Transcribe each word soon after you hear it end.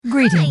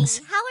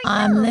Greetings. Hi, how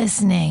are I'm you?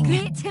 listening.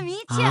 Great to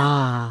meet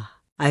you.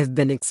 I've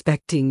been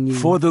expecting you.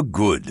 For the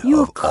good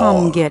You've of come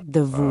all. get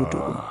the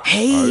voodoo.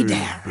 Hey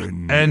there.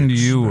 And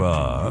you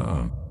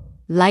are?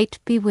 Light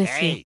be with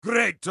you.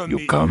 Great to You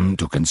meet come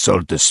to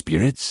consult the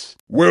spirits?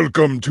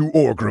 Welcome to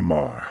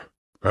Orgrimmar.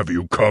 Have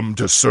you come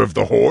to serve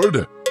the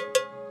Horde?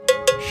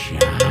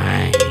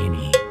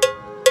 Shiny.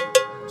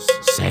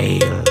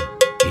 Sail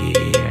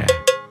here,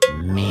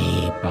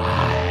 me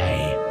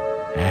buy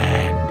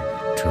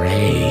and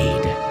trade.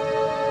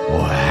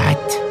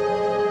 What?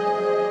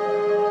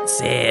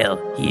 Sail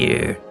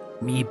here,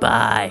 me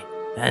buy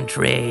and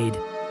trade.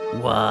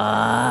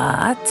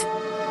 What?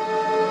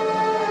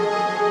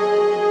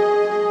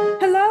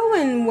 Hello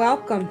and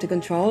welcome to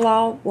Control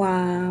Alt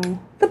WoW,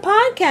 the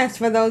podcast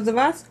for those of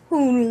us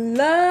who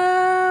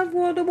love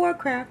World of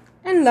Warcraft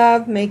and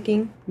love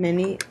making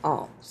many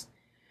alts.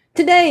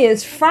 Today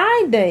is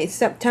Friday,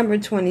 September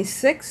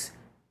 26,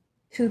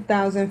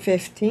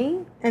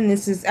 2015, and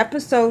this is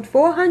episode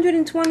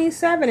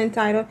 427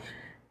 entitled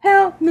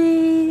Help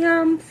Me,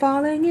 I'm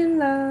Falling in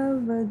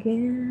Love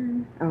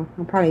Again. Oh,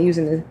 I'm probably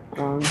using the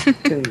wrong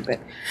tune,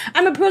 but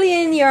I'm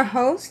Aprillian, your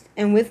host,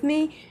 and with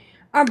me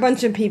are a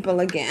bunch of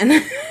people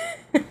again.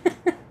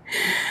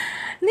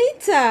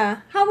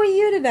 Lita, how are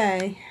you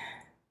today?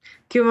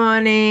 Good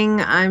morning.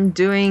 I'm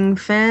doing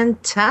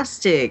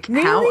fantastic.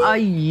 Really? How are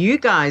you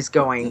guys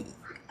going?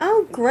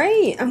 Oh,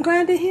 great. I'm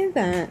glad to hear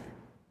that.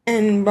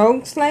 And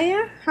Rogue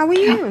Slayer, how are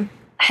you?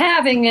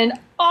 Having an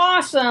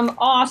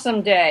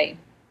awesome day.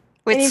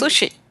 With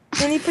sushi.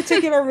 Any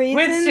particular reason?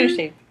 With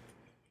sushi.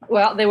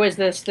 Well, there was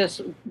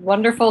this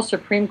wonderful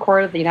Supreme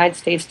Court of the United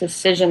States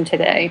decision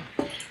today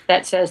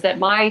that says that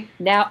my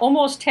now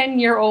almost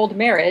 10-year-old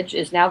marriage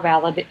is now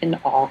valid in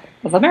all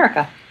of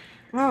America.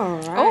 All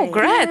right. Oh,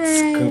 great.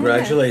 Yay.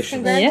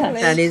 Congratulations.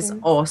 Yes. That is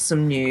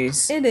awesome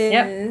news. It is.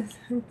 Yep. It's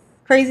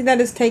crazy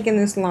that it's taken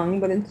this long,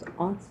 but it's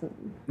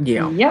awesome.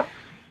 Yeah. Yep.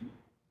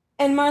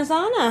 And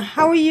Marzana,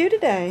 how are you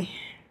today?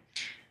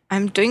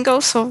 I'm doing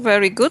also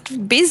very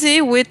good. Busy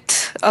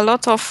with a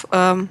lot of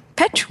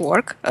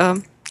patchwork.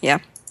 Yeah,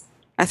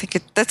 I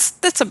think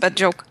that's a bad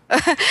joke.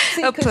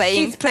 See,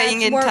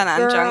 playing in patchwork Tanan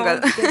girl.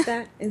 Jungle. Get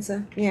that? It's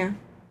a yeah.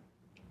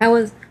 That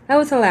was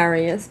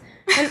hilarious.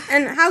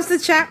 And how's the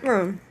chat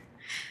room?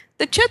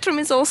 The chat room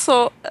is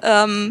also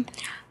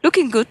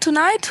looking good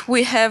tonight.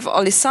 We have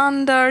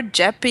Olisander,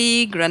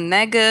 Jeppy,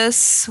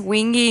 Granegas,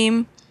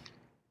 Wingim,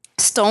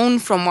 Stone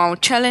from WoW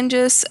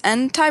Challenges,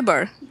 and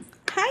Tiber.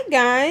 Hi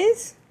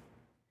guys.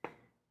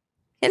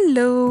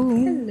 Hello.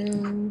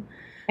 Hello.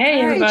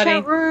 Hey, everybody.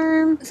 Chat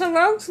room. So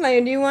Rogue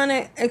Slayer, do you want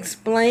to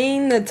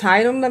explain the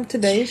title of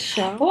today's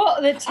show? Well,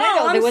 the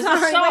title, I'm there was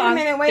sorry. a song.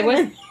 Wait a There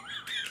was-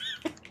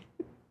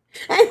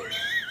 minute.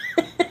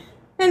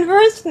 And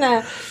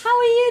Vrishna, how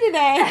are you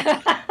today?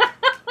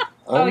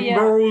 Oh, I'm yeah.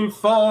 very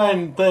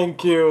fine,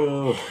 thank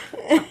you.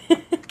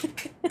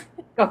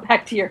 Go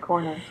back to your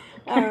corner.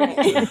 All right.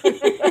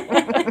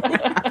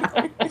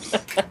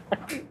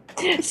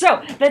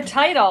 So, the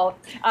title,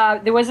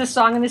 there was a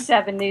song in the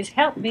 70s,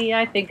 Help Me,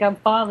 I Think I'm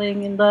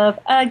Falling in Love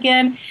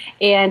Again.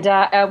 And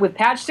with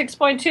patch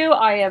 6.2,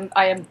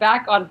 I am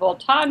back on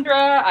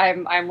Voltandra,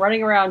 I'm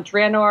running around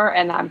Draenor,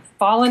 and I'm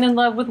falling in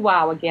love with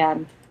WoW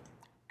again.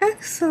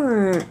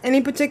 Excellent.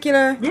 Any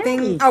particular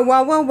thing? Oh,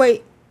 well, we'll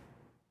wait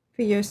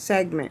for your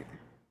segment.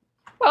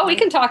 Well, we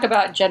can talk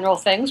about general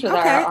things with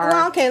Okay. our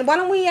Well, okay. Why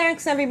don't we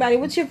ask everybody,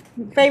 what's your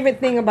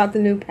favorite thing about the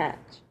new patch?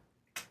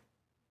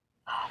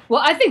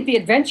 Well, I think the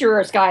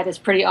Adventurer's Guide is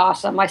pretty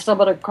awesome. I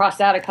stumbled across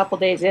that a couple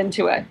days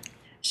into it.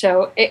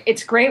 So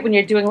it's great when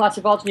you're doing lots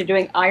of vaults and you're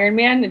doing Iron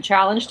Man and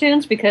challenge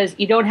tunes because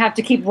you don't have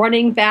to keep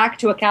running back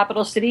to a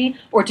capital city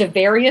or to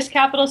various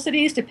capital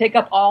cities to pick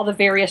up all the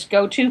various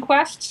go-to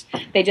quests.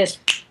 They just,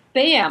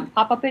 bam,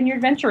 pop up in your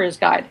Adventurer's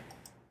Guide.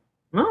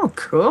 Oh,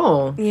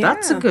 cool. Yeah.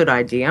 That's a good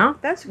idea.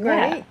 That's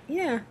great.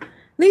 Yeah.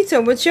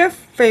 Lisa, what's your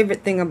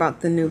favorite thing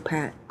about the new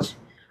patch?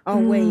 Oh,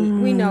 wait.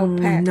 We know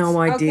patch. No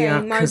idea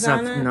Okay, because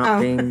I've Marzana? not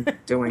Oh. been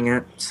doing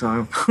it.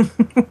 So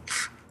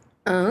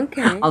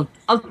Okay.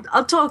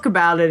 I'll talk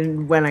about it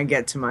when I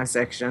get to my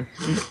section.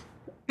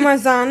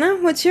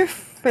 Marzana, what's your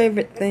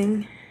favorite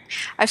thing?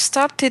 I've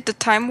started the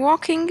time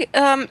walking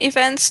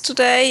events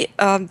today.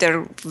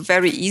 They're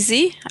very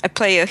easy. I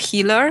play a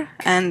healer,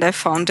 and I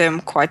found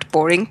them quite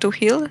boring to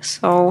heal.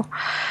 So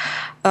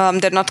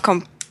they're not.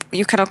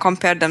 You cannot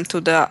compare them to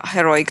the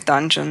heroic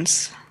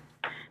dungeons.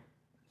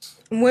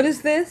 What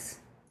is this?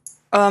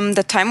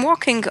 The time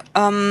walking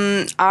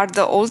are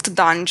the old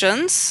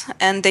dungeons,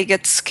 and they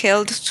get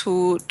scaled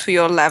to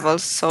your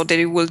levels. So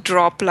they will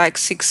drop like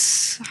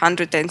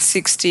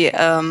 660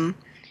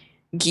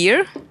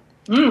 gear.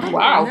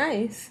 Wow.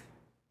 Nice.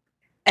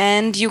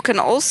 And you can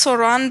also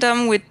run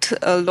them with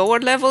lower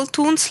level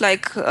tunes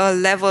like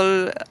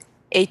level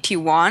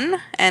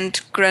 81.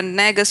 And Grand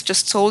Negus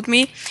just told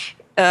me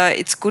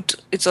it's good.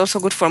 It's also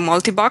good for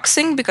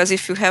multi-boxing because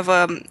if you have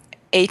a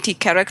 80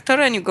 character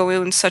and you go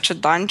in such a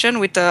dungeon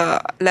with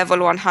a level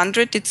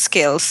 100, it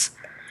scales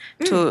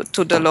to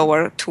the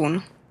lower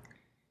tune.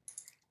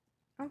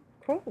 Oh,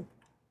 cool.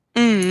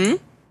 Mm-hmm.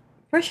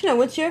 Krishna,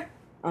 what's your...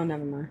 Oh,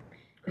 never mind.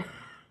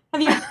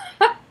 Have you...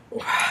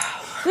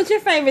 What's your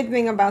favorite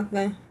thing about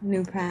the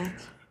new patch?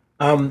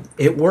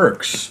 It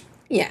works.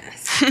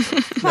 Yes.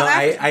 No,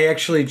 I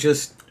actually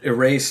just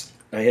erased.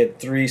 I had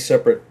 3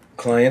 separate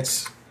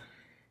clients,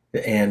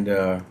 and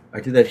I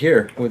did that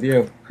here with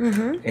you.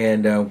 Mm-hmm.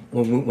 And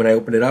when I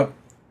opened it up,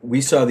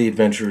 we saw the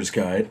Adventurer's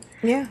Guide.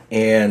 Yeah.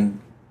 And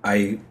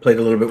I played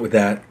a little bit with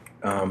that.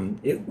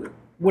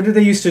 What did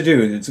they used to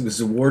do? It was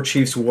the War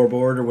Chief's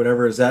Warboard or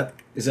whatever. Is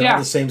it all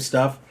the same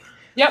stuff?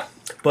 Yep.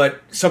 But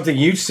something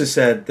you just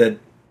said that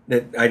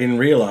I didn't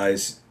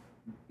realize.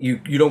 You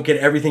don't get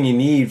everything you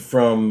need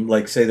from,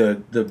 like, say,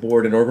 the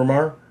board in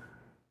Orgrimmar?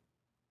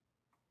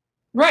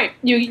 Right.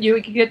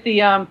 You can get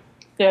the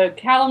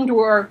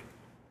Kalimdor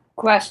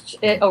quests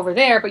over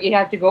there, but you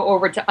have to go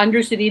over to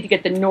Undercity to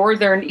get the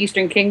northern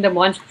Eastern Kingdom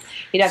ones.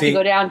 You'd have to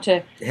go down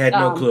to... I had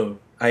no clue.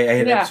 I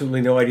had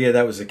absolutely no idea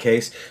that was the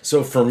case.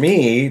 So for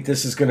me,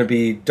 this is going to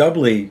be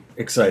doubly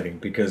exciting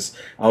because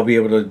I'll be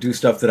able to do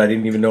stuff that I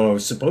didn't even know I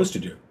was supposed to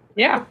do.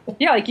 Yeah,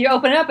 like you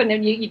open it up and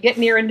then you get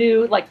near a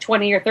new, like,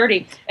 20 or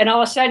 30, and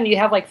all of a sudden you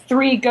have, like,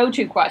 3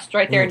 go-to quests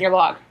right there in your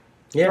log.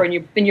 Yeah. Or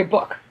in your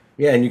book.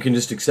 Yeah, and you can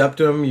just accept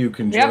them. You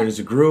can join as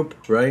a group,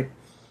 right?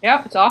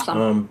 Yeah, it's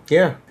awesome.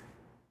 Yeah.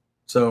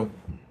 So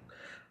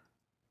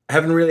I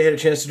haven't really had a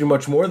chance to do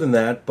much more than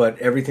that, but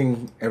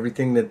everything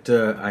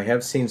that I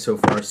have seen so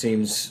far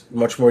seems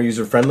much more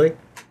user-friendly.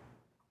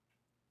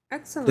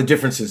 Excellent. The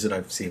differences that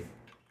I've seen.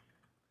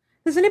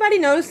 Does anybody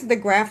notice that the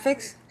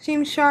graphics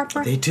seem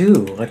sharper? They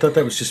do. I thought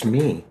that was just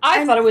me.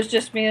 I thought it was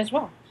just me as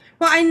well.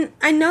 Well,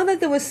 I know that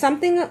there was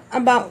something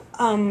about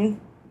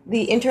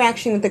the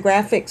interaction with the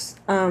graphics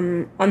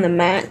on the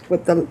Mac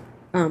with the...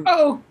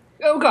 Oh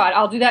God,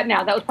 I'll do that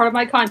now. That was part of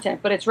my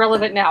content, but it's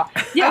relevant now.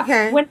 Yeah.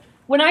 Okay.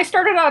 When I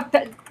started up,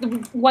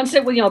 once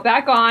it was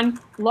back on,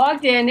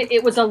 logged in,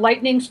 it was a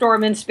lightning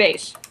storm in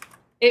space.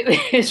 It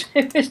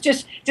was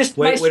just.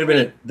 Wait a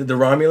minute. The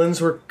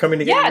Romulans were coming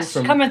to get you? Yes,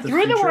 coming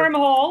through the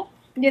wormhole.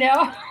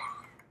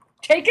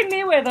 Taking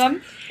me with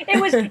them. It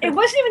wasn't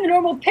even the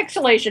normal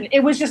pixelation.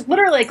 It was just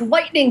literally like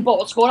lightning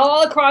bolts going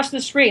all across the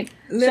screen.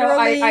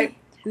 Literally, so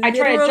I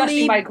tried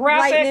adjusting my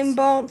graphics. Lightning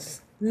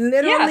bolts.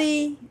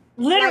 Literally.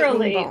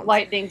 Literally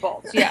lightning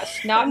bolts. Yes,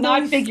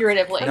 not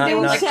figuratively.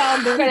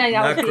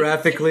 Not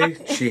graphically.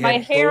 She had my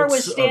hair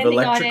was standing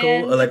of on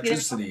end,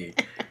 electricity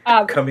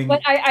coming.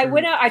 But I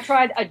went out. I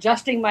tried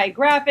adjusting my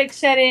graphic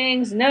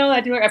settings. No,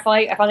 I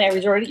finally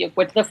resorted.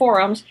 Went to the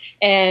forums,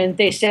 and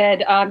they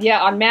said,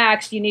 on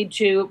Macs you need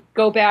to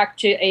go back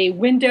to a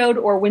windowed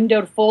or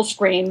windowed full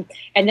screen,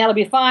 and that'll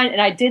be fine.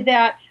 And I did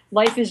that.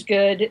 Life is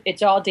good.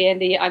 It's all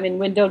dandy. I'm in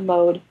windowed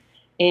mode.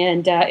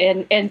 And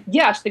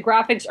yes, the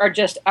graphics are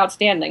just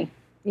outstanding.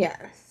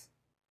 Yes.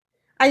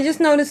 I just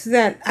noticed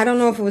that, I don't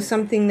know if it was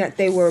something that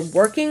they were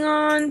working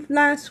on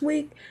last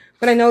week,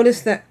 but I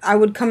noticed that I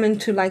would come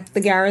into, like,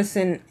 the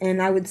garrison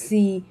and I would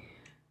see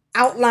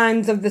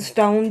outlines of the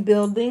stone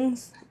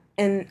buildings,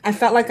 and I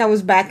felt like I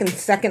was back in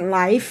Second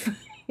Life.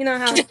 You know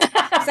how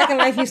Second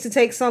Life used to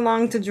take so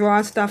long to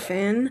draw stuff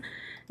in?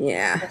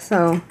 Yeah,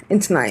 so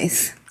it's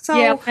nice. So,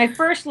 yeah, when I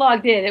first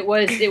logged in, it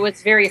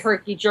was very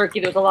herky-jerky.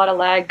 There was a lot of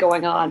lag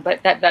going on,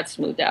 but that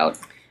smoothed out.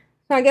 So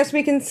I guess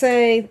we can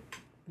say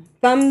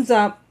thumbs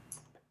up,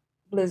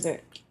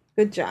 Blizzard.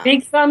 Good job.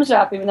 Big thumbs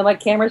up, even though my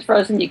camera's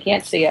frozen, you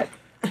can't see it.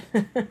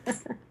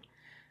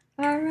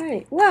 All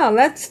right. Well,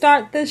 let's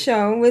start the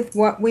show with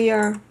what we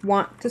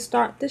want to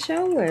start the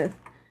show with.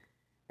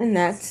 And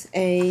that's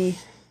a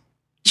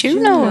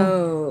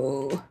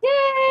Juno.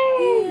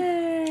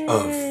 Yay!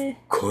 Of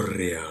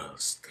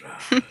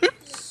Coriastra.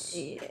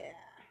 Yeah.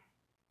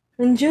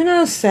 And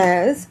Juno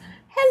says,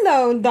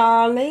 "Hello,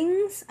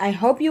 darlings. I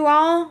hope you're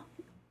all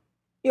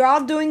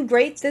doing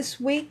great this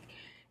week.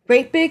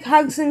 Great big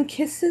hugs and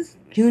kisses.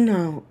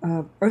 Juno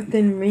of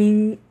Earthen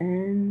Ring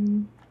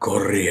and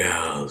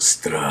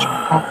Coriastra."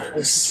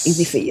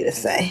 Easy for you to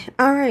say.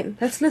 All right,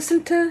 let's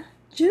listen to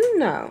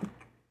Juno.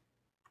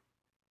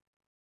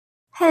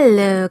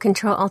 Hello,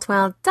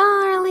 Control-Alt-Wild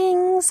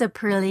darlings,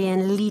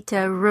 Aprillian,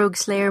 Lita,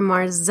 Rogueslayer,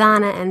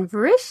 Marzana, and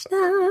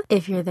Vrishna,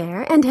 if you're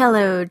there. And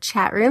hello,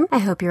 chat room. I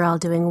hope you're all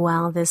doing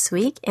well this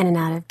week, in and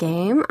out of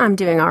game. I'm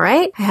doing all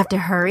right. I have to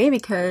hurry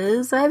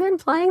because I've been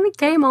playing the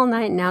game all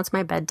night, and now it's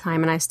my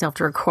bedtime, and I still have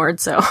to record,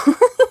 so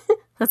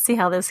let's see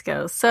how this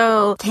goes.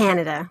 So,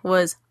 Canada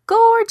was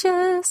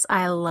gorgeous.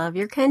 I love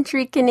your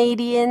country,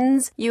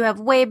 Canadians. You have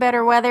way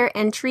better weather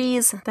and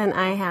trees than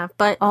I have,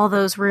 but all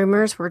those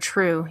rumors were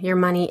true. Your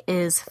money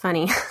is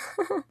funny.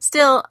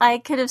 Still, I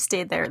could have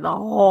stayed there the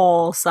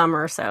whole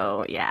summer,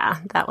 so yeah,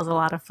 that was a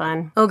lot of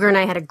fun. Ogre and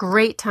I had a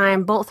great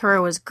time. Bolt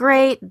Thrower was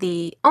great.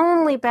 The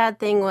only bad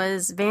thing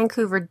was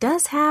Vancouver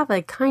does have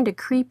a kind of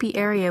creepy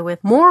area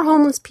with more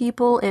homeless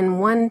people in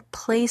one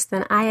place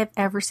than I have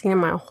ever seen in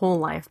my whole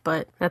life,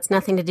 but that's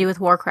nothing to do with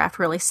Warcraft,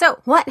 really.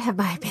 So, what have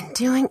I been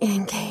doing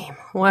in-game?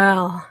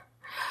 Well,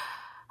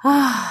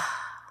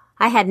 I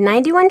I had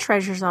 91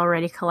 treasures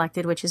already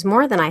collected, which is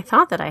more than I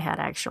thought that I had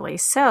actually.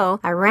 So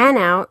I ran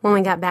out when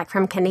we got back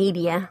from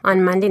Canada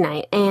on Monday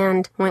night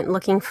and went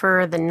looking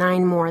for the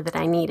 9 more that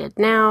I needed.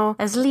 Now,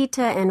 as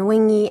Lita and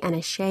Wingy and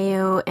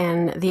Asheo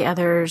and the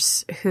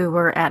others who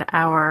were at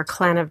our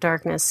Clan of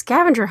Darkness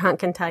scavenger hunt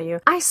can tell you,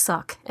 I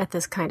suck at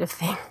this kind of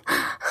thing.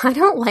 I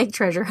don't like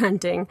treasure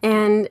hunting.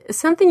 And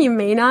something you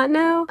may not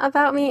know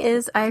about me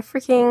is I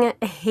freaking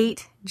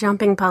hate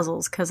jumping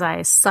puzzles because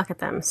I suck at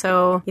them.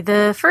 So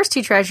the first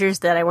 2 treasures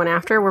that I went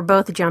after were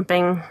both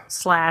jumping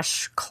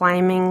 /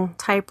 climbing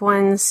type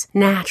ones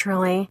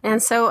naturally.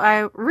 And so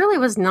I really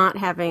was not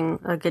having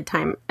a good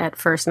time at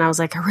first. And I was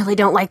like, I really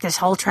don't like this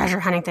whole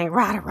treasure hunting thing.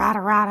 Rada, rada,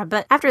 rada.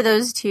 But after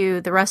those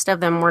 2, the rest of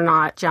them were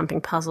not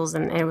jumping puzzles.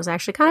 And it was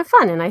actually kind of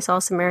fun. And I saw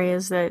some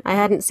areas that I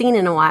hadn't seen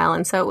in a while.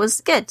 And so it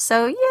was good.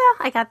 So yeah,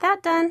 I got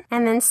that done.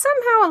 And then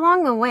somehow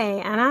along the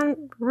way, and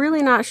I'm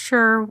really not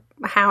sure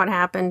how it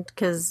happened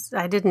because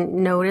I didn't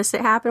notice it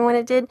happen when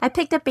it did, I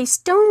picked up a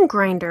stone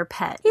grinder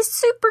pet. He's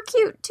super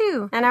cute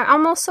too. And I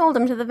almost sold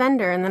him to the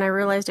vendor and then I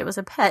realized it was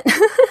a pet.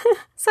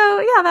 So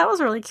yeah, that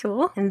was really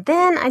cool. And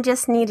then I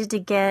just needed to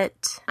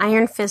get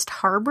Iron Fist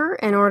Harbor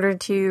in order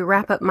to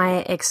wrap up my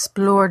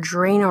Explore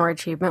Draenor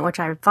achievement, which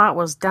I thought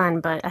was done,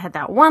 but I had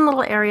that one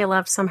little area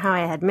left. Somehow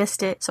I had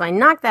missed it. So I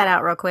knocked that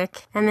out real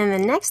quick. And then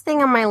the next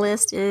thing on my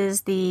list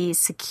is the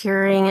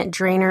Securing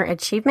Draenor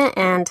achievement.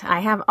 And I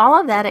have all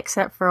of that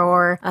except for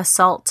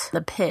Assault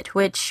the Pit,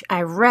 which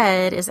I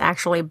read is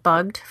actually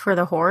bugged for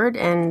the Horde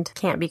and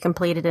can't be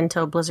completed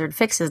until Blizzard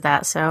fixes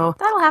that. So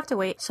that'll have to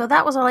wait. So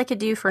that was all I could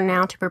do for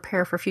now to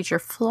prepare for future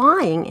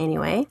flying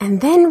anyway. And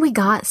then we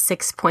got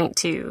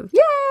 6.2.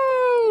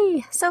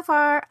 Yay! So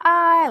far,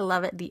 I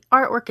love it. The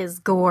artwork is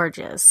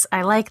gorgeous.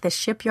 I like the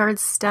shipyard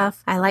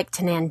stuff. I like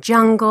Tanan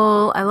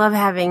Jungle. I love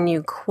having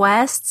new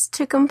quests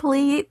to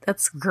complete.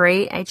 That's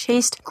great. I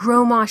chased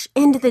Gromosh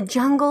into the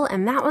jungle,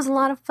 and that was a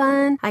lot of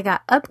fun. I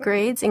got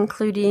upgrades,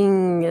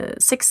 including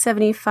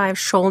 675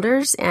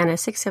 shoulders and a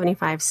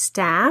 675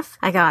 staff.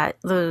 I got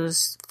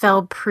those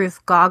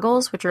fell-proof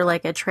goggles, which are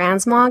like a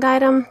transmog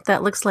item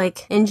that looks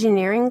like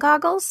engineering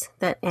goggles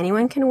that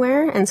anyone can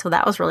wear, and so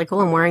that was really cool.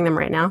 I'm wearing them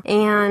right now.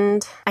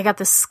 And I got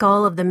the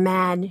Skull of the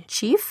Mad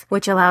Chief,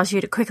 which allows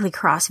you to quickly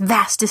cross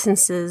vast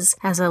distances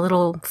as a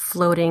little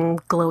floating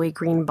glowy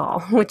green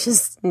ball, which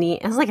is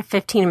neat. It's like a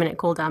 15-minute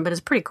cooldown, but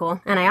it's pretty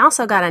cool. And I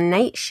also got a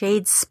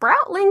Nightshade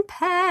Sproutling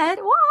pet.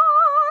 What?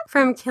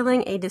 From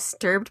killing a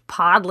disturbed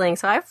podling.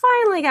 So I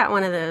finally got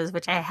one of those,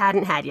 which I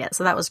hadn't had yet.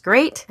 So that was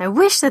great. I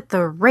wish that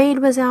the raid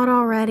was out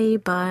already,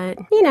 but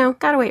you know,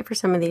 gotta wait for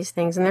some of these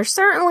things. And there's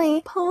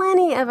certainly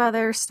plenty of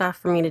other stuff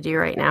for me to do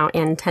right now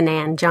in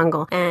Tanan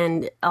Jungle.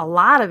 And a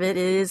lot of it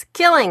is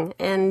killing.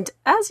 And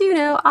as you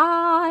know,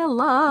 I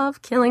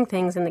love killing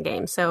things in the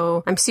game.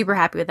 So I'm super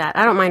happy with that.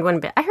 I don't mind one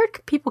bit. I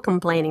heard people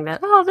complaining that,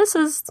 oh, this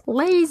is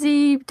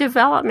lazy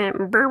development.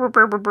 Brr, brr,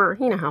 brr, brr, brr.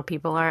 You know how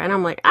people are. And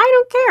I'm like, I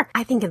don't care.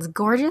 I think it's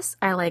gorgeous.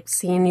 I like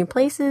seeing new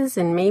places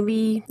and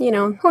maybe, you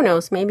know, who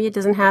knows, maybe it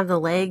doesn't have the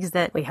legs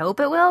that we hope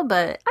it will,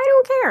 but I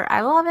don't care.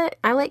 I love it.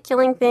 I like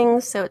killing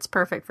things, so it's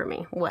perfect for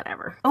me.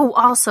 Whatever. Oh,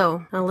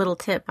 also, a little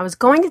tip. I was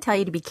going to tell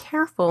you to be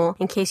careful,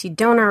 in case you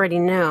don't already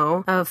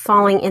know, of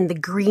falling in the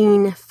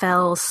green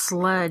fell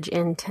sludge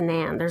in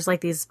Tanan. There's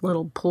like these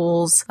little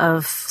pools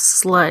of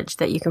sludge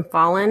that you can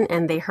fall in,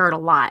 and they hurt a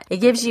lot. It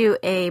gives you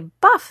a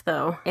buff,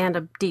 though, and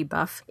a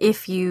debuff.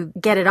 If you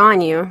get it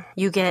on you,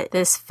 you get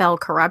this fell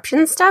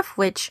corruption stuff,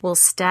 which will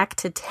stack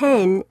to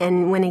 10,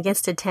 and when it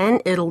gets to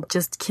 10, it'll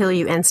just kill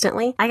you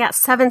instantly. I got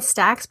 7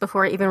 stacks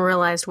before I even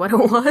realized what it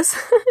was.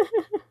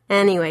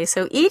 Anyway,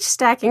 so each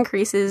stack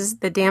increases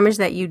the damage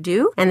that you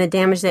do and the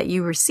damage that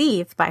you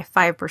receive by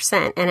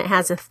 5%, and it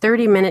has a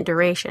 30-minute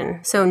duration.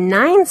 So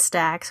 9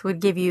 stacks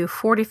would give you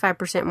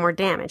 45% more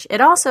damage.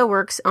 It also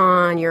works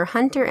on your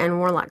hunter and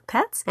warlock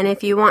pets, and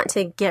if you want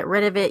to get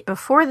rid of it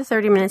before the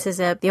 30 minutes is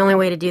up, the only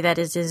way to do that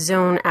is to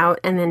zone out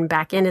and then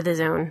back into the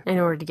zone in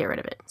order to get rid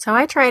of it. So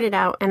I tried it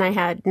out, and I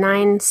had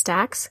 9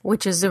 stacks,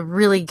 which is a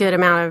really good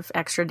amount of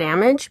extra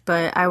damage,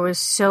 but I was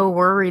so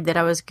worried that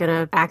I was going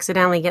to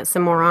accidentally get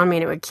some more on me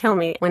and it would kill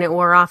me. When it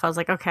wore off, I was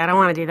like, okay, I don't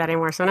want to do that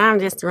anymore. So now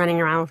I'm just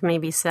running around with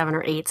maybe 7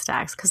 or 8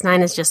 stacks because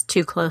 9 is just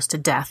too close to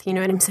death. You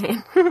know what I'm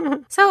saying?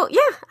 So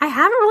yeah, I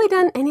haven't really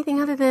done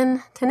anything other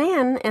than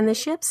Tanan and the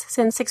ships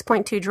since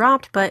 6.2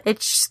 dropped, but it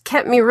just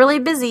kept me really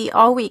busy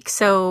all week.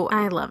 So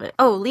I love it.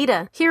 Oh,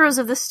 Lita, Heroes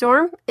of the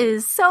Storm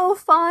is so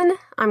fun.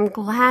 I'm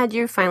glad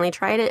you finally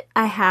tried it.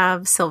 I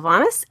have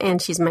Sylvanas,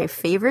 and she's my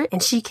favorite,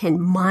 and she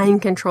can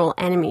mind control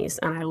enemies,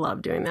 and I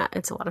love doing that.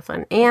 It's a lot of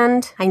fun.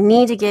 And I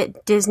need to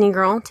get Disney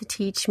Girl to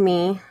teach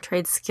me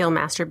Trade Skill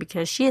Master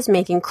because she is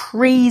making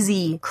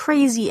crazy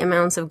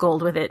amounts of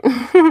gold with it.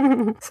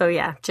 So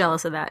yeah,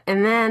 jealous of that.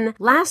 And then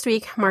last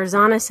week,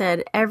 Marzana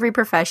said every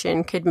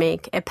profession could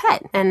make a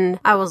pet, and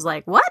I was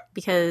like, what?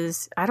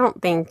 Because I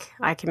don't think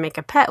I can make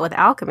a pet with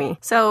alchemy.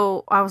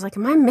 So I was like,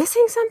 am I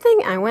missing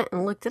something? I went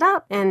and looked it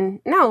up, and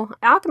no,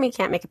 alchemy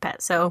can't make a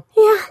pet. So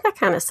yeah, that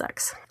kind of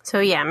sucks. So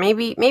yeah,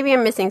 maybe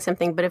I'm missing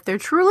something, but if there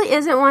truly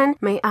isn't one,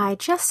 may I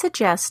just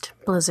suggest,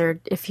 Blizzard,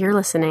 if you're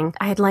listening,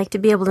 I'd like to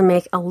be able to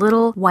make a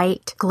little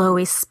white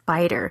glowy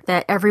spider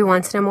that every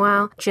once in a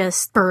while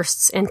just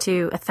bursts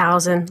into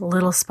 1,000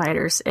 little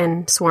spiders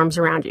and swarms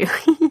around you.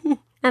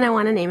 And I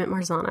want to name it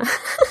Marzana.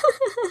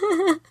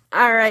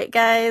 All right,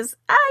 guys,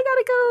 I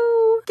gotta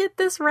go get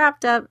this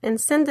wrapped up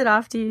and send it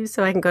off to you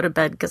so I can go to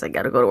bed because I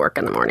gotta go to work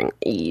in the morning.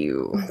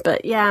 Ew.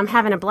 But yeah, I'm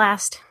having a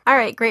blast. All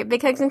right, great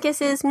big hugs and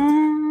kisses.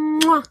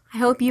 Mwah. I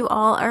hope you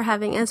all are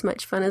having as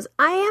much fun as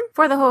I am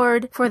for the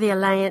Horde, for the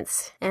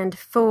Alliance, and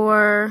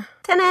for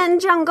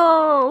Tenen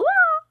Jungle.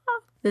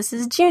 Wah! This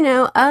is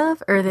Juno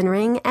of Earthen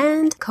Ring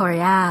and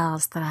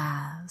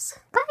Corialstras.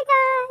 Bye,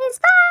 guys.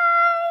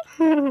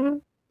 Bye.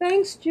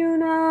 Thanks,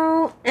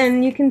 Juno.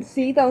 And you can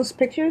see those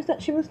pictures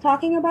that she was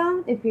talking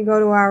about if you go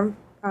to our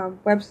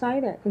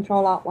website at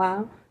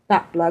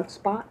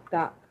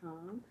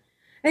controlaltwow.blogspot.com.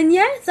 And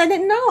yes, I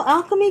didn't know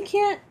alchemy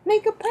can't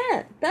make a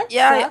pet. That's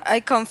I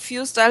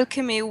confused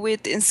alchemy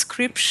with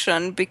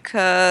inscription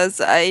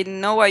because I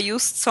know I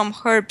used some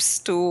herbs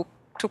to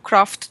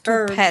craft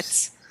two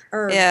pets.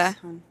 Herbs. Yeah.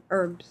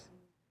 Herbs.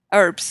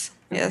 Herbs.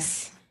 Okay.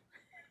 Yes.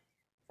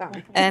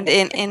 And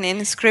in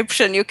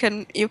inscription you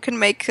can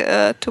make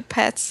two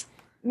pets.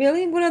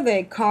 Really? What are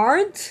they?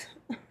 Cards?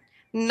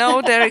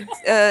 No, they're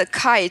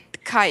kite.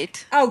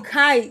 Oh,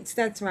 kites.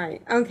 That's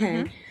right.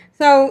 Okay. Mm-hmm.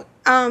 So,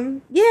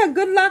 yeah,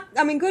 good luck.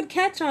 I mean, good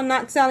catch on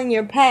not selling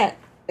your pet.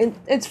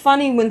 It's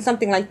funny when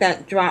something like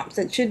that drops.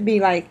 It should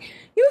be like,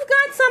 you've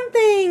got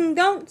something.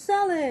 Don't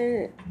sell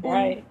it.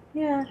 Right.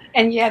 Yeah.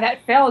 And yeah,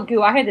 that fell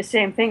goo. I had the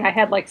same thing. I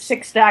had like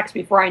 6 stacks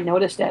before I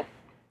noticed it.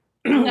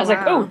 I was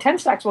like, 10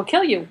 stacks will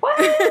kill you. What?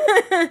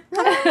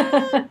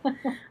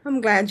 I'm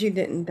glad you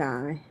didn't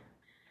die.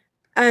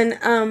 And,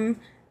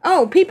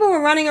 people were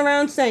running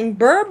around saying,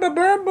 burr, blah,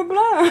 blah, blah,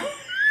 blah.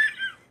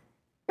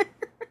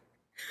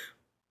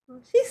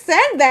 She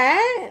said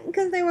that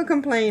because they were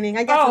complaining.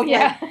 I guess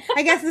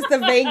I guess it's the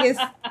Vegas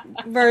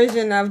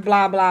version of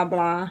blah, blah,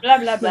 blah. Blah,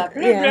 blah, blah,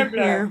 blah, yeah, blah,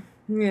 blah.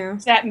 Yeah.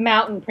 It's that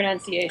mountain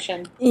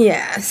pronunciation.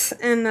 Yes.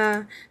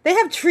 And they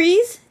have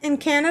trees in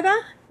Canada.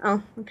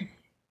 Oh, okay.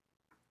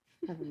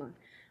 Never mind.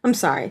 I'm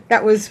sorry.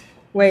 That was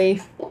way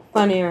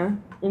funnier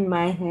in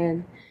my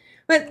head.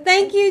 But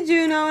thank you,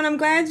 Juno, and I'm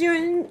glad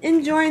you're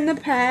enjoying the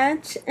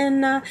patch.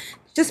 And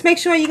just make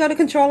sure you go to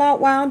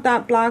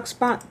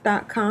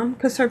controlaltwow.blogspot.com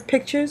because her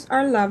pictures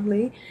are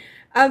lovely.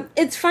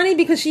 It's funny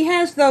because she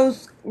has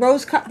those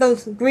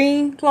those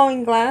green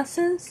glowing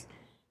glasses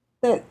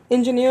that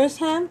engineers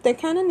have. They're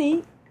kind of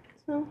neat.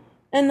 So,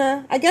 and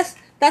I guess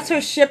that's her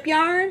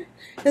shipyard.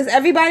 Does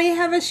everybody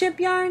have a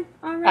shipyard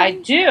already? I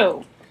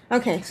do.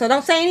 Okay, so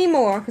don't say any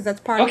more because that's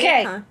part of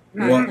the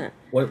content.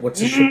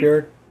 What's a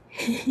shipyard?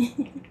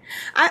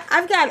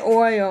 I've got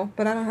oil,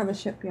 but I don't have a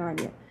shipyard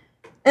yet.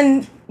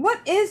 And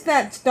what is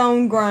that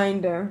stone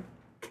grinder?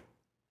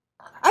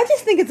 I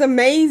just think it's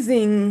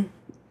amazing,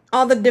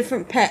 all the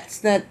different pets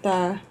that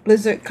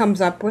Blizzard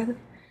comes up with.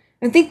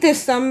 I think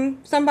there's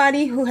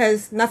somebody who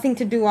has nothing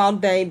to do all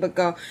day but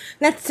go,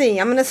 let's see,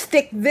 I'm going to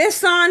stick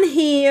this on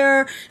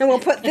here, and we'll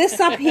put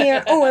this up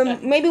here. Oh,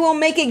 and maybe we'll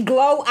make it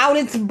glow out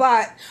its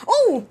butt.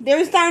 Oh,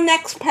 there's our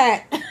next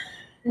pet.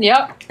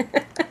 Yep.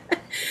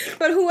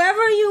 But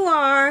whoever you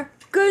are,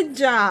 good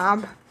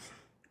job.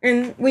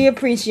 And we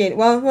appreciate it.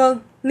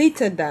 Well,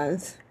 Lita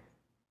does.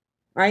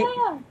 Right?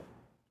 Yeah.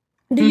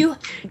 Do you?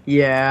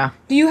 Yeah.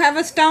 Do you have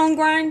a stone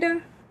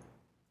grinder?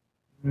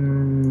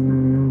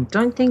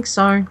 Don't think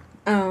so.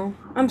 Oh,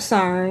 I'm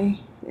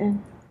sorry. Yeah.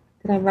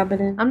 Did I rub it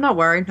in? I'm not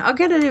worried. I'll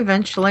get it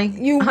eventually.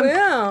 You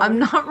will. I'm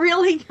not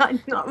really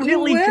concerned.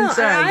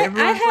 I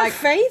Everyone's have like,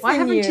 faith why in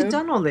haven't you. you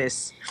done all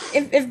this?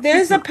 If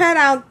there's a pet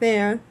out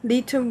there,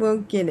 Lita will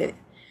get it.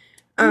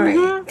 All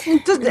right.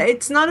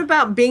 It's not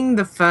about being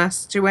the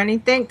first to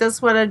anything.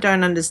 That's what I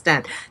don't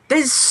understand.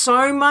 There's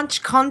so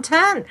much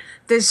content.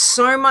 There's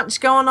so much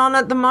going on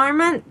at the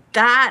moment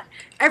that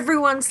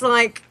everyone's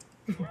like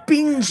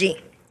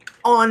binging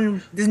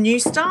on the new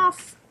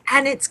stuff.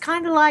 And it's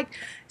kind of like,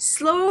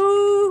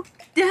 slow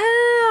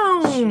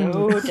down.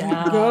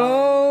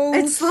 Go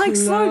It's like,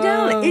 slow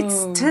down.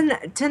 It's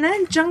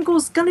Tenen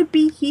Jungle's going to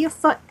be here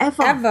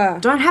forever.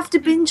 Don't have to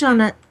binge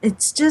on it.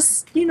 It's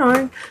just,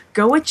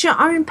 go at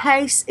your own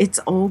pace. It's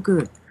all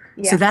good.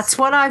 Yes. So that's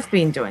what I've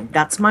been doing.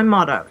 That's my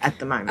motto at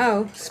the moment.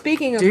 Oh,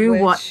 speaking of Do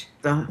which...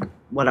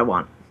 what I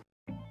want.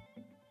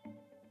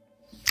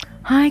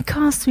 Hi,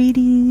 car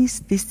sweeties.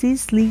 This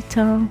is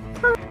Lito.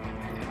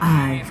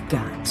 I've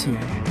got to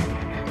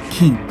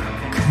keep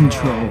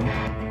control.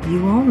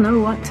 You all know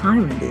what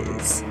time it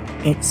is.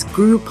 It's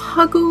group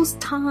huggles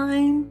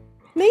time.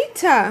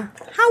 Lita,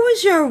 how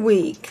was your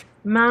week?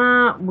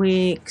 My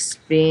week's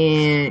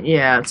been,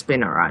 it's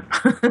been all right.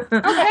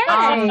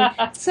 Okay.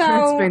 So,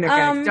 it's been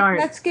okay.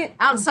 let's get...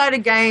 Outside a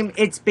game,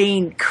 it's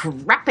been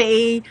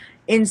crappy.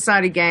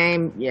 Inside a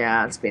game,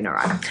 it's been all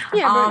right.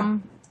 Yeah,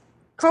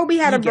 Kobe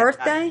had a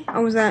birthday?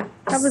 Or was that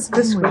was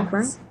this week,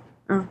 right?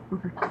 Oh,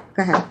 okay.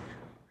 Go ahead.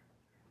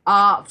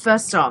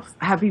 First off,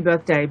 happy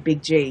birthday,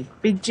 Big G.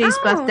 Big G's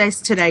birthday's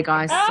today,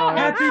 guys. So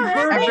Happy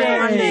everyone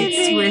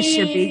birthday! wish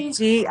a Big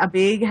G a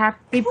big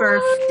happy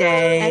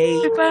birthday.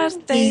 Happy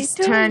birthday He's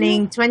to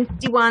turning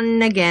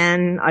 21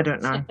 again. I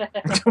don't know.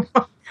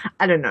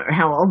 I don't know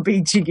how old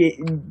Big G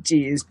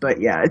is,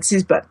 but yeah, it's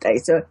his birthday.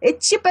 So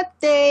it's your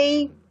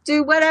birthday.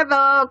 Do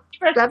whatever.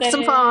 Have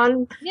some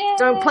fun. Yay.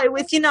 Don't play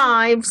with your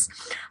knives.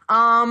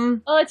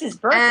 Oh, it's his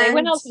birthday.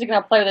 When else is he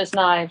going to play with his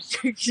knives?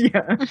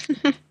 Yeah.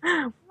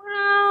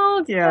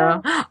 Well,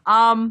 yeah.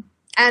 And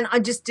I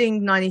just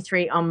dinged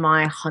 93 on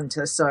my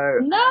hunter, so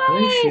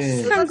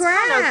Nice.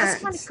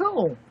 That's kind of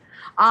cool.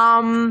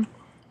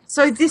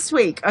 So this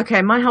week,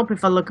 okay, might help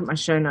if I look at my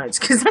show notes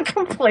because I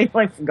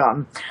completely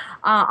forgotten.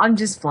 I'm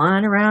just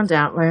flying around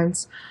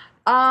Outlands.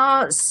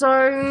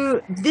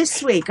 So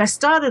this week I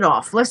started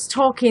off. Let's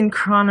talk in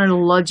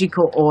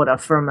chronological order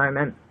for a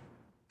moment.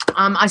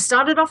 I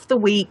started off the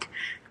week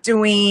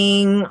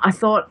doing. I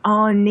thought,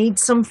 I need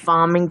some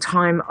farming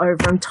time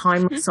over in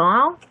Timeless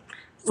Isle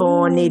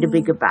for Need a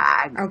Bigger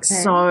Bag. Okay.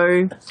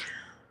 So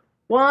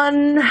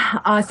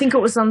I think it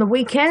was on the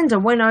weekend. I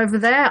went over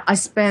there. I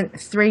spent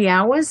 3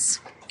 hours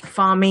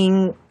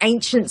farming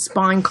ancient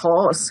spine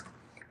claws.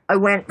 I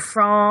went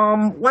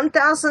from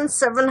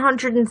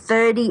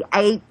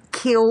 1,738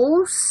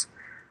 kills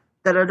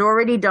that I'd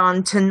already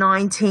done to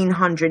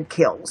 1,900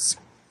 kills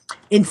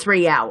in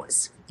 3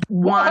 hours.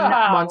 One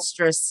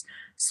monstrous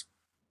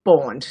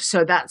spawned.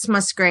 So that's my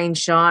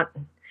screenshot.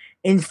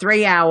 In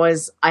 3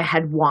 hours, I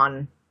had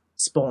one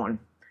spawn.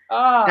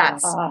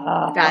 That's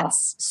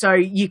so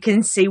you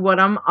can see what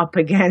I'm up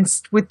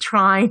against with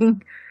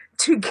trying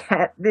to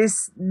get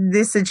this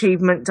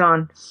achievement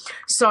done.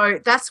 So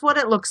that's what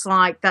it looks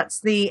like.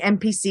 That's the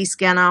NPC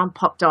scanner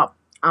popped up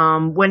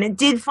when it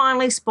did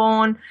finally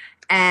spawn,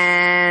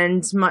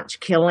 and much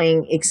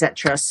killing,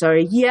 etc. So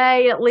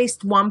yay, at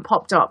least one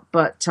popped up,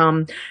 but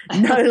no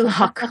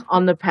luck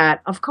on the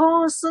pet. Of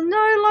course,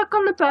 no luck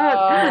on the pet.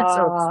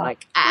 So it's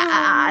like,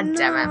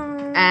 damn it.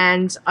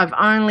 And I've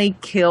only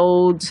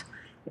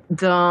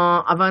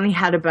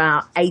had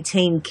about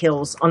 18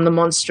 kills on the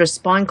monstrous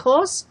spine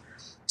claws.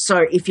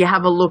 So if you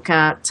have a look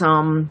at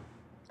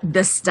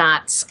the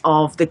stats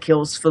of the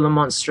kills for the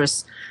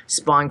monstrous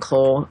spine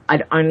claw,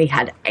 I'd only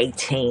had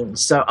 18.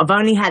 So I've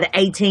only had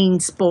 18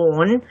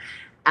 spawn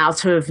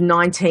out of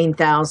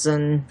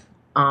 19,000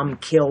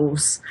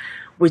 kills,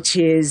 which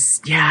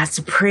is, it's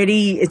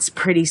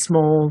pretty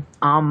small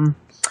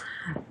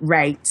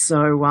rate. So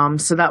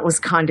that was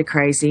kind of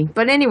crazy.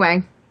 But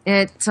anyway,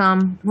 we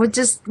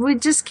just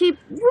keep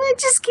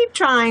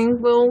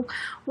trying. We'll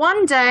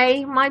one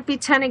day, might be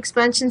 10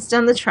 expansions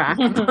down the track.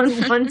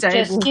 One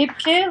day Just keep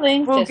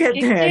killing. We'll Just get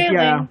keep there. killing.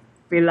 Yeah.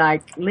 Be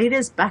like,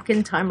 leaders back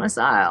in Timeless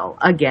Isle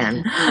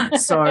again.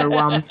 So,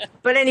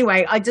 but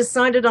anyway, I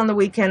decided on the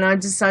weekend,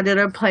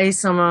 to play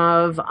some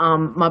of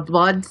my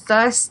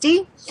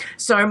Bloodthirsty.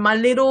 So my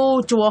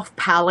little dwarf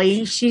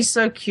Pally, she's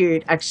so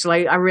cute,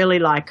 actually. I really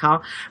like her.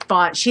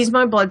 But she's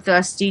my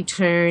Bloodthirsty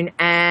toon,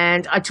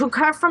 and I took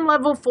her from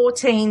level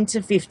 14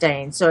 to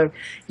 15. So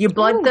you're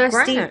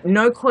Bloodthirsty,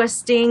 no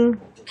questing,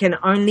 can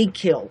only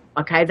kill.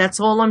 Okay, that's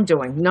all I'm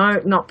doing.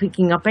 No, not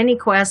picking up any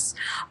quests.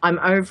 I'm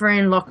over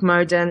in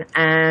Lochmoden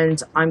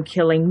and I'm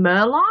killing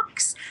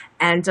Murlocs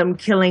and I'm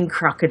killing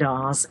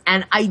crocodiles.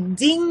 And I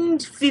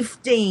dinged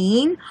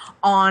 15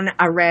 on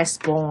a rare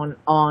spawn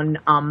on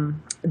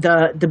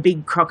the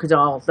big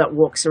crocodile that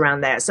walks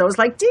around there. So I was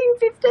like, ding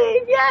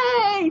 15,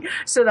 yay!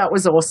 So that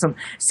was awesome.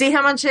 See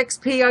how much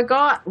XP I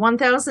got?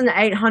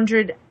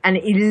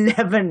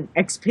 1,811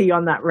 XP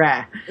on that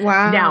rare.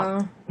 Wow.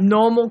 Now,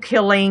 normal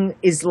killing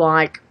is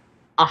like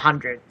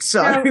 100.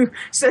 So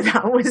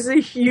that was a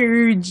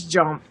huge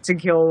jump to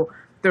kill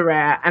the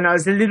rare, and I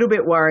was a little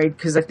bit worried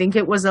because I think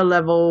it was a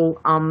level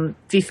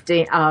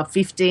 15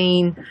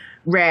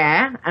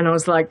 rare, and I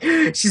was like,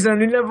 she's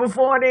only level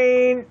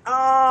 14.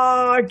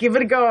 Oh, give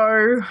it a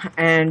go.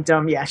 And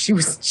she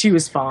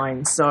was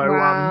fine. So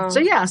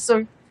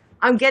so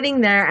I'm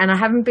getting there, and I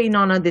haven't been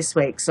on her this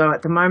week. So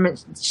at the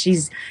moment,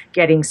 she's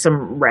getting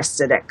some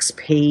rested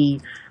XP.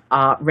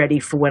 Ready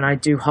for when I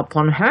do hop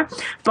on her.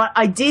 But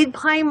I did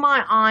play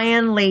my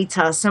Iron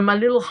Leader, so my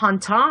little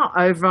hunter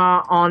over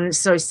on,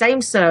 so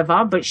same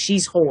server, but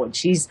she's Horde.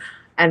 She's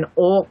an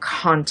orc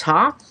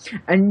hunter.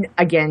 And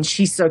again,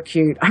 she's so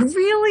cute. I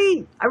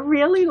really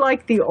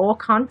like the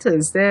orc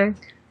hunters.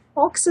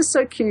 Orcs are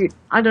so cute.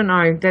 I don't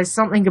know. There's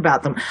something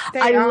about them.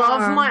 I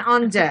love my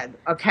undead.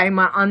 Okay,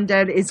 my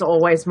undead is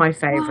always my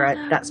favorite.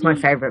 That's my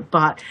favorite.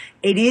 But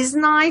it is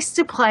nice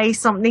to play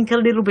something a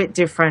little bit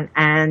different.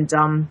 And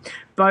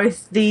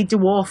both the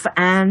dwarf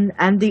and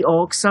the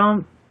orcs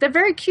they're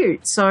very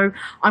cute. So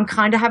I'm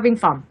kind of having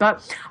fun.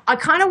 But I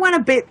kind of went a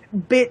bit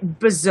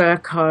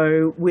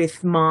berserko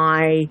with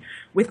my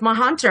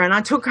hunter, and I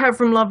took her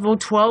from level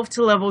 12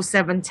 to level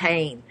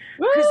 17.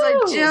 Because I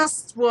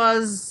just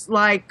was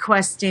like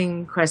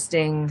questing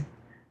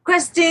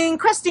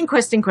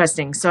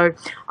questing. So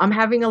I'm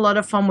having a lot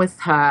of fun with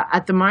her.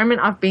 At the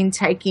moment, I've been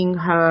taking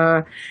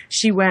her.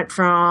 She went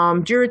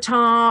from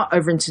Durotar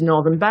over into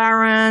Northern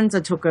Barrens. I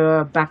took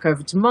her back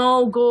over to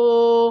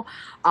Mulgore.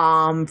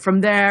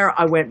 From there,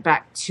 I went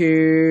back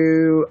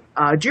to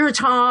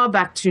Durotar,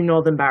 back to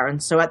Northern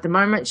Barrens. So at the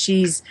moment,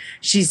 she's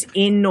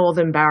in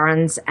Northern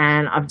Barrens,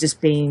 and I've just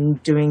been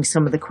doing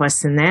some of the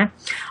quests in there.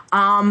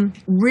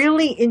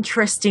 Really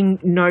interesting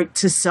note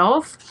to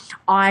self.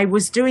 I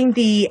was doing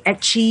the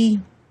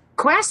Etchy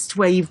quest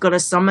where you've got to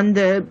summon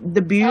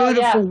the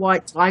beautiful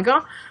white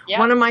tiger. Yeah.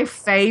 One of my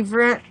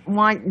favorite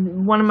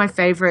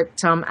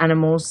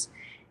animals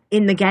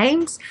in the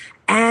games.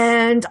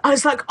 And I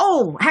was like,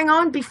 oh, hang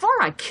on,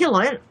 before I kill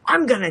it,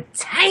 I'm going to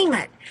tame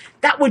it.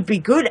 That would be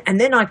good.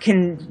 And then I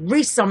can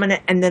resummon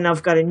it, and then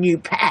I've got a new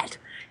pet,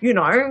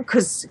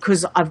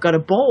 because I've got a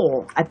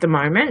boar at the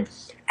moment.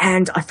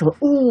 And I thought,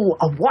 ooh,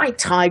 a white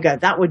tiger,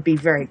 that would be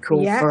very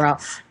cool for,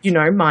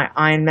 my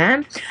Iron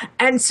Man.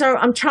 And so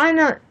I'm trying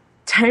to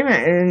tame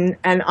it,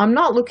 and I'm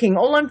not looking.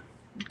 All I'm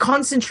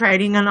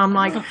concentrating, and I'm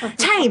like,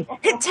 tame,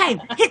 hit tame,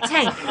 hit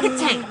tame, hit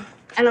tame.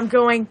 And I'm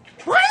going,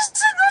 why is it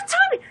not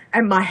timing?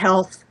 And my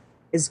health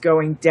is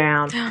going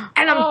down.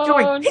 And I'm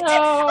going, hit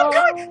tame. I'm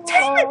going,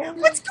 tame it.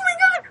 What's going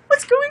on?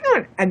 What's going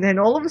on? And then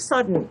all of a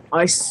sudden,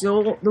 I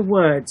saw the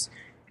words,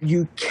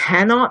 you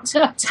cannot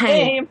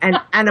tame an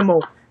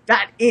animal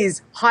that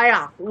is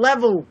higher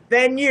level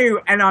than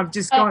you. And I've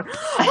just gone,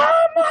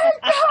 oh my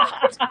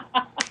God.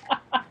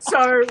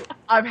 So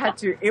I've had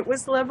to, it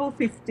was level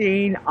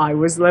 15, I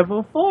was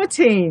level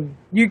 14.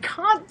 You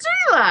can't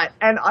do that.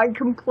 And I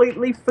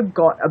completely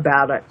forgot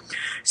about it.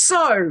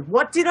 So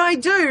what did I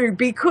do?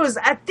 Because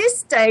at this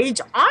stage,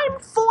 I'm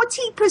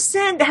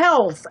 40%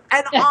 health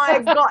and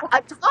I've got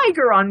a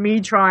tiger on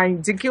me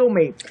trying to kill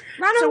me.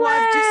 Run away.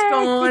 I've just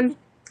gone,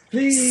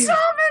 please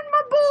summon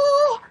my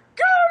boar.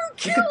 Go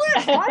kill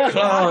it!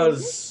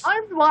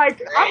 I'm like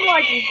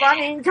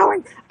running,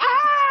 going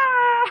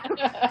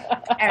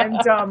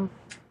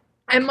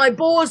and my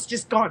boar's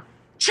just gone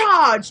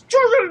charge,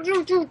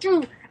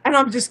 and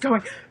I'm just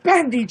going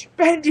bandage.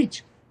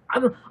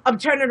 I'm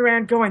turning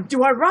around, going,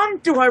 do I run?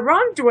 Do I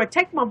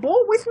take my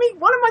boar with me?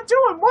 What am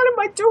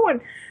I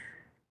doing?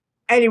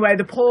 Anyway,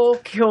 the poor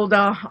killed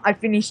her. I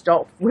finished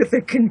off with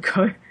a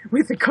concussive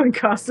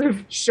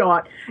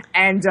shot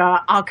and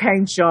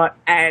arcane shot,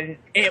 and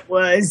it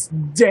was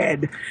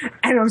dead.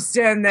 And I'm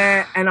standing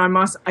there, and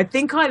I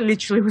think I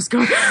literally was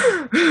going,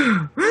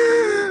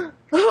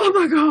 oh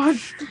my God.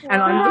 And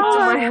I looked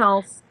at my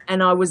health,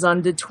 and I was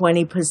under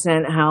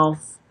 20%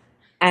 health.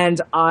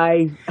 And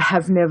I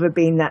have never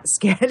been that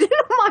scared in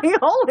my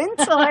whole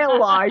entire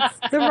life.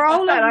 The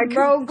role of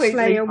Rogue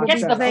Slayer will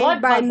be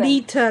played by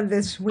Lita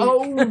this week.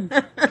 Oh,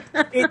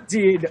 it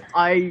did.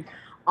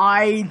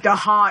 The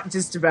heart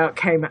just about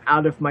came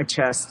out of my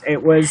chest.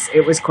 It was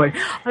quite.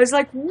 I was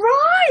like,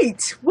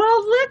 right.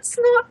 Well, let's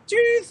not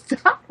do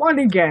that one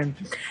again.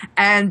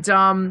 And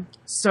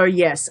so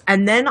yes,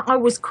 and then I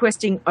was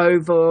questing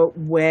over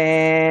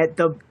where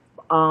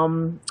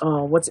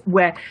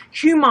where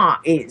Humar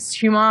is.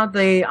 Humar,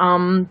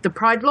 the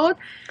Pride Lord,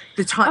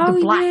 the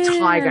Black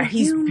Tiger.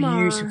 He's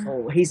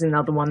beautiful. He's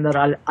another one that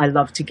I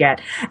love to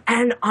get.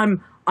 And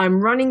I'm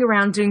running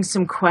around doing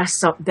some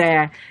quests up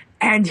there,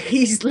 and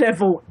he's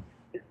level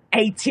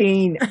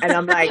 18, and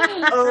I'm like,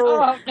 I'm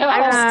still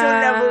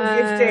level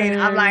 15.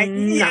 I'm like,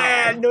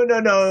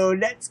 no,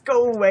 let's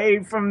go away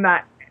from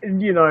that.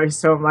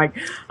 So I'm like,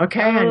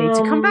 okay, I need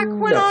to come back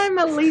when I'm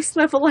at least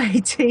level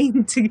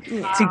 18 to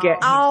get.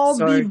 I'll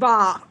be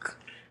back.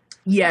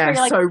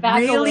 Yeah, so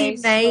really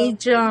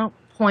major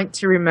point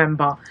to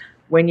remember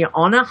when you're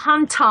on a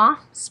hunter,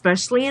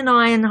 especially an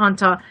Iron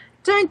Hunter,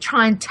 don't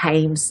try and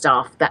tame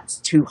stuff that's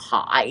too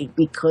high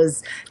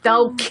because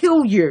they'll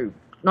kill you.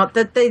 Not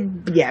that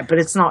but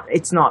it's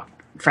not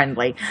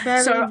friendly.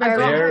 So I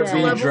got to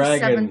level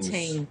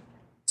 17.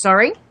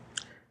 Sorry?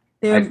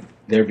 There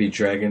be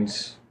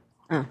dragons.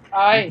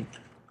 Aye.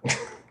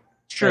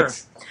 Sure.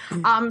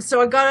 So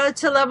I got her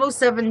to level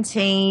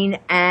 17,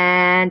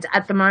 and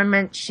at the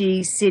moment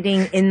she's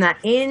sitting in that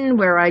inn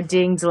where I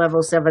dinged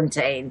level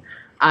 17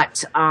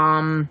 at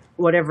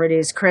whatever it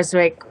is,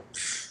 Creswick,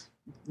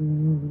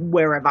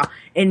 wherever,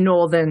 in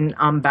Northern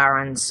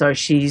Barrens. So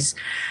she's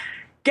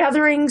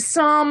gathering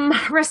some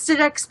rested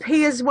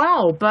XP as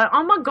well. But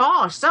oh my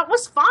gosh, that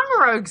was fun,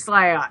 Rogue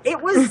Slayer.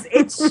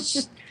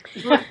 It's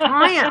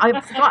iron.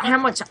 I forgot how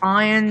much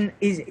iron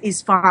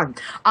is fun.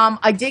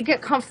 I did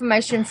get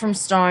confirmation from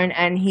Stone,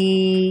 and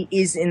he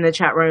is in the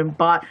chat room,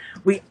 but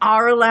we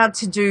are allowed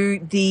to do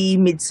the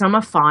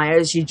Midsummer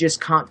Fires. You just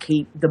can't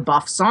keep the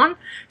buffs on.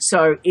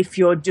 So if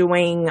you're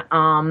doing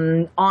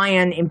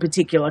iron in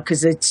particular,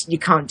 because you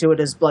can't do it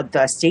as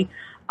bloodthirsty,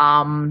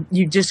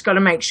 you just got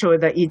to make sure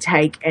that you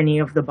take any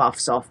of the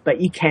buffs off,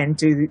 but you can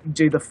do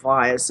the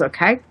fires,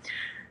 okay?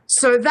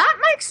 So that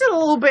makes it a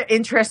little bit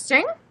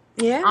interesting.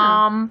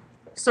 Yeah.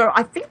 So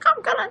I think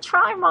I'm going to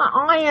try my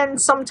iron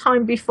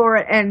sometime before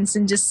it ends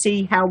and just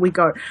see how we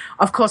go.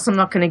 Of course, I'm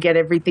not going to get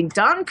everything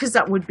done because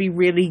that would be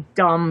really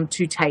dumb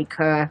to take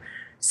her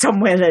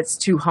somewhere that's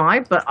too high,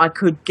 but I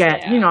could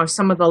get,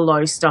 some of the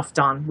low stuff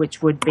done,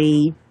 which would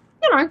be,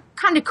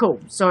 kind of cool.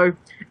 So,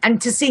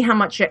 and to see how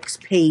much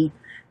XP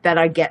that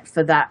I get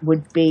for that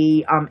would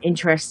be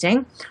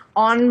interesting.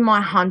 On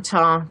my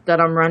hunter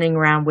that I'm running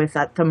around with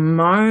at the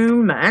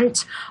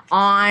moment,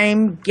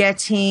 I'm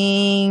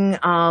getting,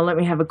 let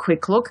me have a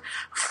quick look,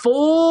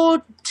 4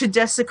 to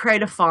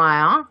desecrate a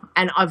fire,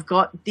 and I've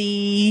got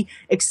the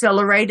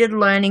accelerated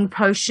learning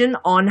potion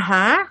on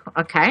her,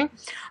 okay?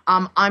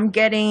 I'm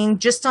getting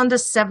just under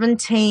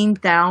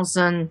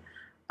 17,000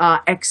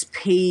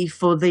 XP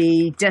for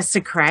the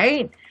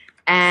desecrate,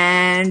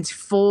 and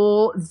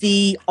for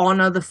the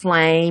honor the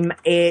flame,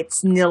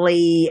 it's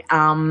nearly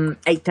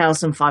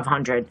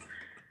 8,500.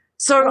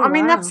 So I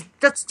mean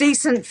that's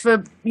decent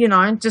for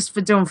just for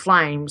doing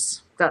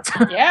flames. That's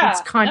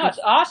it's it's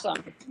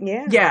awesome.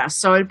 Yeah.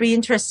 So it'd be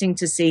interesting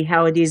to see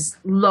how it is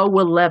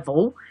lower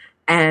level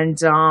and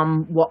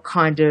what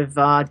kind of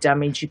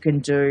damage you can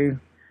do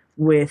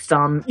with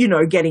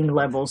getting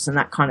levels and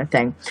that kind of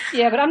thing.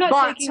 Yeah, but I'm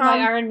not taking my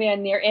Iron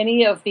Man near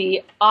any of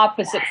the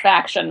opposite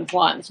faction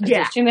ones because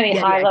there's too many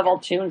high level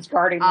tunes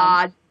guarding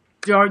them.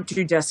 Don't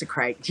do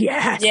desecrate.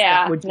 Yes,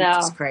 that would be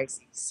just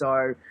crazy.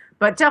 So,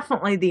 but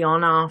definitely the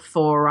honor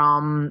for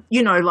I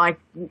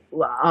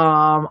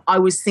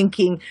was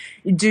thinking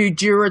do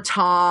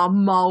Durotar,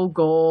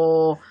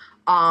 Mulgore.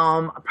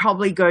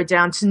 Probably go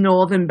down to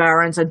Northern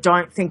Barrens. I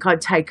don't think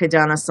I'd take her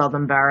down to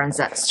Southern Barrens.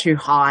 That's too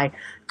high.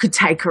 Could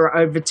take her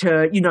over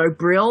to,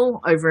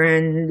 Brill, over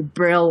in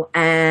Brill,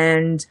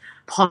 and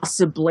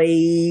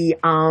possibly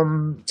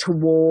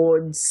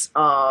towards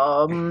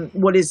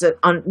what is it?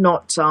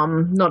 Not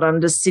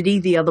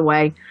Undercity, the other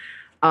way.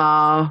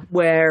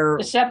 Where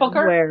the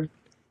Sepulchre?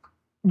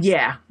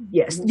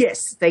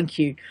 Yes, thank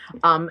you.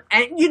 And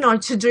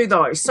to do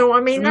those. So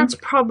I mean that's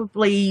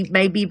probably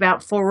maybe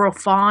about 4 or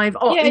 5.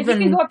 Or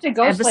even you can go up to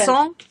Ghostland.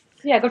 Eversong.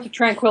 Yeah, go to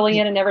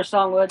Tranquillian and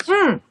Eversong Woods.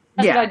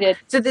 That's what I did.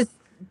 So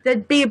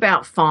there'd be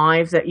about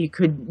 5 that you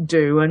could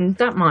do, and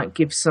that might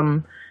give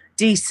some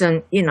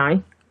decent,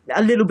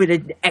 a little bit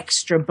of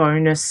extra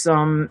bonus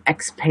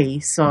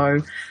XP. So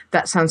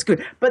that sounds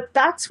good. But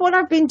that's what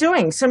I've been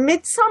doing. So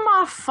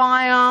Midsummer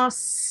Fire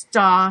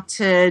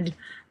started.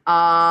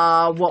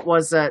 What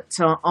was it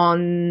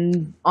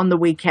on the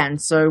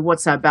weekend? So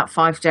what's that? About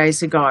 5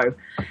 days ago,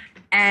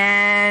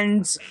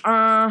 and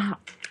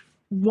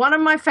one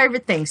of my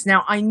favorite things.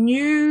 Now I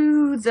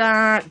knew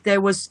that there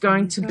was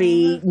going to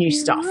be new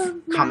stuff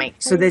coming.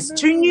 So there's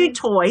 2 new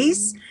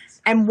toys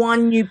and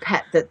 1 new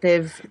pet that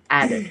they've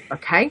added.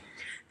 Okay.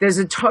 There's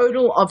a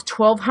total of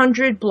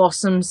 1,200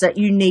 blossoms that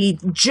you need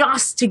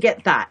just to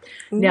get that.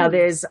 Now,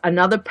 there's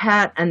another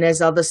pet and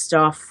there's other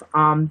stuff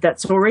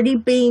that's already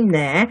been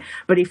there.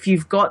 But if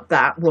you've got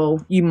that,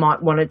 well, you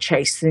might want to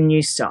chase the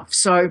new stuff.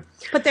 So,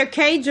 but they're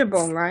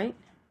cageable, right?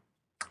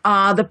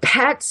 The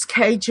pet's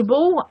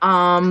cageable.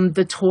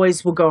 The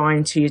toys will go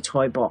into your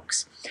toy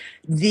box.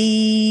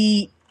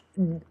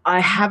 I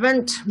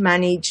haven't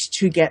managed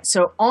to get...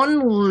 So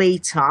on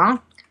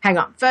Lita... Hang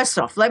on. First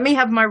off, let me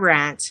have my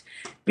rant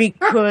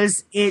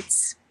because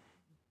it's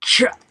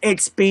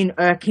been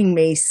irking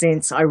me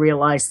since I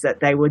realized that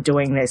they were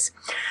doing this.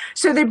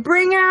 So they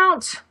bring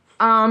out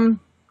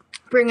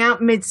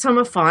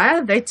Midsummer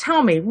Fire. They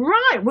tell me,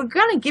 right, we're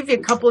going to give you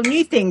a couple of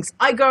new things.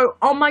 I go,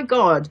 oh my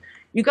God.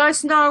 You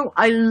guys know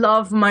I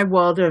love my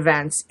world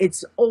events.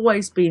 It's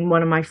always been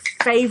one of my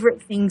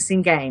favorite things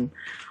in game.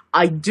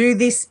 I do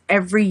this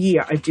every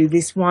year. I do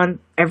this one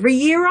every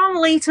year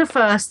on Lita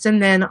first, and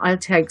then I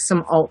take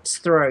some alts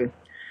through.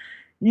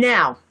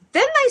 Now,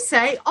 then they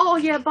say, oh,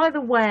 yeah, by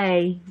the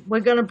way,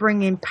 we're going to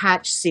bring in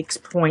patch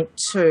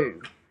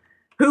 6.2.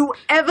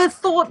 Whoever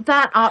thought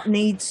that up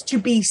needs to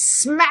be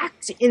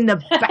smacked in the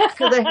back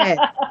of the head.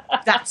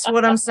 That's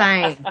what I'm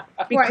saying.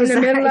 Because in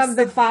the middle of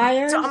the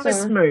fire?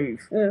 Dumbest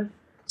move. Yeah.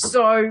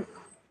 So...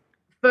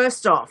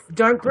 First off,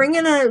 don't bring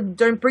in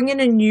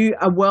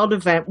a world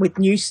event with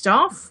new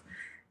stuff.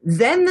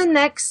 Then the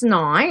next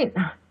night,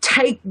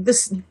 take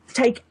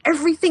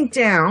everything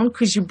down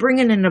because you're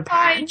bringing in a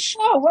patch.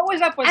 Oh, what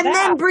was up with that? And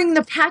then bring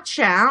the patch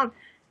out,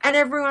 and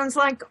everyone's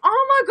like,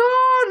 "Oh my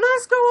God,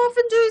 let's go off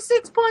and do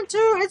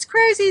 6.2. It's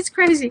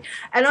crazy."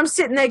 And I'm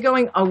sitting there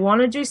going, "I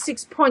want to do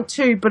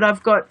 6.2, but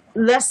I've got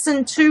less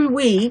than 2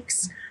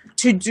 weeks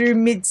to do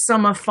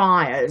Midsummer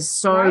Fires."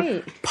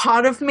 So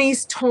part of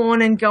me's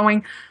torn and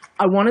going,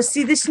 I want to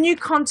see this new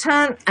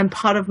content, and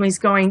part of me is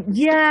going,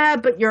 yeah,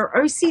 but your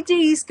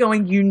OCD is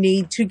going, you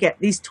need to get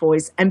these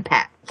toys and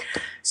pet.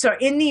 So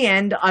in the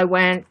end, I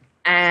went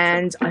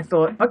and I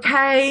thought,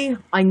 okay,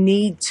 I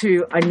need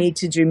to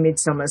do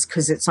Midsummers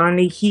because it's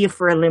only here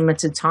for a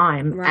limited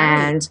time,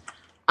 and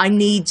I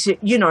need to,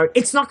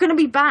 it's not going to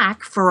be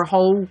back for a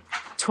whole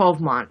 12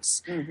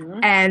 months,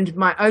 and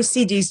my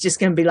OCD is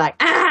just going to be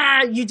like,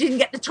 you didn't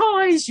get the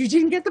toys, you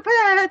didn't get the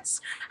pets,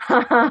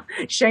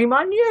 shame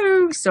on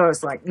you. So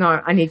it's like,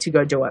 no, I need to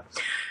go do it.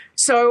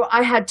 So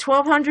I had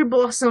 1,200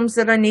 blossoms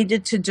that I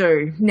needed to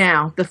do.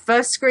 Now, the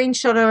first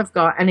screenshot I've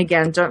got, and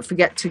again, don't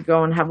forget to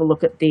go and have a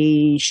look at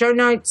the show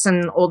notes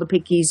and all the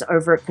pickies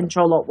over at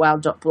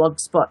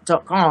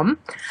control.wow.blogspot.com.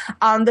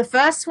 The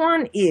first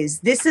one is,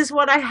 this is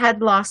what I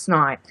had last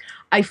night.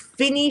 I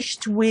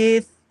finished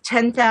with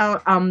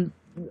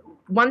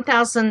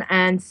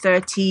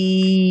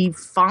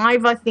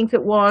 1,035, I think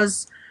it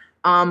was,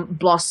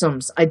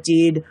 blossoms. I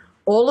did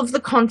all of the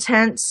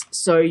contents,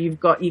 so you've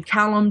got your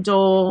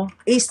Kalimdor,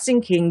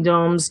 Eastern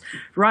Kingdoms,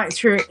 right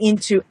through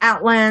into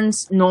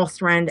Outlands,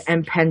 Northrend,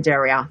 and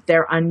Pandaria.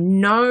 There are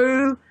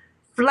no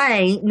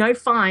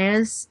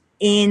fires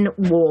in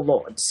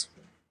Warlords,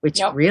 which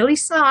really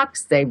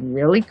sucks. They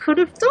really could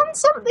have done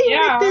something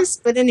with this,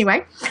 but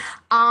anyway.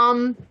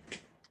 And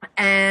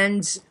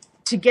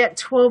to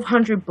get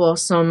 1,200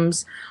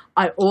 blossoms,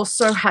 I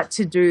also had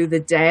to do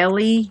the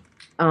daily.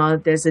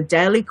 There's a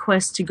daily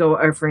quest to go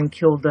over and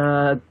kill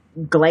the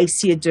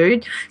glacier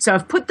dude. So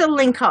I've put the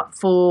link up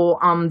for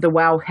the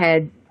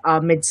Wowhead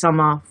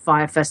Midsummer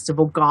Fire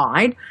Festival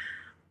guide.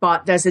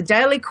 But there's a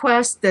daily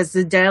quest. There's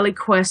the daily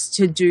quest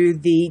to do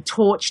the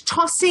torch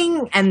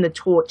tossing and the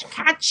torch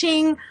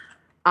catching.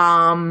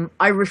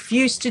 I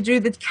refuse to do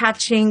the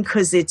catching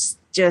because it's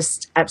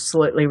just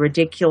absolutely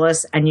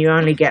ridiculous, and you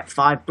only get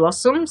 5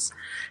 blossoms.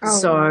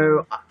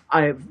 So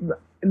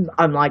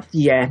I'm like,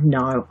 yeah,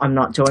 no, I'm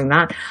not doing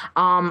that.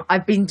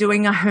 I've been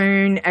doing a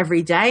hoon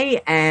every day,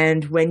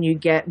 and when you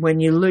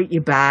loot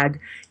your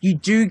bag, you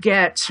do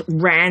get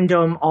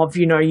random of,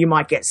 you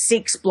might get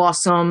 6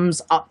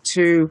 blossoms up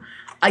to,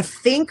 I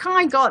think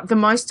I got, the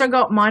most I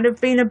got might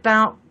have been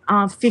about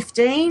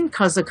 15,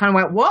 because I kind of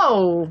went,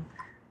 whoa,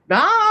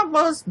 that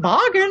was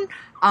bargain.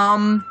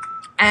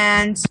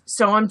 And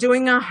so I'm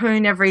doing a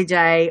hoon every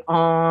day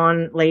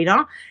on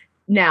leader.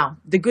 Now,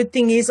 the good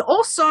thing is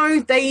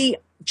also they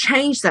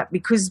changed that,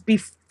 because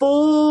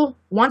before,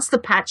 once the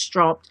patch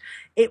dropped,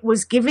 it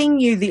was giving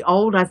you the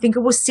old, I think it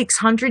was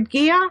 600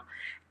 gear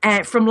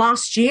from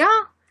last year.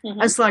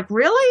 I was like,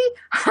 really?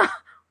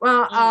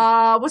 Well,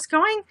 what's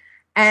going?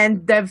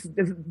 And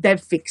they've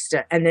fixed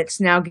it, and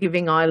it's now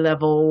giving eye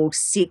level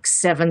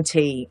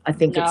 670, I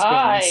think it's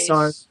been.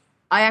 So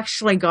I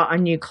actually got a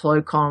new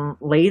cloak on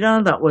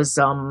leader that was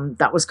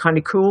kind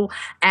of cool,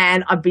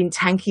 and I've been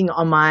tanking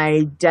on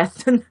my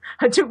death.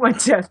 I took my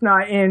death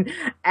knight in,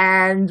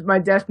 and my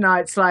death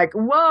knight's like,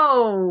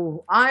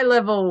 whoa, eye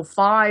level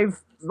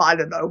 5. I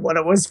don't know what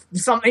it was,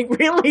 something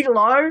really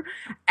low.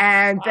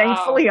 And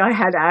thankfully I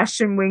had Ash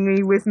and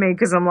Wingy with me,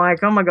 because I'm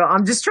like, oh my God,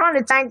 I'm just trying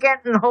to tank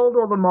it and hold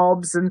all the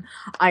mobs. And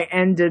I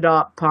ended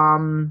up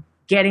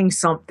getting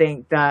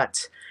something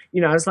that,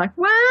 I was like,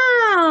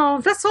 wow,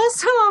 that's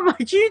awesome, a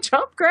huge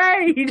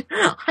upgrade.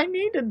 I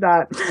needed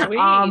that.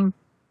 Sweet.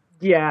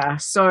 Yeah,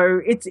 so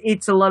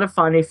it's a lot of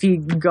fun if you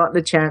got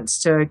the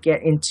chance to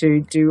get into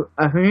do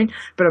a hoon,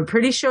 but I'm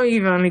pretty sure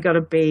you've only got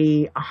to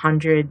be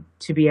 100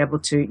 to be able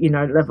to,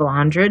 level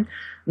 100. I'm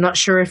not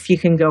sure if you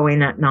can go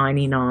in at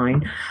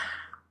 99.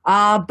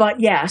 But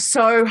yeah,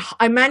 so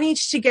I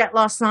managed to get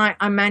last night,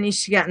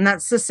 and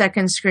that's the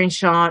second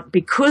screenshot,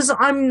 because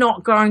I'm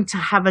not going to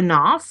have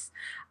enough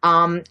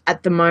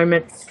at the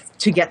moment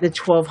to get the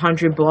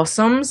 1,200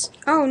 blossoms.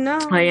 Oh no.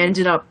 I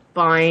ended up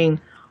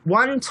buying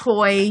one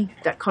toy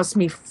that cost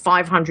me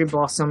 500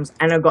 blossoms,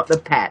 and I got the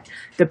pet.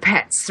 The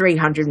pet's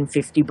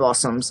 350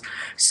 blossoms.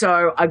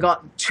 So I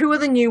got 2 of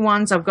the new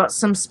ones. I've got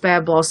some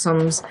spare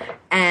blossoms,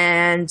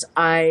 and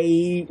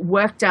I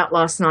worked out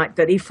last night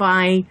that if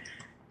I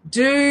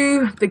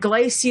do the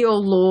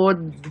Glacial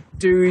Lord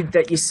dude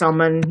that you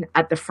summon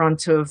at the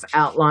front of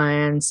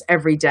Outlands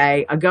every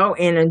day, I go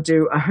in and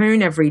do a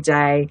hoon every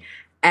day,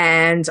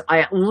 and I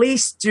at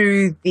least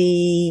do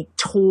the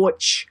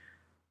torch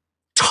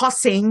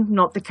tossing,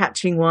 not the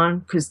catching one,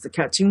 because the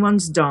catching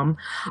one's dumb.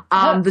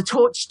 The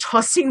torch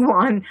tossing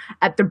one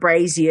at the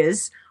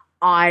braziers,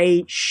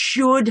 I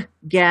should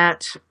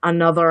get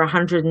another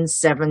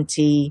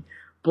 170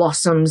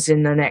 blossoms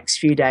in the next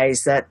few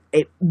days. That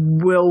it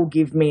will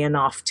give me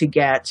enough to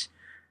get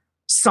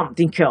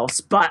something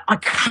else. But I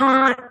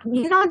can't,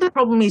 the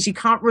problem is you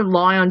can't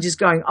rely on just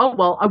going, oh,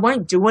 well, I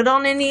won't do it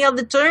on any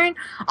other tune.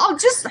 I'll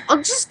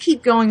just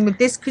keep going with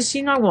this, because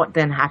you know what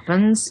then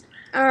happens.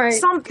 All right.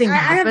 Something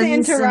happens. I have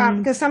to interrupt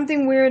because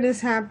something weird is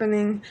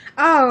happening.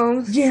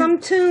 Oh, yeah. Some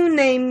tune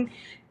named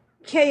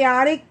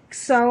Chaotic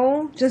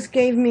Soul just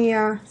gave me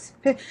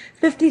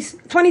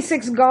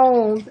 26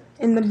 gold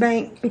in the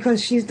bank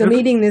because she's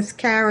deleting this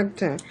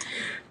character.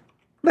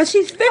 But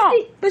she's 50.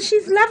 Oh. But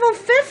she's level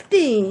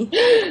 50.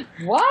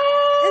 What?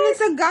 And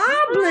it's a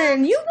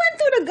goblin. You went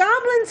through the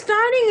goblin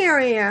starting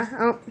area.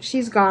 Oh,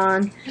 she's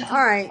gone. All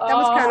right, that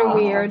was kind of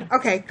weird.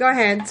 Okay, go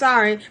ahead.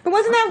 Sorry, but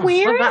wasn't that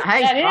weird?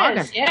 That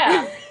is,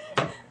 yeah.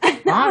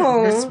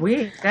 No, that's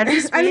weird. That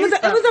is weird.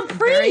 It was a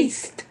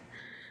priest.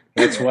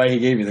 That's why he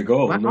gave you the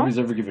gold. Wow. Nobody's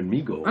ever given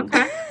me gold.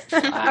 Okay.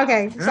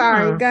 Okay,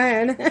 sorry. Go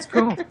ahead. That's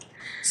cool.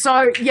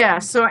 So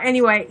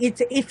anyway,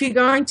 if you're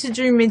going to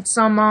do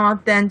Midsummer,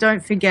 then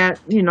don't forget,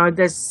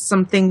 there's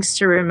some things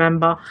to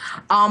remember.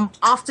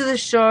 After the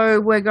show,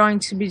 we're going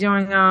to be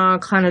doing a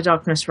Clan of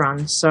Darkness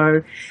run.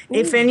 So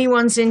if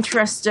anyone's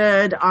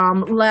interested,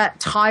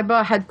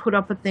 Tiber had put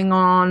up a thing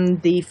on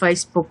the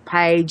Facebook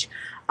page.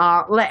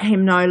 Let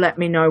him know, let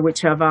me know,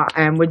 whichever,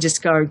 and we'll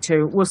just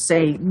we'll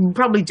see. We'll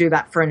probably do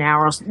that for an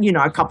hour,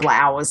 a couple of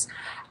hours.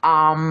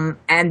 And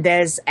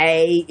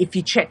if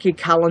you check your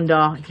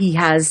calendar, he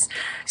has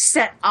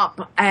set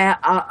up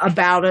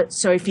about it.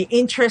 So if you're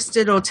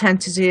interested or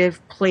tentative,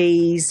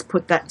 please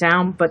put that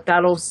down. But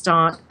that'll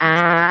start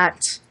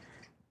at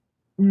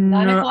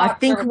 9 o'clock. I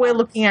think we're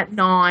looking at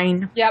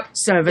 9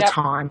 server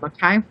time.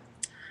 Okay.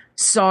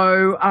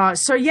 So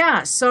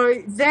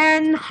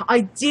then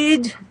I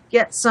did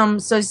get some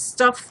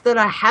stuff that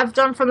I have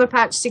done from the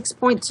patch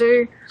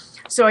 6.2.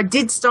 So I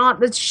did start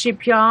the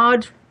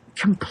shipyard.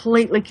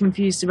 Completely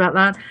confused about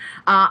that.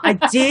 I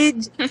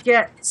did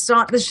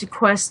start the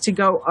quest to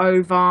go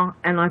over,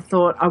 and I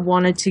thought I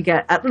wanted to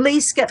at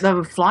least get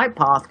the flight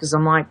path, because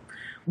I'm like,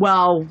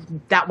 well,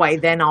 that way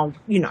then I'll,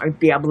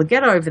 be able to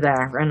get over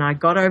there. And I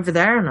got over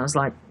there and I was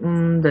like,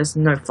 there's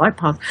no flight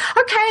path.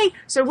 Okay,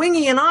 so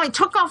Wingy and I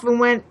took off and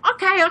went,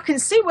 okay, I can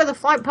see where the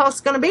flight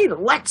path's going to be.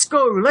 Let's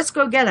go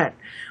get it.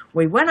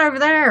 We went over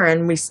there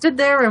and we stood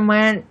there and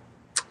went,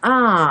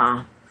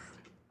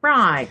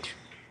 right.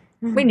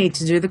 We need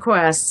to do the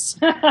quests.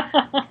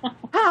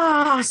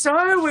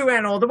 So we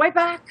went all the way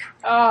back,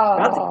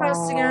 got the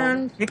quests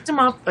again, picked them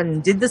up,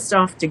 and did the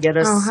stuff to get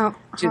us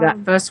to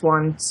that first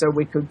one so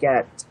we could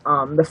get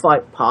the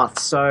flight path.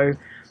 So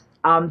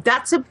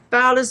that's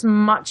about as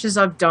much as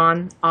I've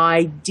done.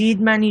 I did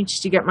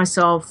manage to get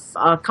myself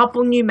a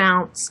couple new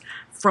mounts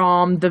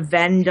from the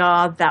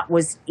vendor that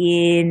was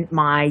in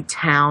my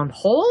town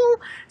hall.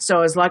 So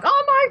I was like,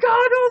 oh my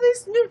God, all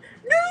this new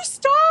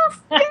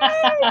stuff.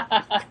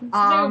 New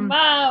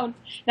mount.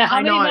 Now,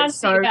 how many mounts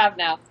do you have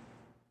now?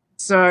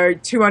 So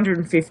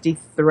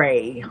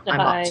 253 I'm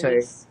up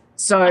to.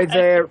 So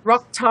the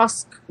Rock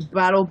Tusk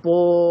Battle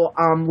Boar,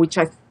 which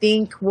I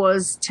think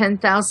was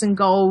 10,000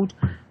 gold,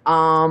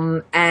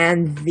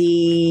 and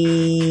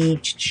the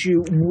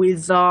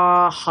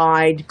Wither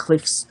Hide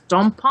Cliff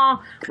Stomper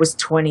was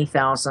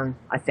 20,000,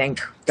 I think,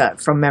 that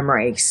from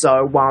memory.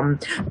 So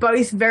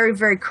both very,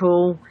 very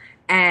cool.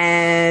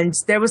 And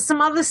there was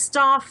some other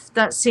stuff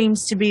that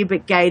seems to be a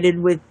bit gated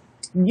with,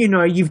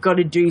 you've got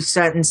to do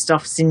certain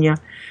stuffs in your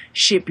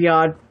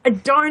shipyard. I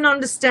don't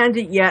understand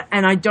it yet,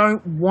 and I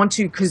don't want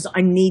to, because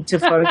I need to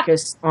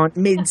focus on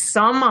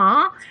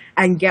Midsummer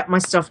and get my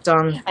stuff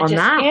done on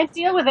that. I can't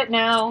deal with it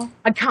now.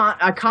 I can't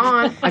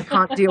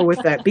deal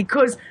with it,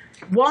 because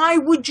why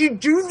would you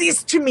do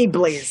this to me,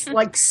 Blizz?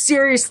 Like,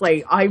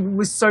 seriously, I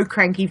was so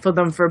cranky for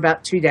them for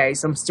about 2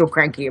 days. I'm still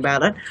cranky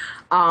about it.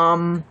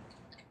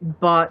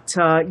 But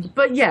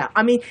yeah,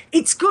 I mean,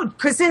 it's good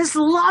because there's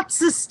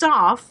lots of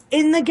stuff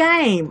in the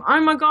game. Oh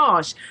my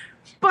gosh.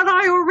 But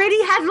I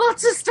already had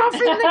lots of stuff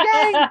in the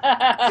game.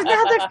 So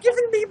now they've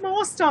given me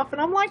more stuff. And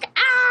I'm like,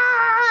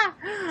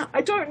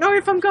 I don't know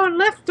if I'm going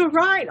left or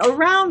right or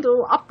round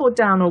or up or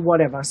down or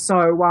whatever.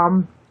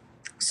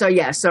 So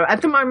yeah, so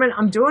at the moment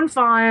I'm doing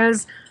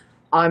fires.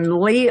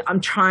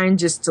 I'm trying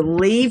just to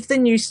leave the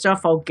new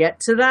stuff. I'll get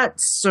to that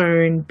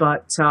soon,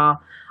 but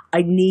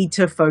I need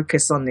to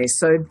focus on this.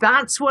 So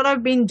that's what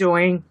I've been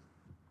doing.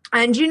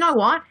 And you know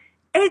what?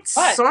 It's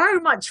so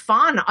much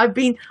fun. I've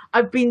been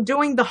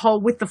doing the whole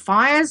with the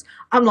fires.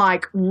 I'm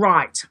like,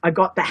 right, I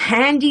got the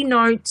handy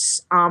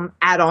notes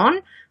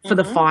add-on for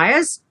the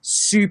fires.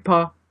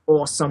 Super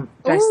awesome.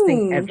 Best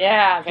thing ever.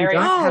 Yeah, very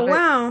Oh,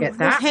 wow. Get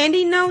There's that.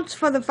 handy notes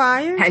for the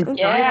fires?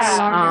 Handy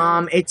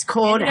notes. It's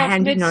called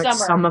Handy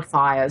Notes Summer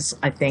Fires,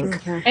 I think.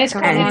 Okay. And it's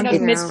called Handy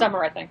Notes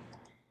Midsummer, I think.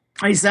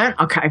 Is that?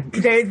 Okay.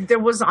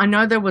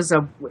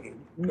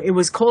 It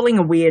was calling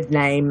a weird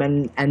name,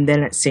 and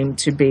then it seemed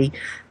to be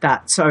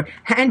that. So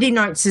Handy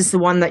Notes is the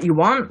one that you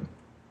want.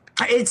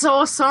 It's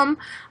awesome.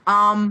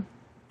 But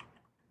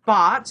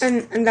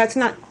And that's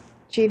not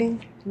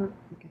cheating?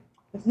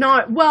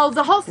 no, well,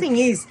 the whole thing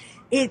is,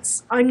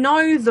 I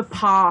know the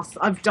path.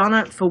 I've done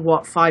it for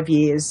 5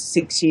 years,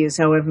 6 years,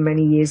 however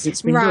many years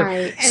it's been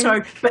Right. doing. So,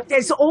 but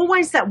there's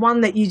always that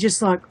one that you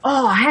just like,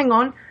 oh, hang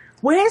on.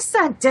 Where's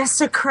that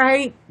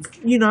desecrate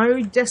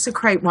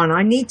one?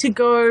 I need to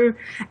go,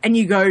 and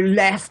you go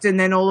left, and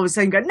then all of a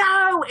sudden go,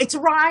 no, it's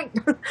right.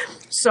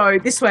 So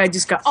this way I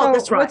just go,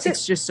 that's right.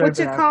 It's just over What's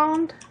it there.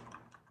 called?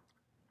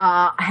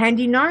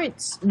 Handy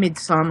Notes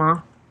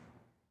Midsummer.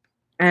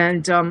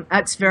 And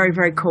that's very,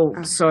 very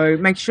cool. So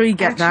make sure you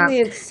get that. Actually,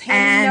 it's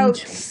Handy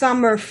Notes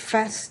Summer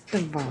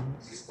Festival.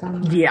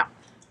 Yeah.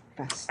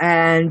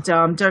 And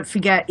don't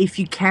forget, if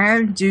you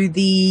can, do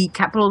the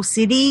capital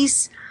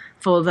cities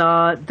for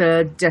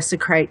the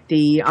desecrate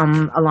the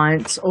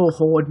alliance or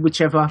horde,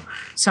 whichever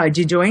side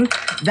you're doing.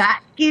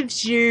 That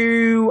gives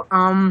you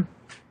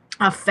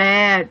A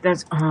fair.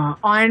 There's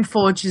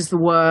Ironforge is the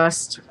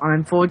worst.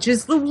 Ironforge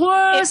is the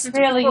worst. It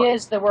really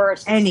is the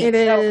worst. It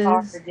so is.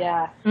 hard,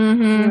 yeah.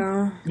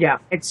 Mm-hmm. Yeah,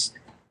 it's.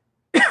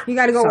 You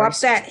got to go up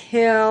that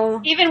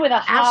hill. Even with a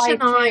Ash high.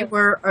 and I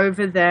were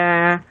over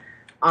there.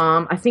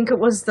 I think it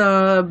was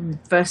the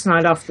first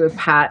night after the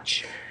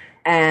patch,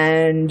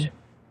 and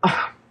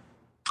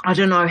I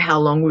don't know how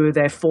long we were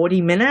there.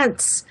 40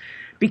 minutes,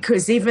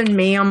 because even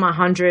me on my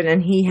 100,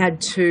 and he had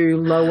to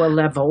lower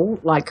level,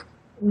 like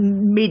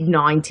mid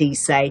 90s,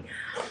 say.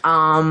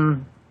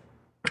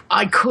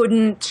 I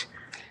couldn't.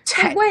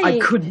 I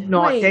could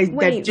not.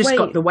 They've just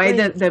got the way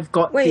that they've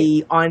got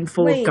the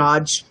Ironforge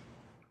guards.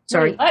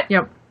 Sorry.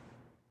 Yep.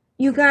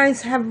 You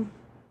guys have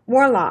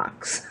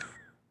warlocks.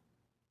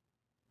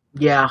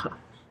 Yeah.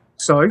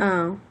 So?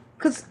 Oh.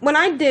 Because when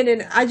I did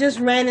it, I just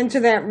ran into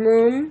that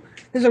room.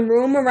 There's a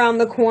room around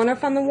the corner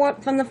from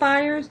the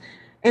fires,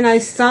 and I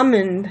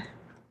summoned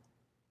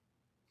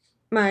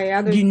my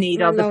other. You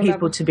need other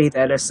people to be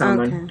there to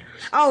summon. Okay.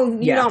 Oh,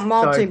 you don't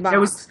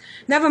multi-box. So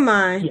never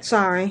mind. Yeah.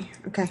 Sorry.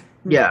 Okay.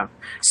 Yeah.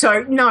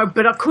 So, no,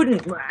 but I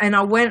couldn't. And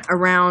I went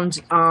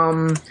around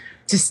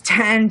to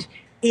stand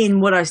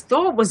in what I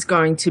thought was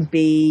going to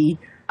be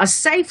a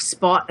safe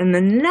spot, and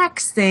the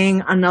next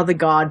thing, another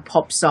guard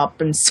pops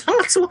up and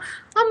starts.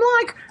 I'm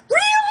like,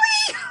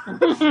 really?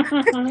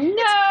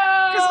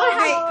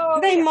 No!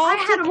 They multiply. I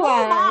had them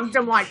all marked.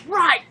 I'm like,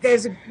 right,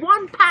 there's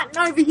one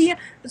pattern over here,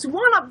 there's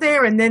one up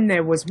there, and then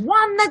there was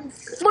one that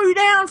flew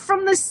down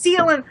from the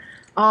ceiling.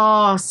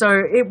 Oh, so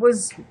it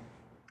was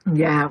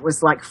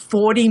like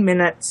 40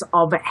 minutes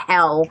of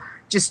hell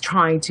just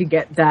trying to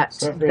get that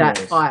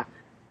fire.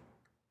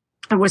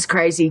 It was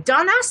crazy.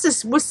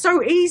 Darnassus was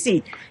so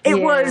easy.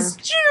 It was,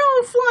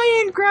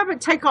 fly in, grab it,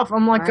 take off.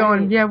 I'm like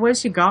going,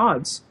 where's your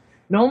guards?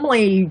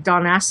 Normally,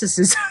 Darnassus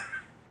is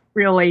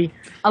really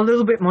a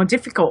little bit more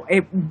difficult.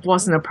 It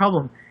wasn't a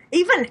problem.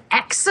 Even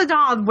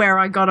Exodard, where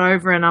I got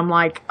over and I'm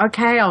like,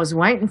 okay, I was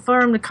waiting for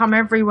him to come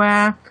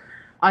everywhere.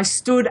 I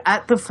stood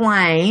at the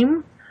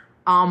flame,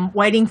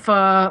 waiting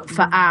for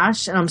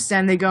Ash, and I'm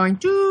standing there going,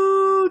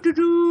 doo, doo,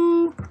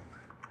 doo.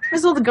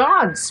 Where's all the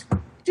guards?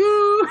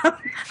 Wow.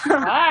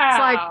 It's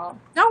like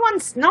no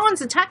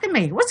one's attacking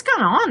me. What's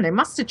going on? They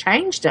must have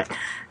changed it.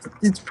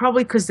 It's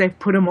probably because they've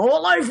put them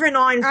all over in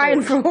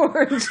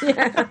Ironforge.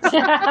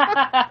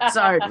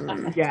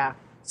 Yeah.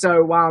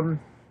 So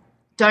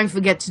don't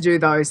forget to do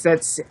those.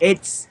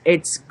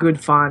 It's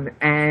good fun,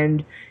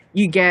 and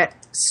you get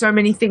so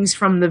many things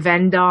from the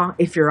vendor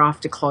if you're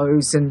after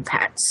clothes and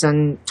pets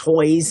and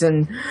toys,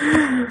 and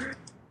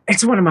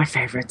it's one of my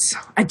favorites.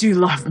 I do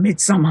love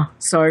Midsummer.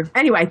 So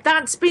anyway,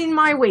 that's been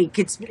my week.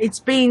 It's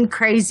been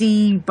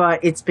crazy,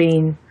 but it's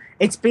been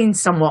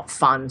somewhat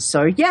fun.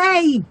 So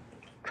yay!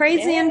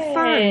 Crazy and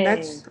fun.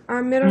 That's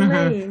our middle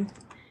name.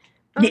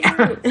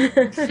 Yeah.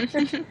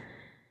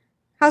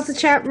 How's the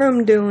chat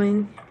room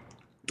doing,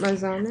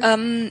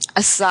 Marzana?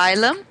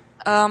 Asylum.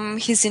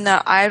 He's in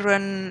an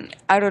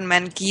Iron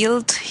Man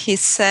guild. He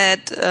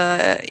said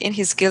in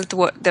his guild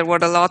there were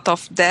a lot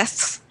of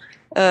deaths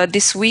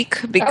this week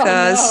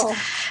because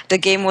the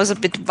game was a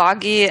bit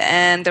buggy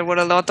and there were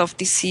a lot of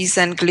disease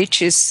and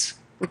glitches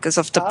because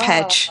of the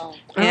patch.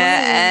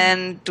 Yeah,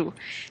 and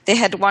they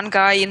had one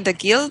guy in the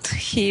guild.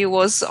 He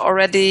was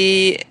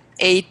already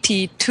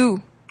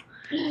 82.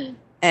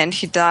 And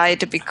he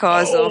died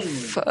because of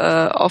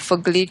a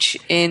glitch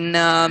in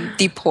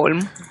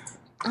Deepholm.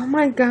 Oh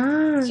my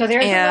god! So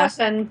there's a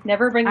lesson: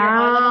 never bring your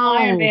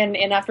Iron Man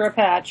in after a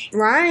patch.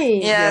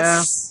 Right?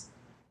 Yes.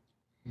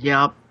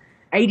 Yeah. Yep.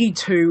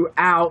 82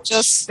 out.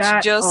 Just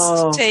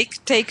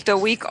take the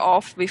week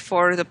off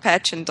before the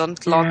patch and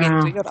don't log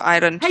into your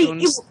Iron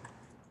Tunes.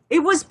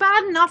 It was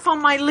bad enough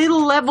on my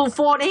little level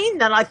 14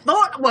 that I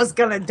thought was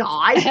going to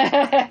die.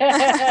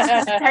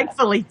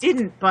 Thankfully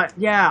didn't, but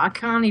yeah, I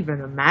can't even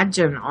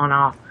imagine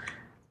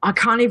I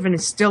can't even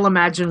still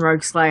imagine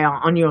Rogue Slayer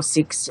on your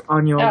 60?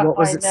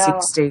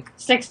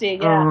 60,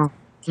 yeah.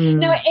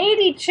 No,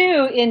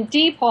 82 in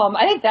Deepholm,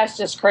 I think that's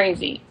just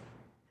crazy.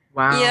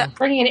 Wow. Yeah.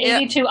 Bringing an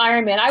 82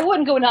 Iron Man. I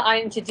wouldn't go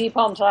into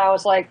Deepholm until I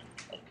was like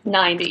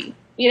 90.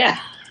 Yeah.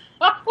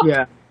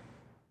 Yeah.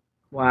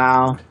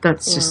 Wow.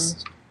 That's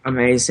just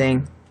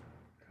amazing.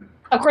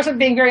 Of course, I'm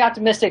being very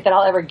optimistic that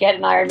I'll ever get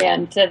an Iron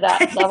Man to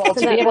that level to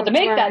be able to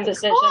make that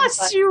decision. Of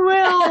course you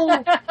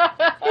will.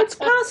 It's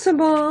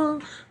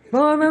possible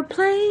for a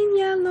plain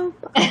yellow.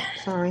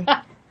 Sorry.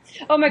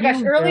 Oh my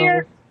gosh!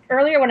 Earlier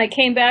when I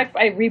came back,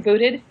 I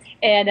rebooted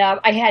and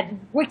I had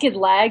wicked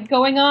lag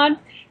going on.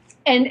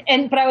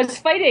 But I was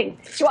fighting,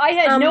 so I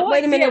had no idea.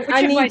 Wait a minute,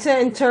 I need to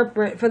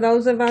interpret for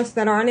those of us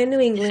that aren't in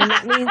New England.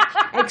 That means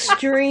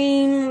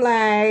extreme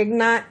lag,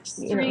 not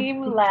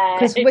extreme lag.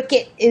 Because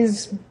wicked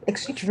is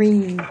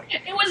extreme.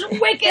 It was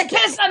wicked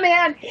pissa,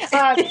 man. So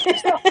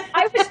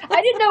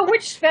I didn't know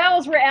which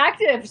spells were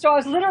active, so I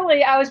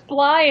was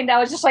blind. I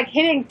was just like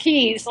hitting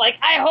keys, like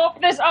I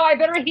hope this. Oh, I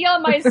better heal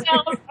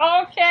myself.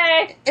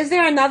 Okay. Is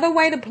there another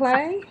way to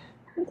play?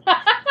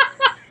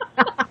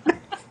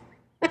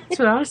 That's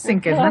what I was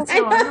thinking. That's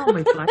how I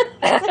normally play.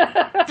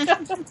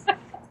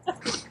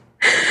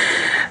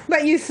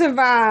 But you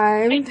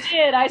survived. I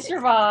did. I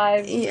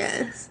survived.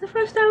 Yes. At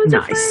first I was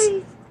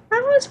afraid.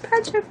 I was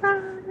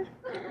petrified.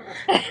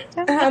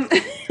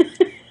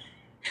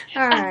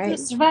 All right.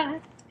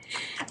 Survived.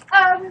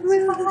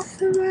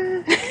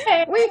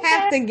 We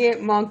have to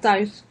get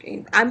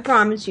multi-screen. I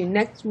promise you,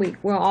 next week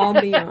we'll all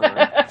be on.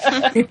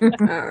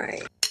 All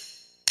right.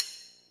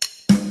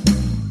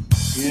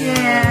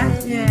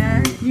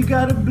 Yeah. You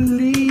gotta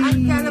believe. I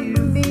gotta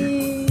believe.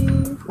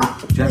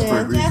 Jasper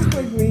agrees. Jasper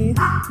agrees.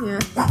 Yeah.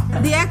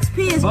 The XP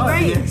is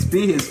great. The XP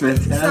is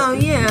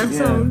fantastic.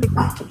 So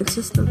it's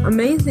just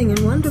amazing and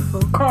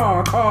wonderful.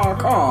 Caw.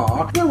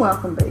 You're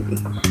welcome, baby.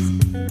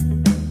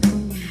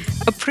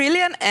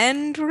 Aprillian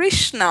and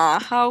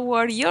Rishna, how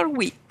were your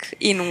week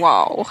in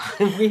WoW?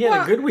 We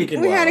had a good week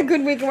in WoW. We had a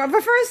good week in WoW.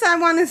 But first I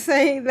want to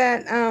say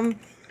that,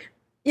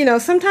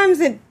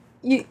 sometimes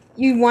you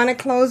want to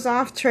close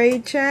off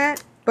trade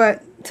chat,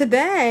 but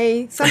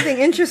today something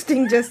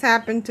interesting just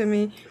happened to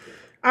me.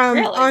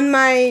 Really? On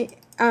my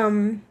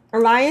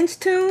Alliance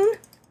tune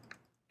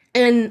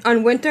and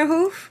on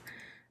Winterhoof,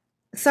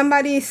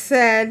 somebody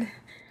said,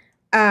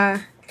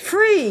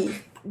 free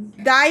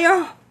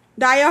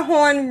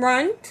Direhorn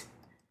Runt.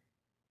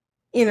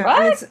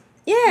 What? And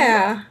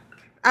yeah.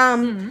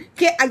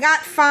 I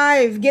got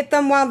 5. Get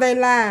them while they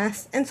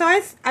last. And so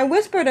I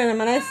whispered at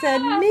him and I said,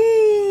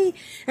 me.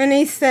 And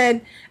he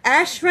said,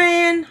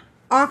 Ashran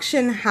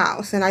Auction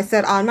House. And I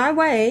said, on my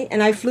way.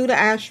 And I flew to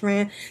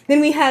Ashran. Then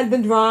we had the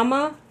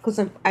drama because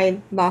I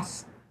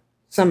lost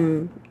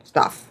some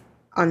stuff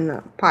on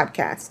the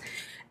podcast.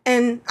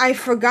 And I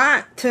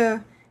forgot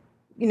to,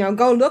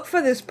 go look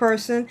for this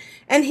person.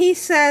 And he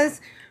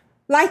says,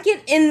 like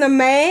it in the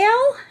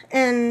mail?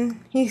 And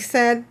he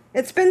said,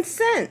 it's been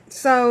sent.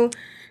 So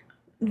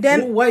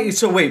then... Wait,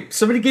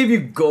 somebody gave you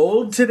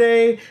gold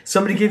today?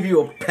 Somebody gave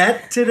you a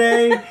pet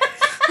today?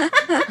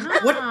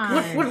 What?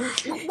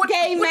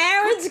 Gay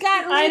marriage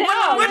got I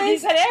know. legalized? He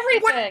said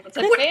everything. It's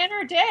a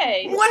banner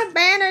day. What a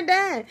banner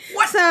day.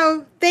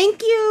 So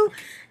thank you,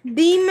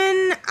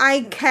 Demon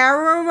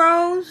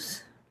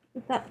Icaros.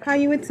 Is that how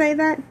you would say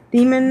that?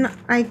 Demon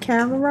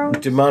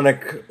Icaros?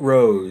 Demonica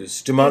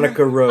Rose.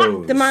 Demonica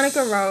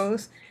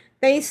Rose.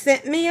 They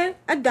sent me a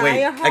Wait,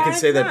 diehard I can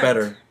say that hunt.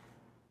 better.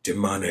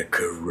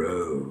 Demonica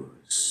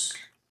Rose.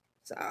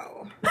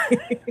 So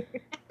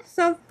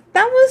that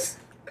was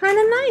kind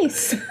of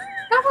nice.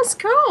 That was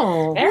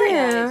cool. Very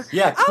nice.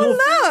 Yeah, cool.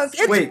 Oh, look.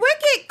 It's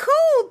wicked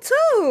cool,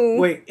 too.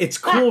 Wait, it's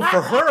cool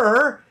for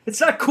her.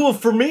 It's not cool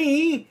for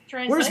me.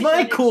 Where's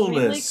my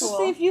coolness? Cool.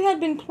 See, if you had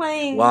been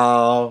playing...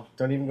 Wow.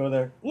 Don't even go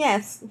there.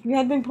 Yes, if you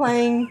had been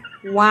playing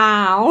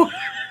WoW...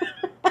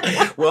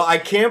 Well, I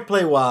can't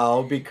play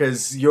WoW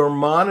because your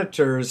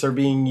monitors are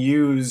being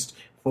used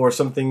for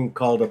something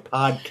called a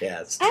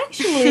podcast.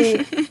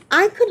 Actually,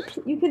 I could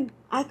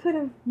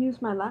have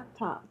used my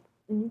laptop.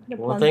 And you could have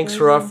Well, plugged thanks it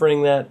for in.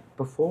 offering that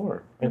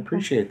before. I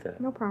appreciate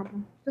that. No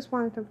problem. Just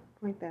wanted to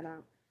point that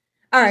out.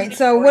 All right,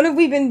 so what have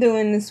we been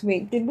doing this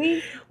week? Did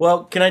we?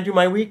 Well, can I do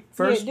my week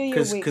first? do your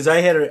week. Because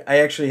I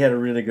actually had a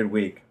really good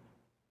week,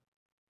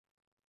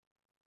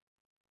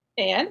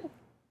 And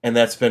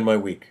that's been my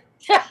week.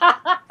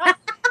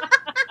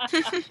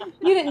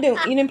 You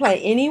didn't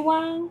play any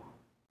WoW?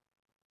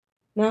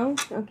 No?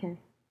 Okay.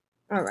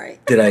 All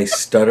right. Did I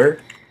stutter?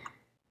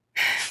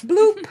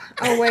 Bloop.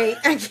 Oh, wait.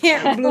 I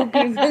can't bloop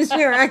you because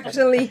you're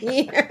actually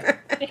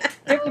here.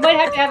 you might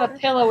have to have a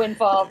pillow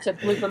involved to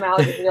bloop him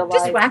out in real life.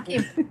 Just whack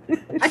him.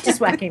 I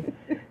just whack him.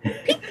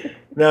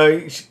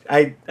 No,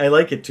 I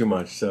like it too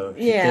much, so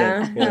she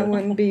Yeah, can't, that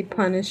wouldn't be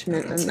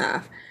punishment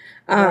enough.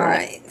 All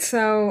right.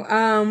 So,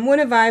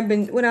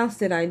 what else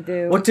did I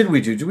do? What did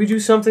we do? Did we do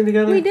something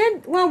together? We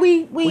did. Well,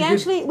 we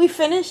did.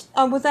 finished.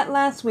 Was that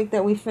last week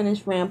that we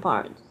finished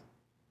Ramparts?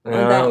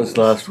 No, that was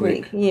last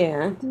week.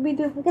 Yeah. Did we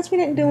do? I guess we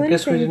didn't do anything. I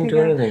guess we didn't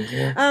do together. anything.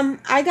 Yeah.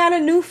 I got a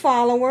new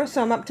follower,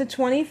 so I'm up to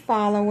 20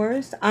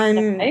 followers.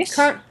 I'm Nice.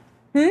 Yep.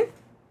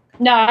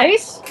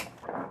 Nice.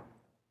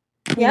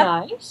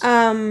 Nice.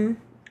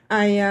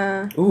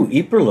 Ooh,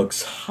 Eeper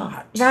looks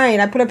hot. Right.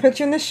 I put a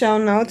picture in the show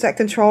notes at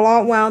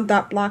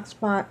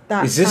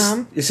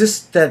controlaltwow.blogspot.com. Is this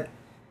that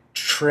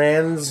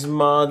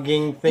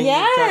transmogging thing you're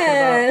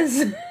Yes.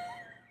 talking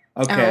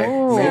about? Okay.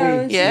 Oh,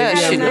 maybe, yeah, maybe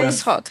she I'm looks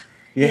hot.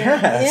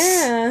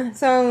 Yes. Yeah.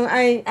 So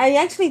I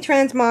actually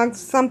transmogged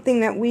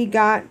something that we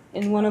got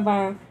in one of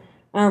our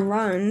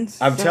runs.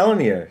 I'm telling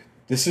you,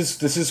 this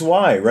is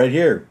why right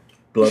here.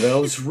 Blood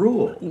elves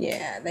rule.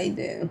 Yeah, they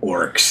do.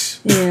 Orcs.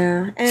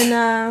 Yeah.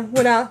 And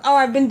what else? Oh,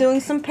 I've been doing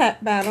some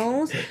pet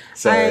battles.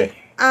 Sorry.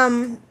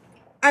 I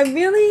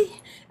really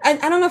I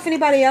don't know if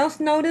anybody else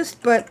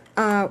noticed, but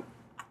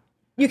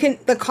you can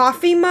the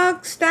coffee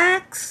mug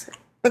stacks,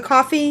 the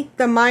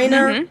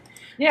minor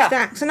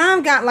stacks, and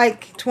I've got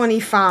like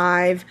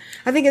 25.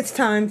 I think it's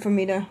time for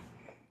me to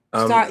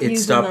start using it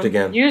stopped them.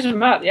 again. Use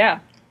them up, yeah.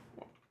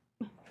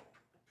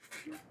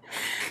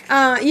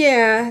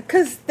 Yeah,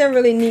 because they're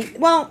really neat.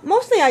 Well,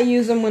 mostly I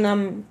use them when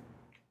I'm,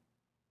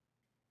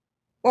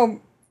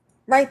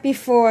 right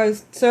before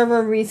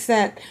server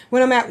reset,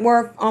 when I'm at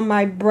work on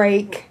my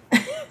break.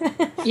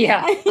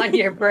 Yeah, on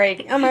your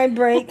break. On my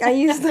break, I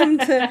use them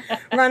to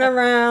run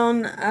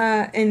around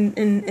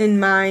in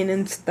mine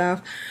and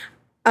stuff.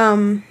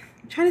 I'm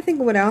trying to think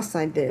of what else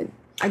I did.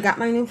 I got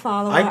my new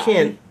follower. I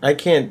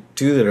can't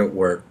do that at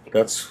work.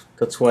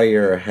 That's why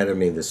you're ahead of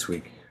me this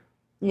week.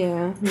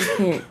 Yeah, you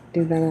can't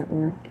do that at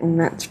work, and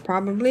that's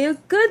probably a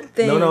good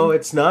thing. No,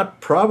 it's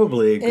not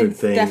probably a good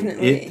thing.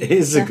 Definitely, it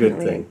is a good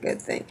thing. A good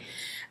thing.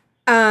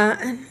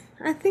 And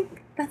I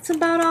think that's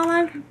about all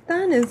I've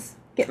done is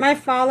get my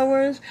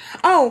followers.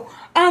 Oh,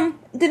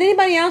 did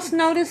anybody else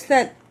notice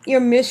that your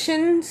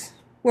missions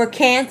were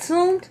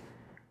canceled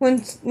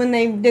when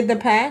they did the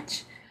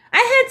patch?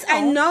 I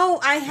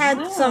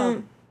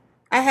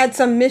had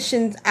some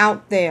missions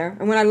out there,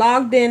 and when I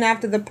logged in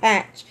after the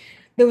patch,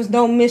 there was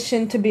no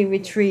mission to be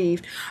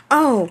retrieved.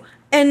 Oh,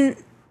 and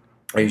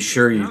Are you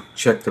sure you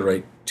checked the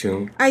right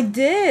tune? I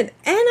did,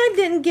 and I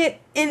didn't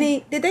get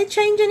any. Did they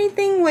change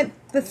anything with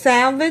the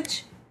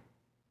salvage?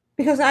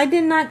 Because I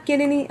did not get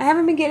any. I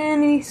haven't been getting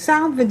any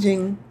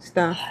salvaging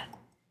stuff.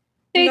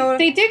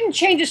 They didn't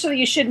change it so that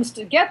you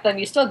shouldn't get them.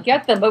 You still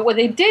get them, but what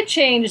they did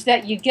change is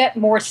that you get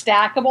more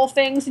stackable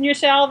things in your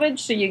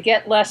salvage, so you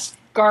get less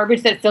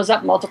garbage that fills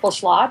up multiple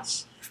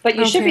slots. But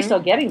you should be still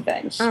getting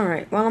things. All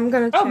right. Well, I'm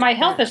gonna. Oh, my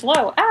health is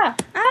low.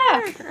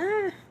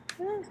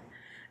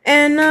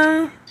 And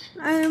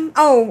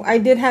I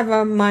did have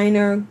a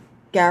minor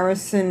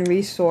garrison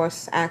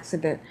resource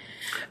accident.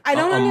 I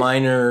don't. A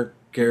minor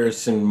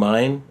garrison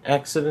mine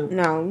accident?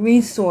 No,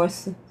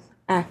 resource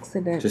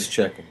accident. Just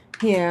checking.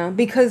 Yeah,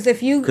 because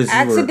if you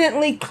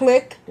accidentally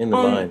click in the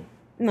mine.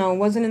 No, it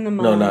wasn't in the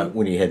mine. No, not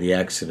when you had the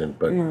accident,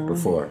 but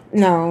before.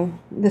 No,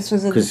 this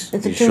was because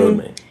you showed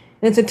me.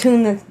 It's a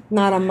tune that's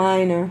not a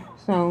minor,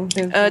 so.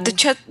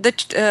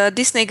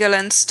 Disney Girl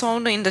and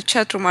Stone in the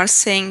chat room are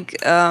saying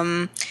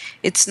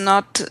it's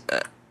not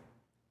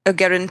a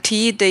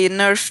guarantee. They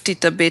nerfed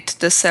it a bit,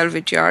 the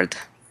salvage yard.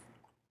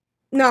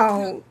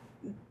 No,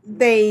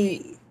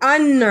 they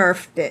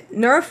unnerfed it.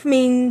 Nerf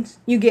means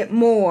you get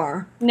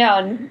more.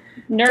 No,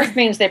 nerf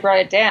means they brought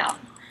it down.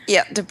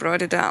 Yeah, they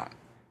brought it down.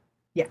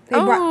 Yeah.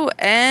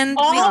 And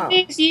all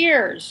these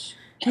years.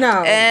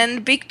 No.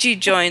 And Big G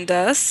joined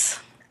us.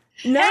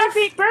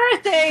 Happy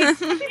birthday!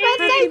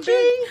 Birthday,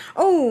 G!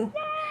 Oh,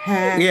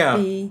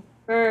 happy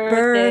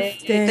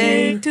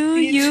birthday to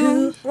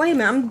you. Wait a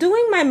minute, I'm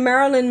doing my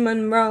Marilyn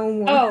Monroe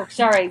one. Oh,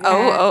 sorry.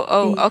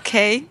 Oh,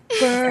 okay. We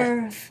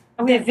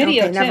have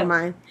video too. Never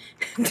mind.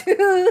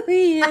 To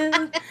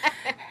you,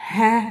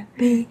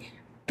 happy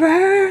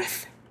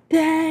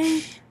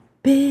birthday,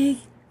 Big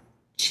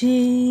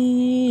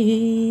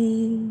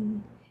G.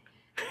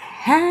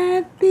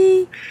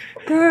 Happy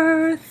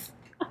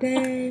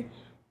birthday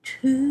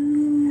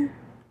to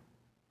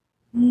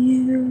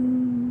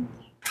you.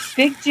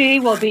 Big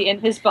G will be in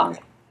his bunk.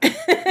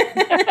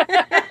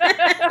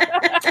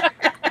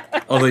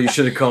 Although you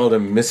should have called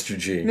him Mr.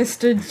 G.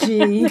 Mr.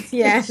 G,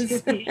 yes.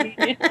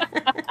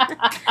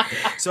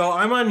 So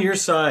I'm on your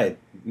side.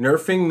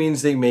 Nerfing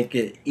means they make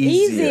it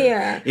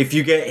easier. If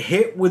you get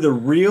hit with a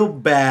real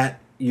bat,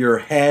 your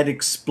head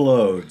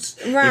explodes.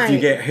 Right. If you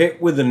get hit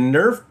with a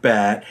Nerf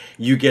bat,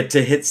 you get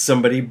to hit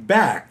somebody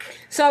back.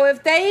 So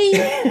if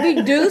they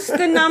reduce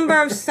the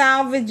number of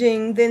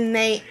salvaging, then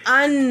they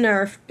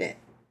unnerfed it.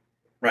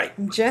 Right.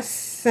 Just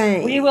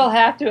saying. We will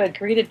have to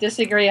agree to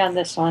disagree on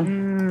this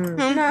one.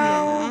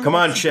 No. Come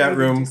on, chat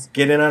room.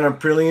 Get in on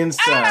Aprillian's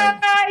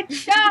side. I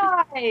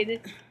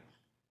died!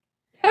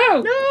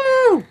 Oh!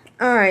 No!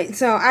 Alright,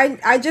 so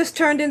I just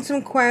turned in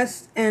some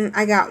quests and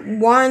I got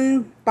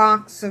 1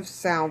 box of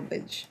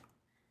salvage.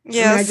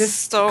 Yes,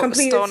 Stone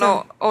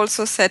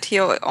also said he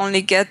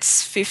only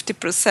gets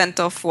 50%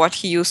 of what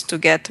he used to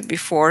get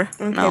before.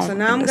 Okay, so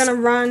now I'm going to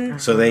run.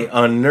 So they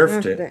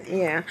unnerfed it.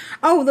 Yeah.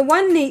 Oh, the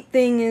one neat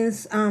thing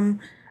is I'm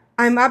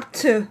up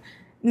to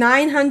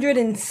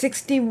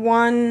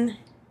 961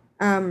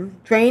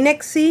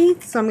 Draenix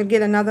seeds, so I'm going to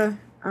get another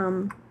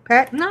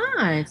pet.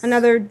 Nice.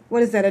 Another,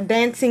 what is that, a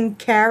dancing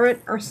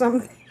carrot or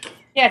something?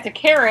 Yeah, it's a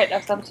carrot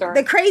of some sort.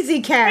 The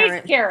crazy carrot.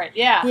 Crazy carrot,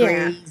 yeah.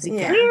 Crazy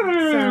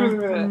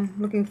carrot. So I'm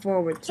looking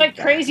forward to It's like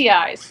that. Crazy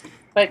Eyes,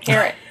 but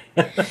carrot.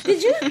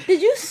 Did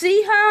you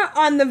see her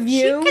on The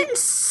View? She can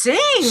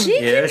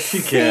sing.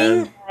 She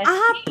can.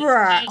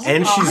 Opera.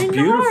 And she's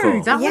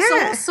beautiful. That was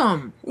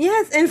awesome.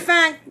 Yes, in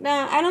fact,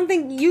 I don't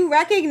think you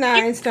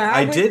recognized her.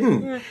 I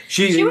didn't. Yeah.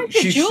 She went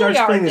to starts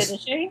playing Juilliard, this.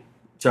 didn't she?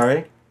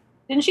 Sorry?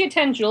 Didn't she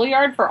attend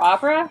Juilliard for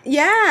opera?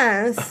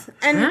 Yes,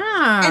 and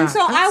so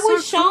I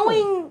was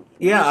showing.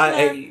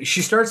 Yeah,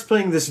 she starts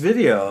playing this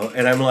video,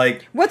 and I'm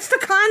like, "What's the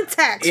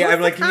context?" Yeah,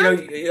 I'm like,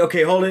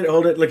 okay, hold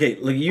it. Look,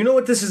 you know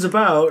what this is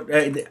about?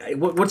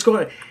 What's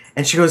going on?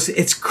 And she goes,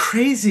 "It's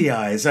Crazy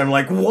Eyes." I'm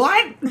like,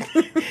 "What?"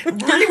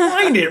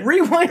 rewind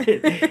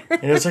it.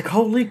 And it's like,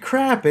 holy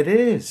crap, it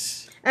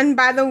is. And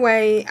by the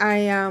way, I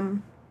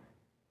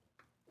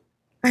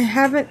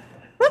haven't.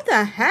 What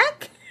the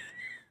heck?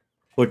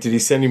 What, did he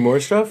send you more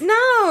stuff?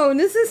 No,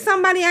 this is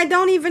somebody I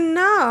don't even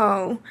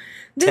know.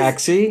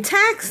 Taxi?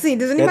 Taxi.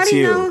 Does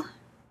anybody know?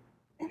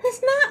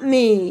 That's not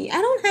me.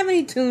 I don't have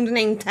any tunes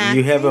named Taxi.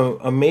 You have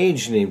a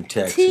mage named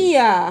Taxi.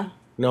 Tia.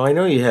 No, I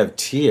know you have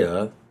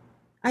Tia.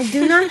 I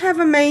do not have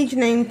a mage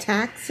named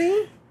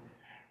Taxi.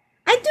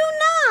 I do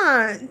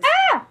not.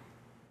 Ah!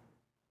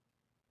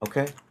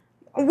 Okay.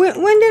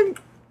 When did...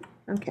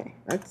 Okay,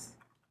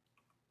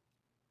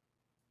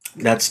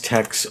 That's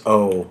Tex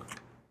O.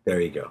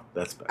 There you go.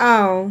 That's better.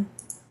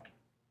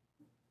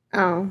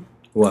 Oh.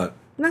 What?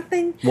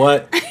 Nothing.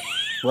 What?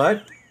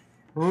 What?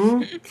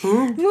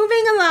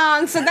 Moving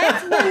along. So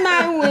that's been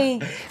my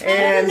week.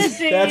 And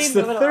that's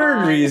the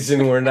third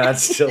reason we're not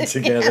still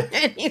together.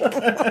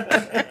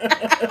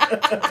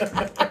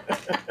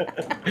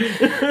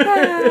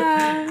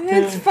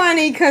 It's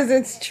funny because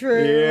it's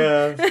true.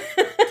 Yeah.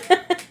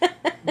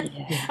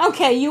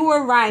 Okay, you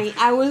were right.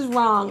 I was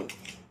wrong.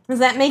 Does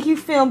that make you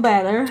feel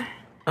better?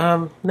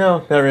 No,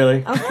 not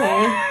really.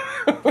 Okay.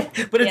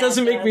 But it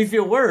doesn't make me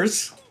feel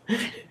worse.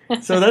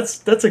 So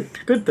that's a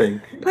good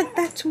thing. But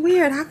that's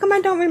weird. How come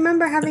I don't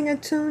remember having a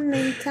tune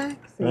named Taxi?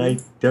 I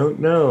don't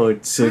know.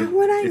 It's a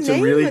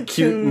name really a cute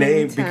tune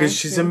name Taxi? because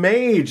she's a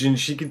mage and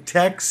she can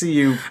taxi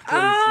you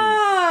places.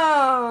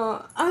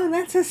 Oh,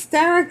 that's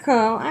hysterical.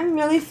 I'm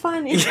really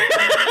funny. 10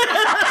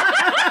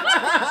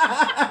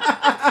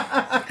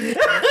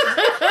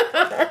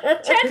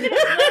 minutes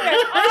later.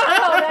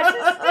 Oh, that's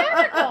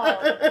hysterical.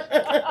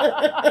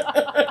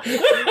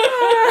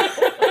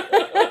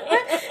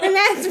 And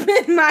that's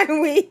been my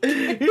week.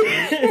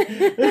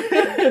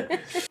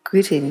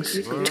 Greetings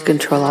to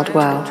Control Alt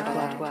WoW.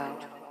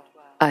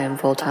 I am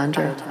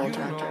Voltandra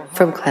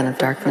from Clan of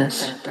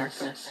Darkness.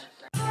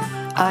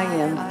 I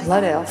am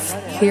Blood Elf,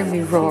 hear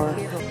me roar.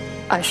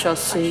 I shall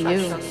see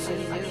you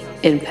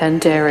in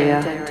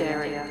Pandaria.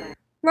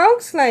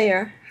 Rogue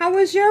Slayer, how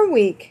was your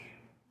week?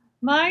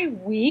 My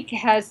week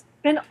has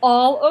been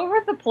all over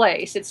the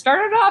place. It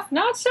started off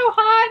not so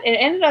hot. It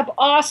ended up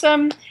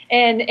awesome.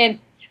 And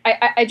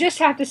I just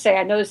have to say,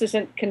 I know this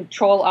isn't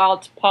Control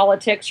Alt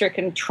politics or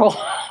Control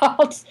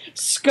Alt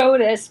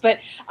SCOTUS, but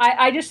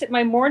I just,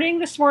 my morning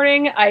this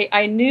morning,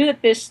 I knew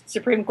that this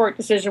Supreme Court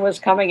decision was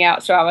coming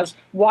out. So I was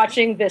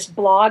watching this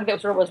blog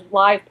that sort of was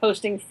live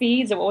posting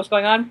feeds of what was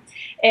going on.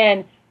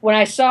 And when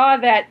I saw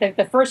that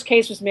the first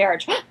case was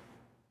marriage,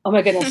 oh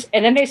my goodness.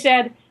 And then they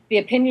said the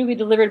opinion will be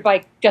delivered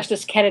by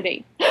Justice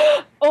Kennedy.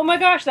 Oh my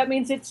gosh, that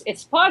means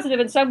it's positive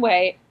in some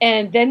way.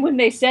 And then when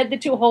they said the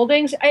two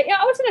holdings, I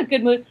was in a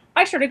good mood.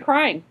 I started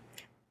crying.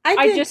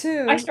 I did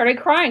too. I started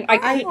crying. I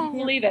couldn't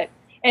believe it.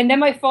 And then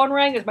my phone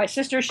rang. It was my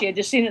sister. She had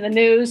just seen it in the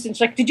news. And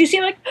she's like, did you see it?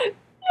 I'm like, I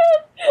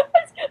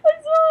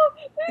saw.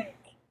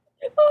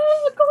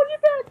 Oh, I'll call you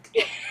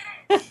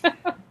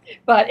back.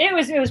 But it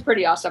was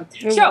pretty awesome.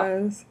 It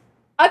was.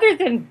 Other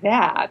than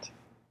that,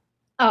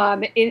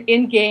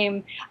 in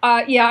game,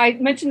 I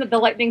mentioned the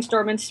lightning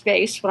storm in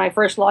space when I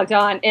first logged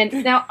on, and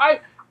now I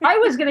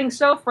was getting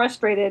so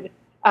frustrated.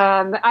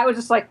 I was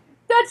just like,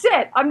 that's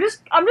it. I'm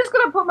just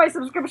gonna put my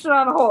subscription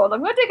on hold. I'm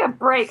gonna take a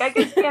break. I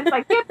can't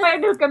buy a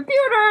new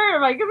computer.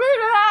 My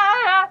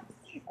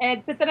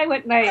computer. But then I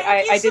went and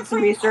I did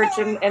some research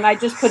and I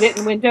just put it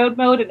in windowed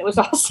mode and it was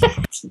all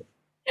set.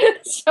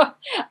 So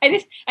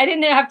I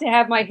didn't have to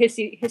have my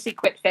hissy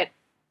quit fit.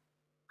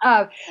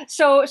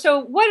 So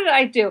what did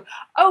I do?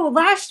 Oh,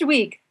 last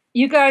week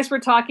you guys were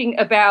talking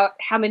about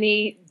how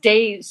many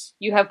days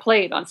you have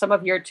played on some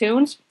of your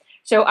tunes.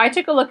 So I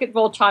took a look at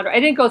Voltandra.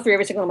 I didn't go through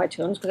every single one of my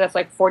tunes because that's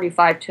like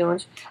 45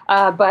 tunes.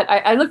 But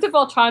I looked at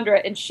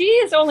Voltandra and she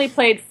has only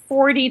played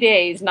 40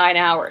 days, 9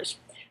 hours.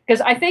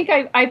 Because I think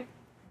I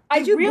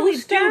really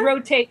do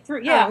rotate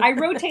through. Yeah, I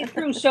rotate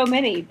through so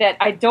many that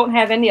I don't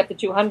have any up to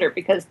 200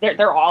 because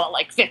they're all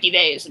like 50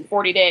 days and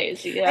 40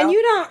 days. You know? And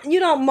you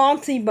don't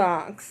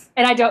multi-box.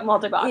 And I don't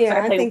multi-box.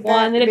 Yeah, I play think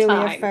one that at a really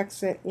time.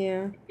 affects it.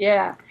 Yeah.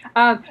 Yeah.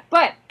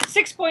 But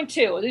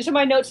 6.2. These are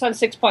my notes on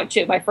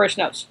 6.2. My first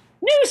notes.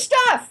 New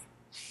stuff.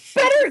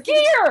 Better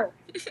gear.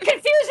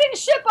 Confusing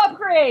ship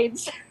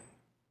upgrades.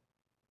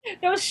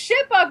 Those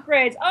ship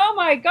upgrades. Oh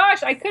my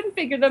gosh, I couldn't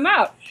figure them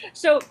out.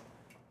 So.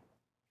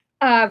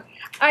 I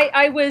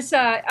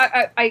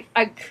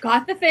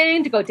got the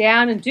thing to go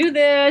down and do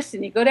this,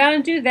 and you go down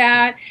and do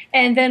that.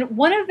 And then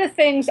one of the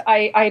things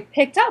I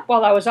picked up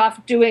while I was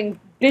off doing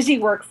busy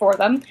work for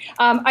them,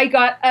 I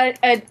got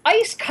an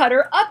ice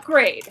cutter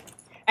upgrade.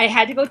 I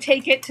had to go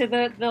take it to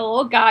the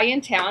little guy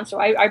in town, so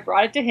I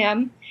brought it to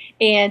him,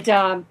 and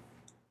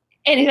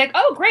he's like,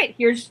 "Oh, great!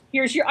 Here's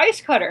your ice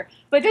cutter."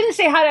 But it doesn't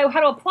say how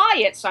to apply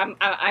it. So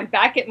I'm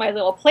back at my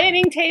little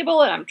planning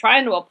table, and I'm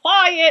trying to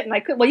apply it, and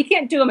you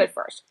can't do them at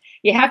first.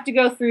 You have to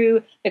go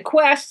through the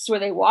quests where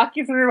they walk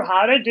you through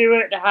how to do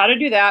it, how to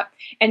do that,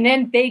 and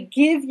then they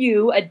give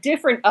you a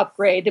different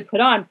upgrade to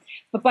put on.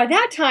 But by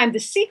that time, the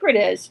secret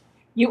is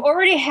you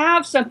already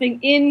have something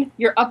in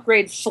your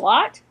upgrade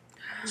slot.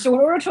 So in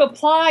order to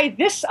apply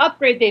this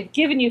upgrade they've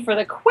given you for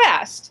the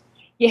quest,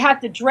 you have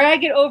to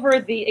drag it over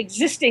the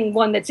existing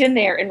one that's in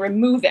there and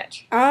remove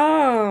it.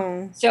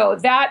 Oh. So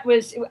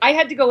I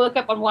had to go look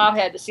up on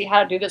Wowhead to see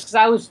how to do this because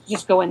I was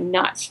just going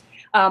nuts.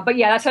 But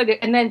yeah, that's how I do it.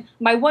 And then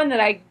my one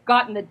that I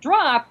got in the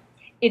drop,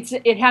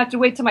 it had to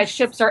wait till my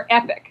ships are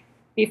epic.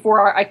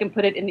 before I can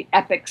put it in the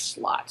epic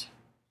slot.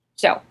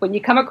 So when you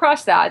come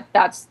across that,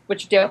 that's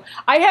what you do.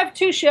 I have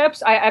 2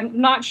 ships.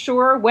 I'm not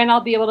sure when I'll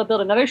be able to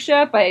build another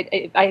ship.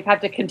 I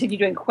have to continue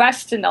doing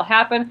quests, and they'll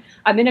happen.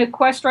 I'm in a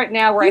quest right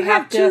now where I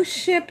have to... You have 2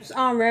 ships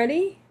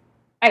already?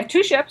 I have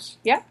 2 ships,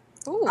 yeah.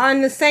 Ooh.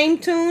 On the same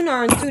tune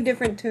or on 2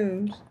 different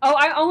tunes? Oh,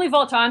 only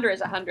Voltandra is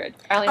 100.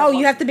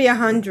 You have to be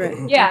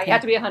 100. Yeah, okay. You have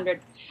to be 100.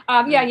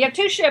 Yeah, you have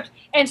 2 ships,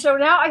 and so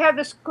now I have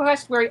this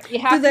quest where you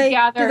have to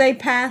gather... Do they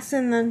pass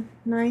in the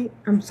night?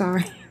 I'm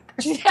sorry.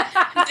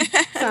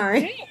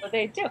 Sorry. What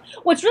they do.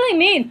 What's really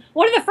mean,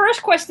 one of the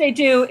first quests they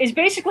do is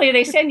basically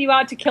they send you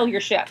out to kill your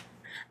ship.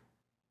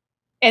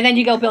 And then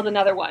you go build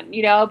another one,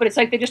 But it's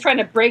like they're just trying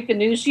to break the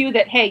news to you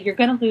that, hey, you're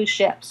going to lose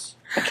ships.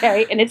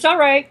 Okay? And it's all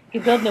right. You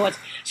can build new ones.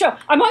 So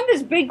I'm on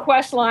this big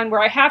quest line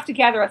where I have to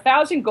gather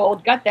 1,000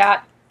 gold. Got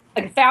that.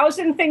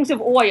 1,000 things of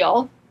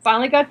oil.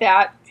 Finally got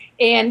that.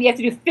 And you have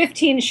to do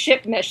 15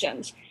 ship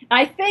missions.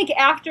 I think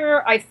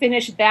after I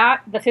finish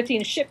the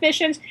 15 ship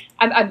missions,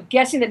 I'm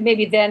guessing that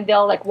maybe then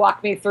they'll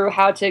walk me through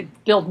how to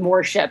build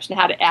more ships and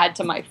how to add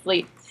to my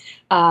fleet.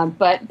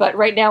 But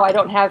right now I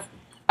don't have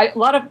a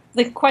lot of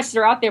the quests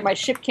that are out there. My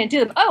ship can't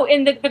do them. Oh,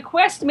 and the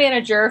quest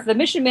manager, the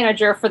mission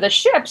manager for the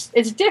ships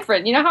is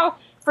different. You know how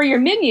for your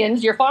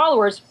minions, your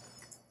followers,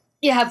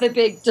 you have the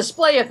big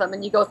display of them,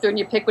 and you go through and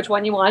you pick which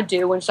one you want to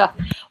do and stuff.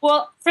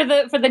 Well, for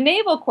the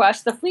naval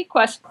quest, the fleet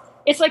quest,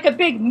 it's like a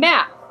big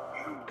map.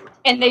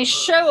 And they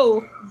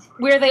show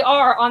where they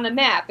are on the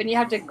map, and you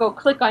have to go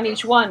click on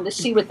each one to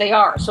see what they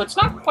are. So it's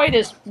not quite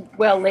as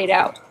well laid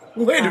out.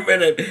 Wait a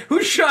minute.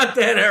 Who shot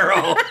that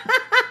arrow?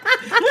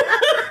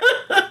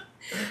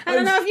 I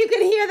don't know if you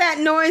can hear that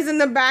noise in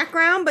the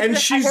background, but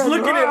she's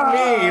looking at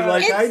me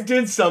like I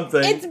did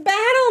something. It's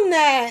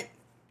BattleNet,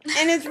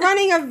 and it's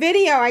running a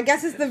video. I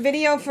guess it's the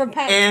video for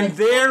Pat. And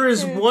there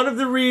is one of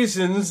the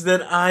reasons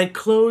that I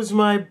close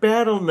my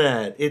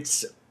BattleNet.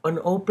 It's an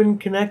open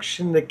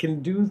connection that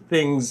can do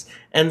things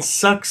and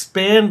sucks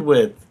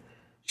bandwidth.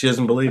 She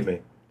doesn't believe me.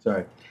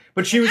 Sorry.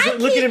 But she was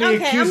looking at me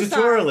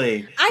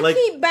accusatorily.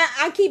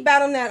 I keep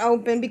BattleNet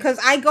open because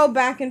I go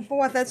back and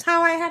forth. That's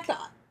how I have to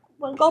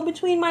go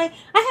between I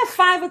have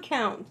 5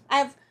 accounts.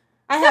 I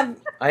have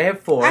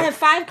 4. I have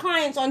 5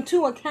 clients on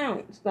 2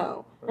 accounts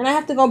though. And I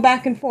have to go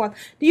back and forth.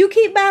 Do you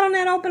keep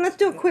BattleNet open? Let's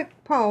do a quick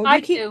poll. I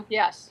do,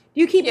 yes.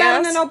 Do you keep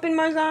BattleNet open,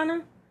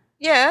 Marzana?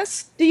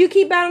 Yes. Do you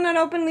keep BattleNet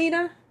open,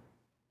 Lita?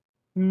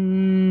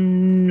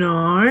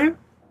 No.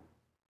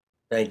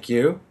 Thank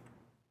you.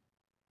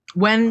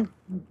 When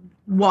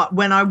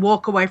I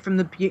walk away from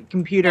the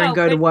computer and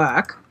go to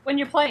work? When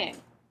you're playing.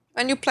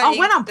 When you're playing. Oh,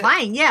 when I'm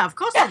playing, yeah, of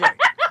course I do.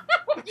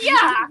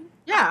 Yeah.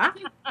 Yeah.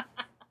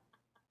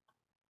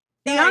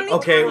 The only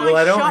Okay, time well,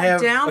 I don't shut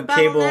have down a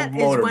cable BattleNet modem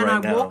is when right I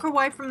now. walk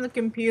away from the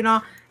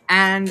computer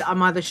and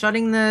I'm either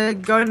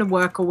going to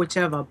work or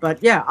whichever.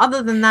 But yeah,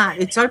 other than that,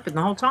 it's open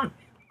the whole time.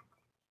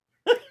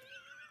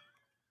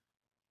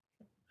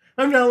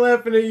 I'm not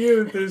laughing at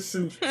you. There's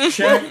some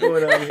chat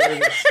going on here.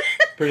 That's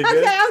pretty good.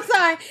 Okay, I'm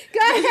sorry. Go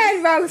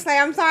ahead, Rosalie.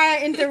 I'm sorry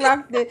I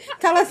interrupted.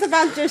 Tell us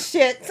about your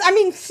ships. I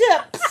mean,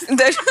 ships.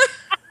 Okay.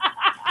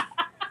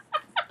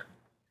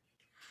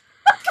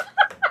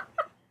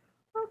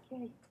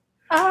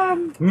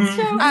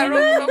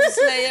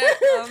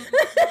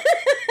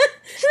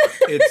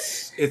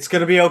 It's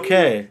gonna be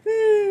okay.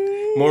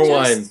 More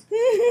wine.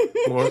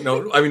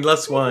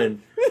 Less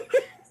wine.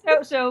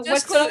 So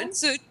just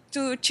what's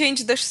to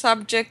change the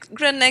subject,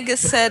 Grenega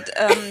said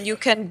you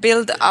can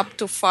build up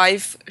to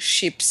 5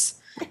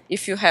 ships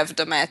if you have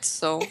the mats.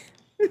 So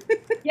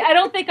yeah, I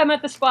don't think I'm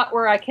at the spot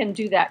where I can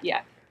do that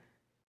yet.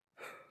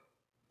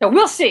 So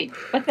we'll see.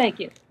 But thank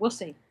you. We'll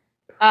see.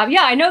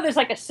 Yeah, I know there's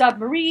a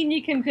submarine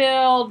you can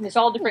build. And there's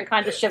all different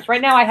kinds of ships. Right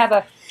now I have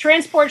a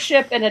transport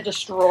ship and a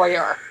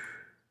destroyer.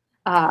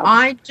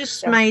 I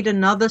just made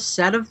another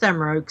set of them,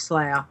 Rogue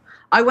Slayer.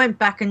 I went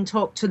back and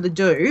talked to the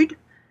dude.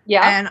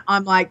 Yeah. And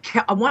I'm like,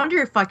 I wonder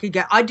if I could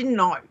I didn't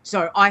know.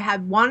 So I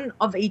had one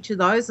of each of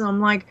those and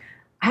I'm like,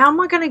 how am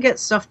I going to get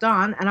stuff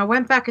done? And I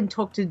went back and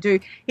talked to the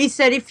dude. He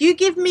said, if you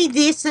give me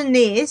this and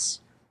this,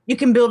 you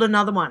can build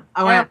another one.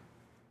 I went,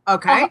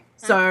 okay.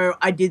 So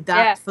I did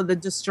that for the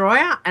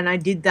destroyer and I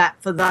did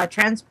that for the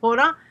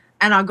transporter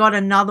and I got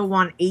another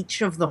one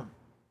each of them.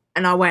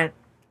 And I went,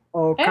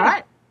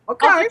 okay,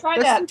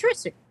 that's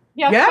interesting.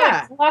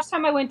 Yeah. Last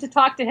time I went to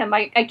talk to him,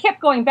 I kept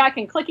going back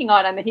and clicking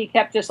on him, and he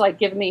kept just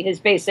giving me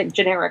his basic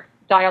generic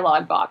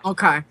dialogue box.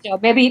 Okay. So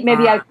maybe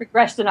I've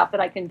progressed enough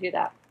that I can do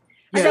that.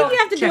 I think you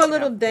have to do a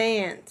little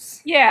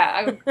dance. Yeah.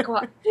 I would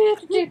go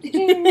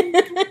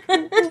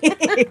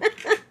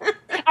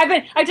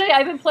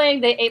I've been playing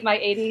my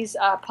 80s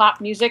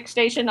pop music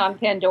station on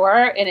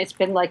Pandora, and it's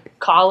been like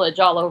college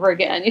all over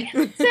again.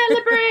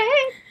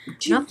 Celebrate.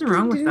 Nothing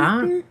wrong with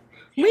that.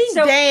 We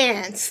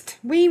danced.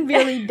 We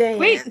really danced.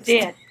 We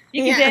did.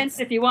 You can dance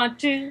if you want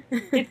to.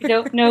 If you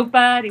don't,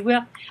 nobody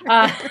will.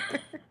 Let's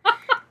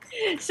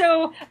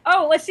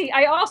see.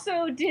 I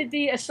also did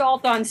the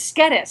assault on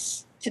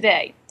Skedis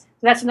today. So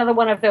that's another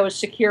one of those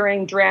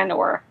securing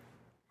Draenor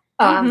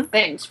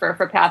things for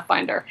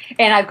Pathfinder.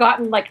 And I've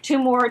gotten like 2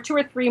 or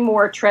 3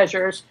 more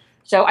treasures.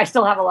 So I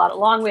still have a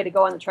long way to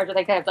go on the treasure. I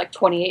think I have like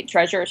 28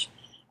 treasures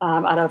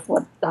out of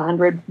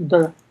 100.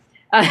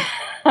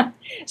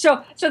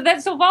 So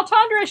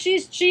Voltandra,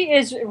 she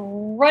is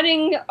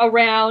running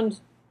around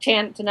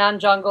Tanan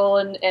jungle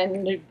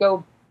and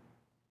go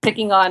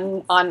picking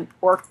on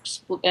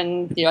orcs,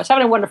 and it's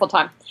having a wonderful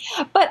time.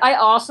 But I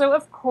also,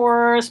 of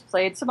course,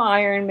 played some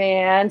Iron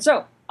Man.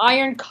 So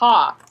Iron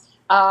Caw.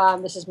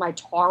 This is my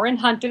Tauren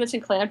hunter that's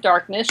in Clan of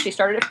Darkness. She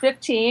started at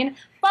 15.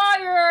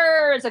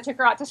 Fires! I took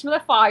her out to some of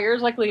the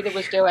fires like Lita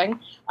was doing.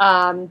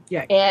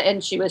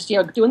 And she was,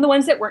 doing the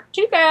ones that weren't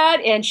too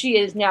bad. And she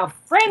is now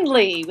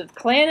friendly with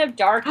Clan of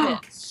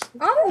Darkness.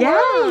 Oh,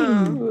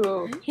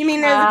 wow. You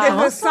mean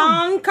there's a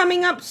song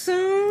coming up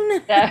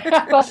soon?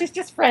 Well, she's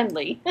just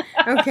friendly.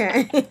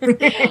 Okay.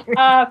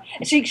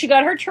 She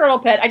got her turtle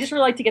pet. I just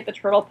really like to get the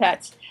turtle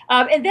pets.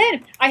 And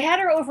then I had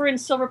her over in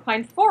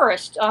Silverpine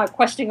Forest,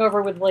 questing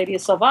over with Lady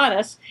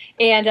Sylvanas.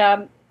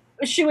 And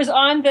she was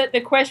on the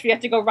quest where you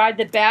have to go ride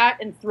the bat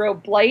and throw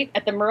blight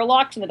at the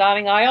Murlocs in the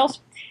Dawning Isles.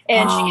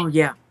 And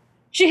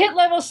she hit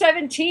level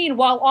 17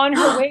 while on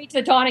her way to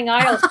the Dawning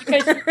Isles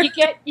because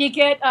you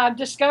get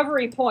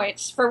discovery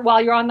points for while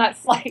you're on that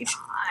flight.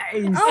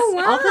 Nice. Oh,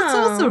 wow. Oh, that's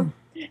awesome.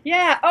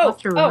 Yeah. I'll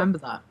have to remember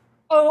that.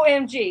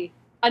 OMG.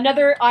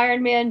 Another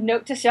Iron Man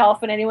note to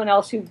self and anyone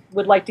else who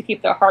would like to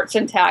keep their hearts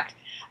intact.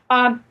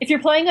 If you're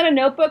playing on a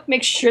notebook,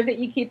 make sure that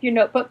you keep your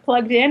notebook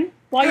plugged in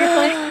while you're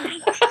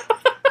playing.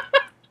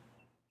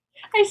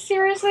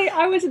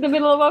 I was in the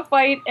middle of a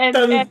fight and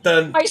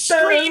my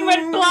screen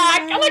went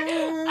black. I'm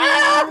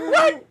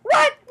like,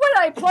 what?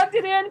 I plugged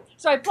it in.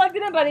 So I plugged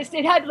it in, but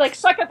it had to like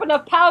suck up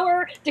enough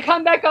power to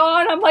come back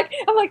on. I'm like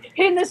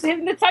hitting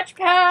the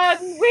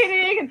touchpad and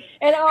waiting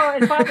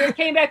and finally it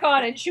came back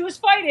on and she was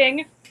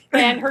fighting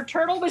and her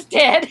turtle was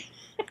dead.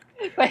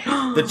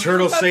 The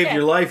turtle saved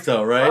your life,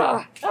 though,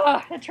 right?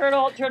 The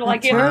turtle. I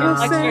gave her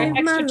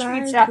extra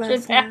treats after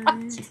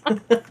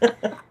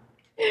that.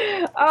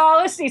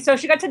 Let's see. So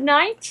she got to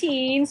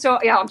 19. So,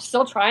 yeah, I'm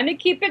still trying to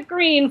keep it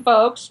green,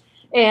 folks.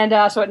 And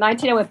so at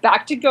 19, I went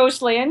back to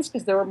Ghostlands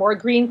because there were more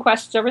green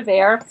quests over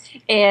there.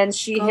 And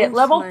she hit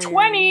level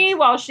 20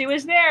 while she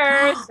was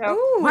there. So,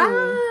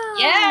 wow.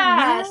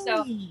 Yeah.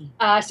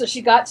 So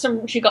she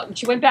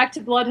went back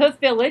to Bloodhoof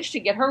Village to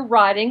get her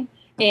riding.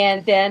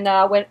 And then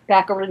went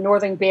back over to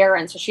Northern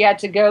Barren. So she had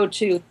to go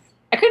to.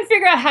 I couldn't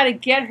figure out how to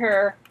get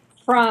her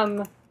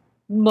from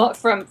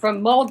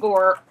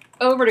Mulgore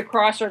over to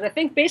Crossroads. I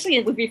think basically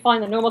it would be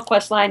following the normal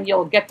quest line.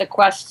 You'll get the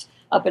quests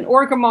up in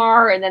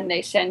Orgrimmar, and then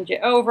they send you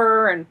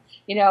over. And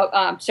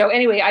so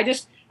anyway, I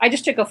just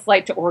took a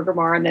flight to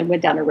Orgrimmar and then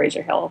went down to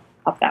Razor Hill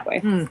up that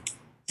way.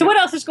 So what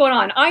else is going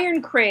on?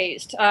 Iron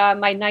Crazed,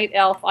 my night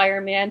elf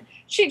Iron Man.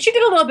 She did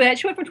a little bit.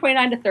 She went from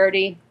 29 to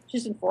 30.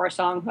 She's in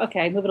Song.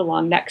 Okay, moving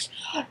along. Next.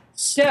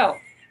 So,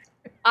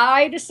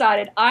 I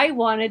decided I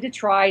wanted to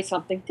try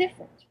something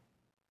different.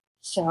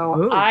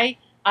 So, I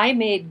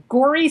made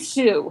Gory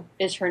Sue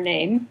is her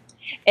name,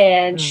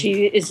 and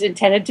she is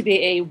intended to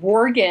be a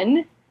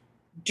Worgen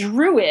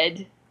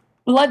druid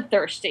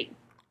bloodthirsty.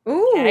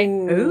 Ooh. Okay?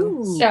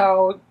 Ooh.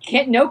 So,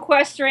 no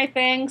quests or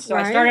anything. So,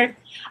 Right.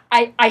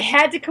 I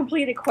had to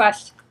complete a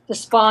quest to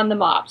spawn the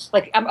mobs.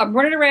 Like, I'm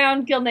running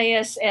around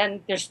Gilneas,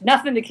 and there's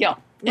nothing to kill.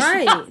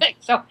 Right. Nothing.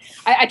 So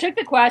I took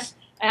the quest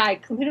and I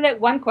completed that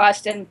one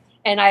quest and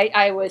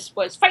I was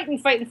fighting.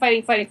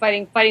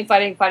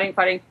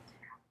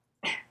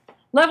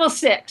 Level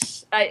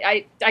 6.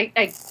 I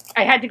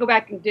had to go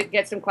back and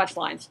get some quest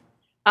lines.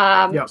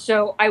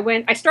 So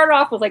I started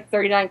off with like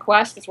 39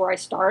 quests. That's where I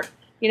start,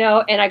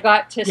 and I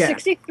got to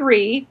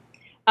 63.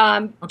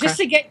 Just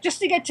to get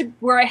to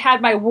where I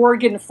had my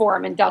Worgen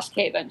form in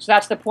Duskhaven. So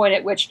that's the point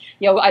at which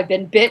I've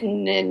been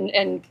bitten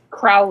and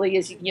Crowley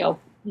is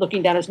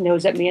looking down his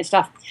nose at me and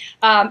stuff.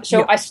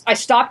 I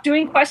stopped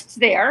doing quests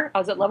there. I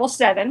was at level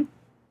 7,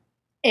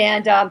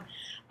 and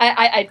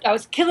I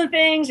was killing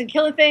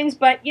things,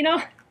 but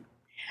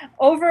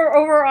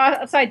over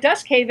outside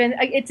Duskhaven,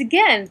 it's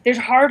again there's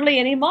hardly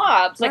any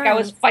mobs. Like I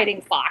was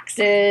fighting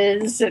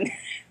foxes and.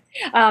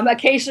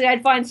 Occasionally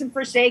I'd find some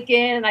Forsaken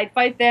and I'd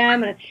fight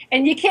them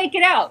and you can't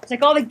get out. It's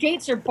like all the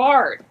gates are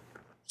barred.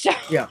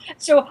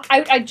 So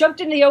I jumped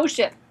in the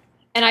ocean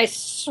and I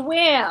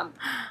swam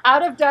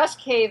out of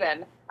Duskhaven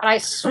and I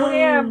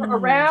swam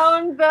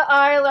around the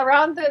isle,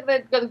 around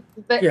the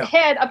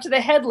head up to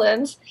the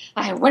headlands.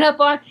 I went up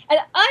on and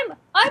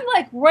I'm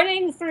like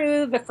running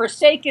through the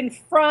Forsaken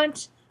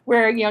front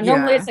where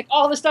normally it's like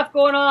all the stuff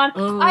going on.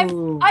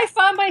 I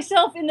found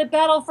myself in the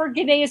Battle for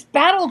Gneis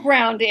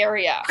battleground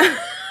area.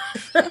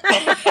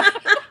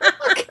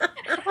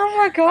 Oh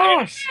my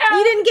gosh.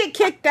 You didn't get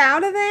kicked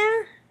out of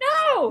there?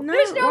 No,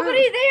 there's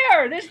nobody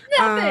there. There's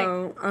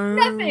nothing.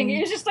 Nothing.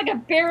 It was just like a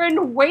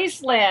barren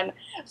wasteland.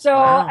 So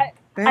I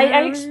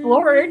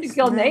explored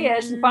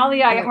Gilneas, and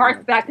finally I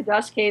harked back to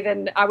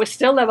Duskhaven. I was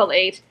still level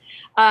 8.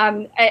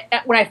 When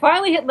I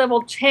finally hit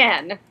level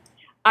 10,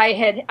 I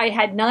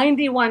had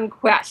 91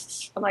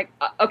 quests. I'm like,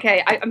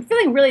 okay, I'm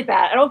feeling really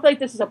bad. I don't feel like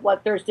this is a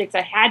bloodthirsty because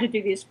I had to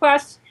do these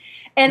quests,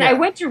 and I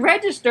went to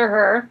register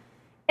her,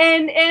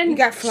 and You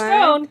got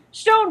flagged?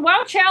 Stone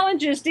WoW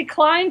Challenges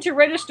declined to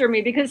register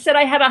me because it said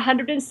I had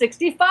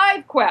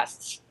 165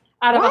 quests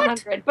out of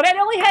 100, but I'd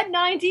only had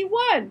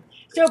 91.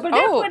 So, but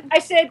then when I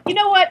said, you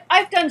know what,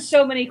 I've done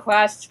so many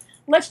quests.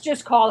 Let's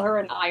just call her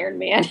an Iron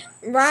Man.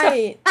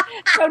 Right.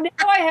 So now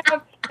I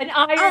have an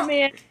Iron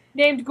Man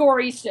named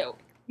Gory Sue.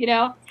 You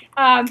know,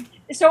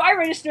 so I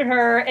registered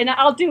her, and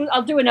I'll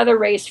do another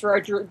race for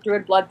a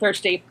Druid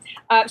Bloodthirsty.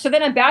 So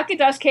then I'm back at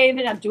Duskhaven,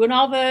 and I'm doing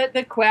all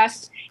the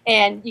quests,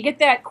 and you get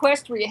that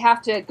quest where you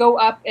have to go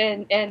up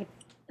and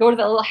go to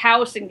the little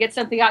house and get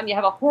something out, and you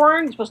have a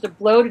horn you're supposed to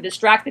blow to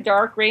distract the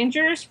Dark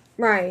Rangers.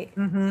 Right.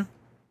 Mm-hmm.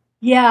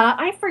 Yeah,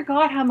 I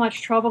forgot how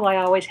much trouble I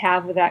always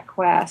have with that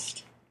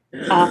quest.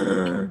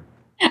 I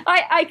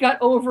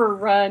got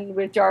overrun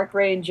with Dark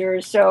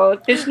Rangers,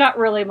 so there's not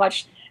really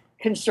much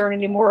concern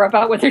anymore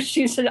about whether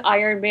she's an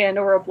Iron Man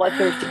or a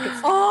Bloodthirsty.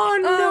 Oh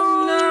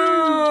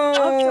no!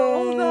 After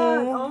all that,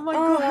 oh my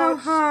god! How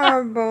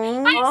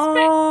horrible! I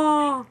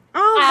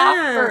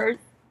spent hours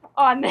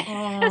on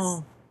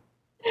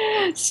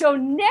this. So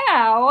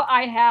now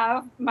I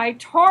have my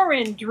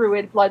Tauren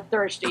Druid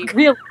Bloodthirsty.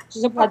 Really,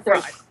 she's a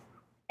Bloodthirsty.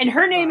 And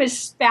her name is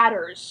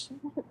Spatters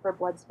for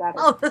Blood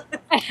Spatters. Oh,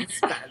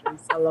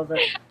 Spatters! I love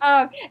it.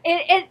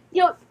 And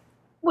you know,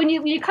 when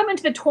you come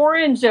into the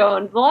Tauren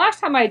zone, the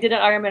last time I did an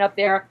Ironman up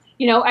there,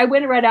 you know, I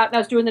went right out and I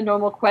was doing the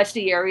normal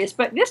questy areas.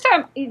 But this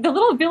time, the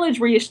little village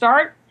where you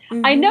start,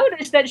 I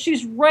noticed that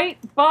she's right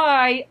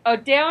by a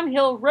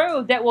downhill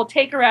road that will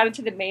take her out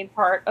into the main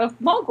part of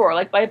Mulgore,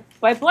 like by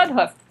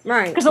Bloodhoof.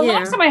 Right. Because the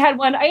last time I had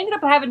one, I ended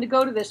up having to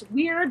go to this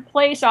weird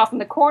place off in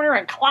the corner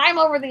and climb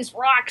over these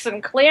rocks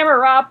and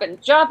clamber up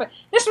and jump.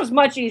 This was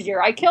much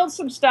easier. I killed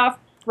some stuff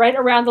right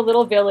around the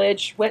little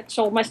village,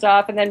 sold my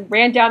stuff, and then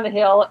ran down the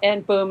hill,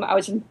 and boom, I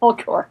was in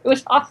Mulgore. It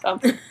was awesome.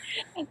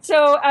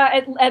 So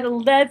at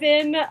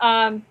 11,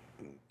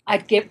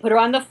 I'd put her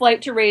on the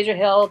flight to Razor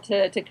Hill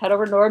to cut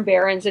over Norm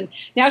Barrens, and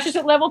now she's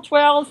at level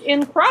 12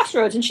 in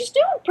Crossroads, and she's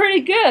doing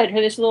pretty good,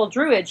 her this little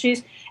druid.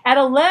 She's at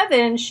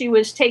 11, she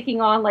was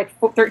taking on like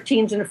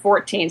 13s and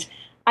 14s.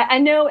 I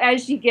know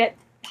as you get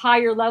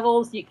higher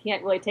levels, you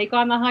can't really take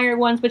on the higher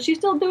ones, but she's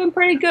still doing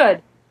pretty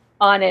good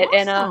on it.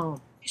 Awesome.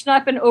 And she's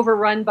not been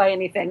overrun by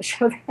anything,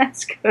 so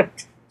that's good.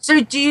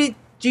 So do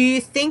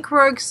you think,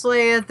 Rogue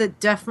Slayer, that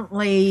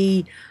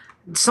definitely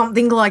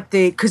something like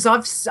because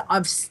I'm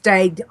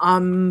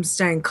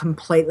staying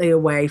completely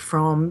away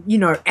from, you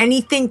know,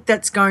 anything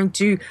that's going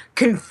to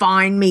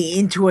confine me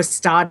into a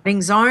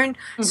starting zone.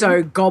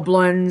 So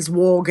goblins,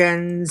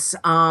 worgans,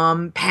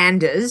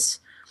 pandas.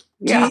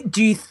 Yeah.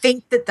 Do you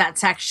think that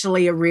that's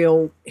actually a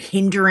real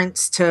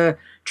hindrance to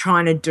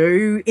trying to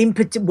do in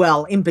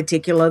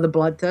particular the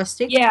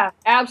bloodthirsty? Yeah,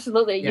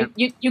 absolutely. Yeah.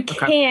 You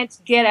can't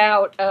get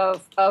out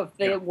of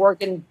the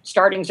worgen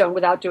starting zone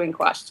without doing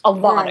quests. A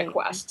lot of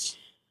quests.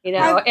 You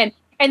know, and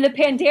the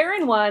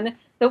Pandaren one,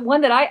 the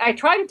one that I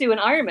tried to do an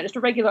Ironman, just a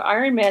regular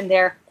Ironman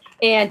there,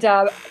 and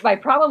my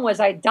problem was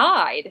I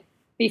died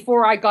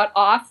before I got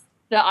off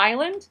the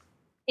island,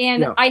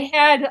 and I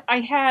had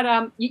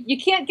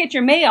you can't get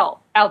your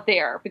mail out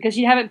there because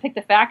you haven't picked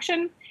a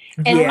faction,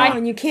 and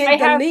and you can't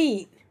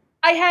delete.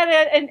 I had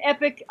an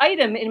epic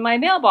item in my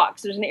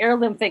mailbox. There's an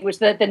heirloom thing,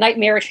 which was the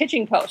Nightmarish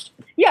Hitching Post.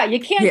 Yeah, you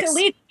can't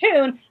delete the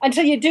tune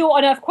until you do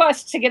enough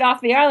quests to get off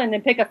the island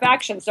and pick a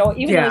faction. So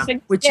even though this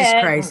thing's which dead,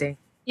 is crazy.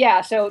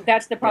 Yeah, so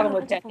that's the problem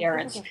with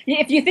Pandarens.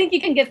 If you think you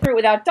can get through it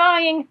without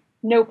dying,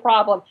 no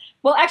problem.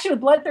 Well, actually,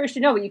 with Bloodthirsty,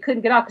 no, you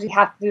couldn't get off because you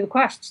have to do the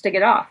quests to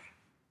get off.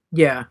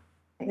 Yeah.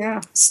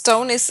 Yeah.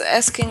 Stone is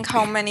asking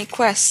how many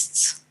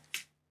quests.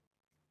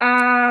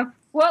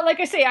 Well, like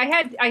I say,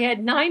 I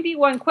had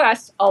 91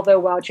 quests, although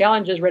WoW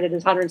Challenges rated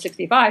as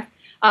 165.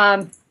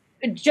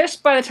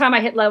 Just by the time I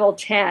hit level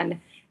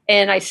 10,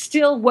 and I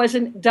still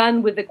wasn't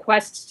done with the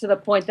quests to the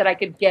point that I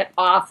could get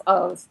off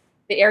of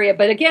the area.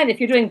 But again,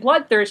 if you're doing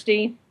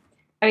Bloodthirsty,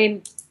 I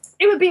mean,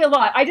 it would be a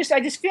lot. I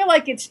just feel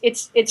like it's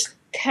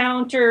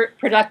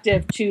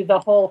counterproductive to the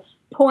whole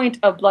point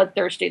of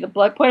Bloodthirsty. The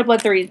point of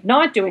Bloodthirsty is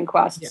not doing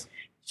quests. Yeah.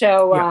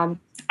 So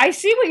I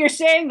see what you're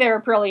saying there,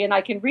 Aprillian.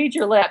 I can read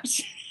your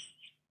lips.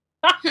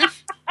 Get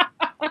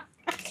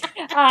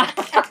off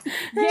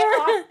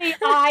the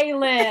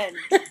island.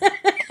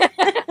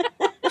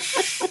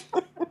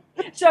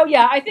 So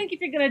yeah, I think if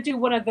you're going to do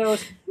one of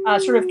those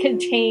sort of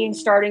contained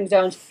starting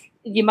zones,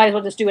 you might as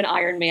well just do an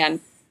Iron Man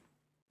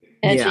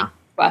and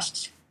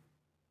quests.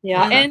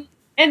 Yeah,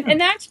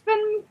 and that's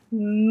been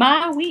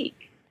my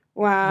week.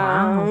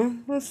 Wow.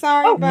 I'm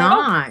sorry. Oh,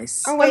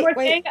 nice. Oh, wait.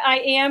 Thing, I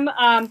am.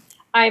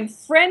 I'm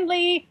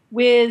friendly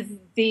with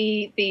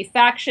the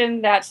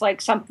faction that's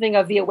like something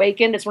of the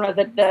Awakened. It's one of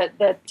the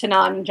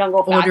Tanan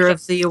jungle factions. Order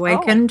of the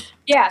Awakened?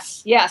 Oh.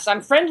 Yes,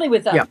 I'm friendly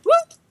with them. Yep.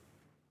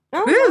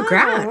 Oh, wow.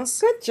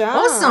 Congrats. Good job.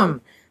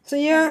 Awesome. So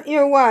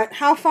you're what?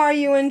 How far are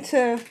you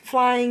into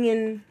flying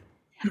in?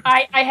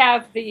 I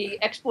have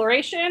the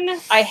Exploration.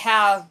 I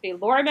have the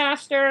Lore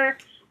Master.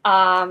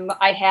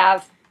 I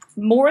have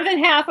more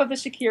than half of the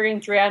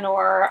Securian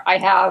Draenor. I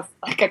have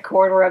like a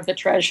quarter of the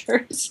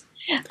treasures.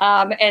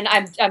 And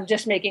I'm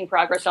just making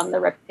progress on the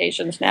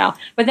reputations now.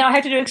 But now I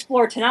have to do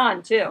Explore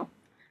Tanan too.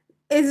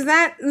 Is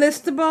that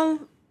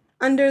listable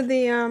under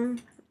the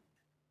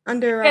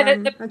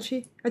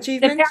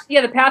achievements?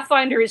 The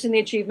Pathfinder is in the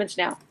achievements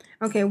now.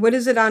 Okay, what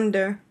is it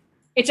under?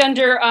 It's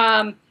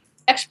under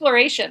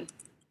exploration.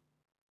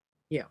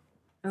 Yeah.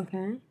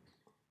 Okay.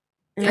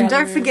 And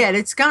don't forget,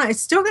 it's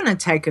still gonna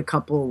take a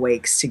couple of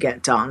weeks to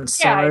get done.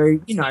 So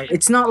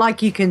it's not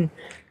like you can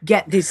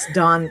get this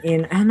done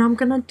and I'm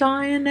gonna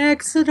die in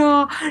Exeter.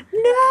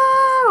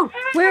 No.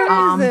 Where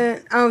is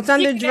it? Oh, it's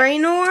under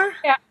Draenor?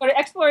 Yeah, go to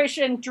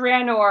Exploration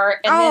Draenor.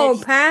 And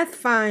then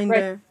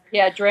Pathfinder.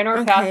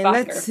 Draenor okay, Pathfinder.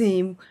 Let's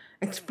see.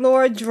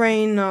 Explore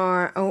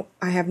Draenor. Oh,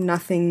 I have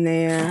nothing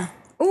there.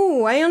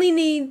 Oh, I only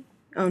need.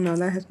 Oh no,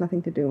 that has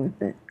nothing to do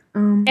with it.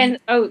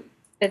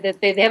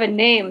 They have a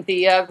name.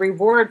 The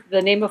reward,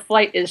 the name of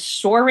flight is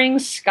Soaring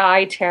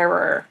Sky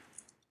Terror.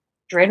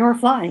 Draenor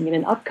flying in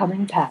an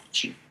upcoming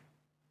patch.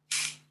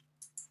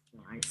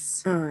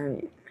 Nice. All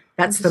right.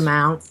 That's the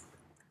mount.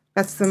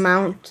 That's the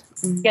mount.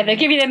 Mm-hmm. Yeah, they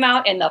give you the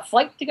mount and the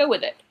flight to go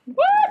with it.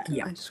 What?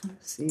 Yeah. I just want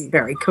to see.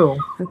 Very cool.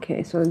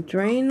 Okay, so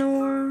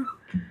Draenor.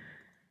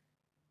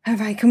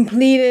 Have I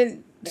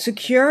completed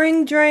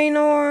securing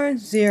Draenor?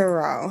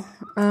 0.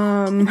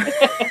 I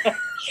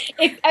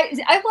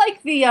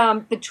like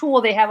the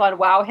tool they have on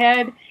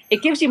Wowhead.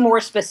 It gives you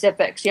more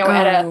specifics, at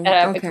a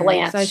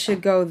glance. So I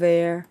should go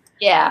there.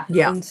 Yeah.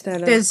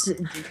 Instead of because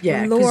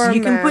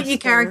you can put your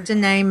character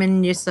name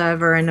in your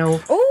server and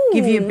it'll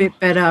give you a bit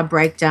better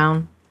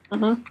breakdown.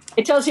 Mm-hmm.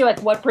 It tells you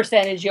what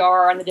percentage you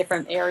are on the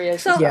different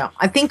areas. So,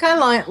 I think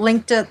I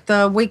linked it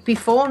the week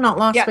before, not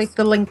last week.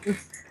 The link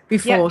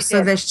before.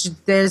 So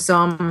there's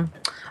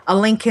a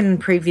link in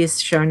previous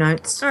show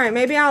notes. All right,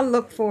 maybe I'll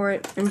look for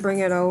it and bring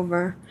it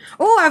over.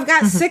 Oh, I've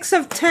got 6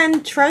 of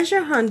 10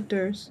 treasure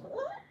hunters.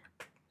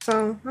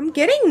 So I'm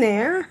getting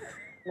there.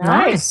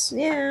 Nice.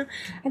 Yeah,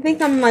 I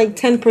think I'm like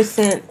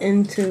 10%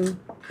 into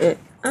it.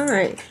 All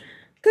right.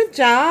 Good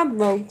job,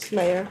 Rogue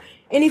Slayer.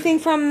 Anything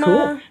from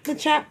the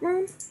chat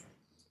room?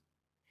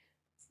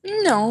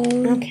 No.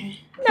 Okay.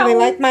 Do they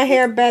like my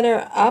hair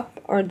better up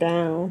or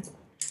down?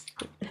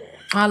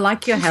 I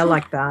like your hair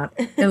like that.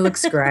 It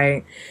looks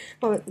great.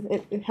 Well,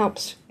 it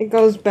helps. It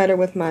goes better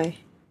with my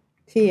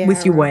tiara.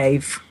 With your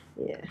wave.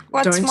 Yeah.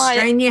 Don't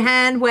strain your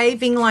hand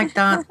waving like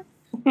that.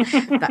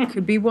 That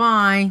could be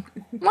why.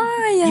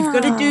 Maya. You've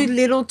got to do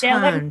little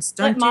turns.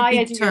 Don't do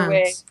big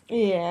turns.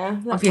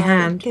 Yeah. Of your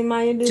hand. Can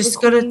Maya do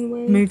just got to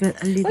move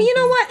it a little. Well, you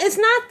know what? It's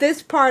not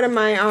this part of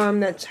my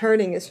arm that's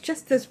hurting. It's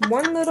just this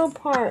one little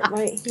part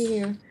right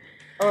here.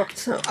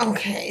 So,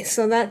 okay.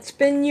 So that's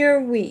been your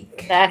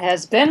week. That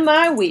has been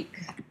my week.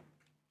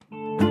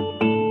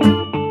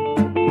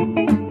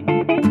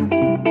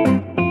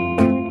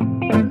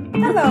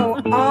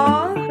 Hello,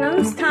 all. Now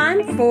it's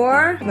time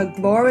for the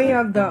glory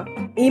of the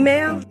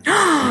email.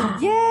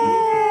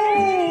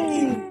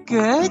 Yay!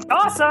 Good.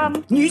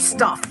 Awesome. New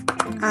stuff.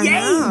 I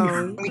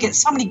know. We get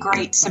so many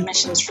great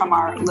submissions from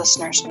our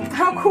listeners.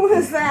 How cool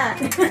is that?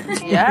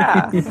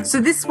 Yeah.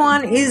 So this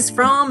one is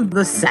from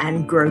the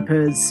Sand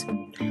Gropers.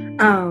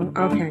 Oh,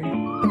 okay.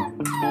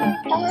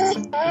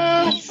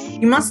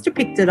 You must have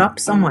picked it up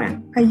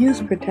somewhere. I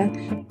use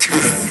protection.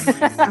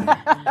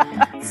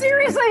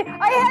 Seriously,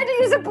 I had to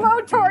use a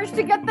blowtorch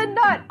to get the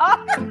nut.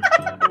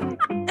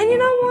 And you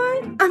know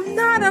what? I'm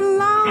not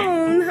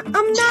alone.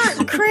 I'm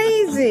not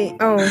crazy.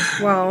 Oh,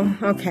 well,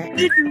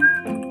 okay.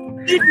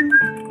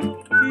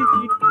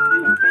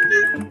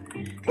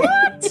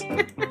 What?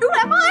 Who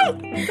am I?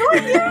 Who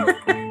are you?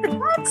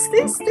 What's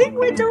this thing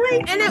we're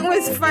doing? And it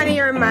was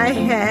funnier in my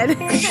head.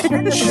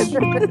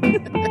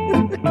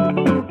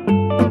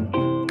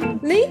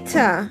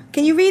 Lita,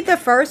 can you read the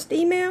first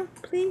email,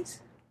 please?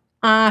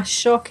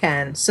 Sure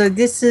can. So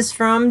this is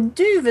from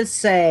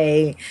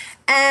Duvasay,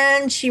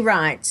 and she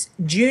writes,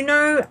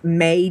 Juno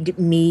made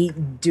me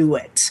do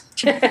it.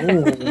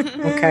 Ooh,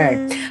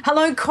 okay.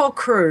 Hello, core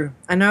crew.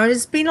 I know it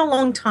has been a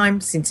long time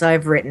since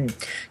I've written.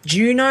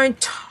 Juno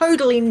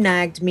totally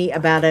nagged me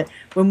about it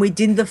when we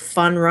did the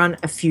fun run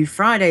a few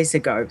Fridays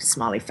ago,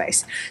 smiley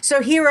face.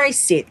 So here I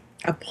sit,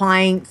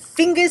 applying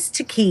fingers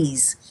to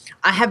keys.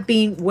 I have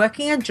been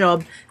working a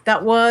job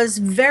that was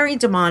very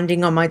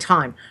demanding on my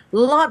time.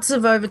 Lots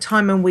of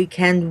overtime and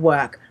weekend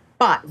work,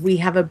 but we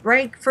have a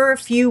break for a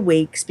few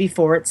weeks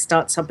before it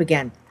starts up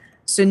again.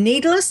 So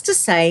needless to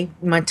say,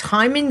 my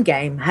time in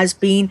game has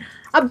been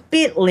a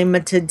bit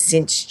limited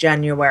since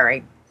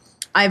January.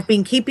 I've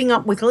been keeping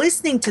up with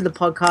listening to the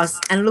podcast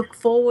and look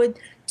forward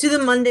to the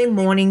Monday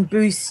morning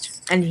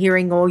boost and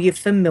hearing all your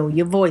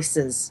familiar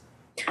voices.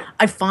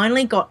 I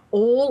finally got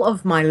all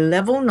of my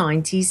level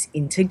 90s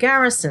into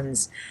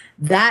garrisons.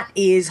 That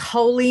is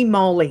holy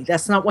moly.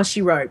 That's not what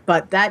she wrote,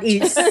 but that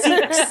is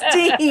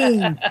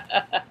 16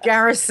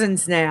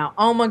 garrisons now.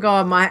 Oh my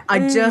God.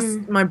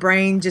 My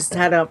brain just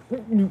had a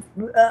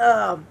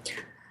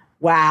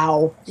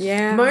Wow.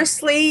 Yeah.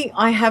 Mostly,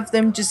 I have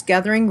them just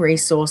gathering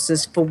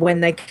resources for when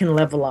they can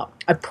level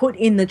up. I put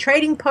in the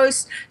trading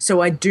post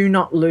so I do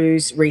not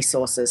lose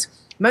resources.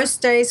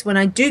 Most days, when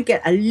I do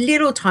get a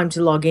little time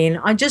to log in,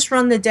 I just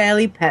run the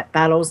daily pet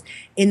battles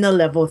in the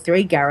level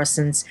 3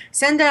 garrisons,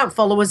 send out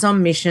followers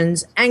on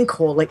missions, and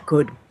call it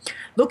good.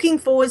 Looking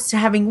forward to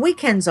having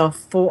weekends off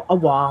for a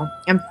while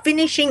and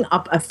finishing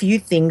up a few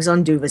things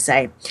on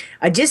Duvasay.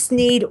 I just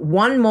need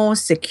one more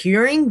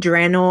securing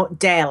Draenor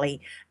daily,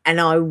 and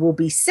I will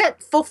be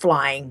set for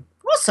flying.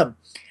 Awesome.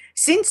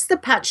 Since the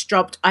patch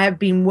dropped, I have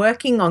been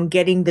working on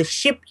getting the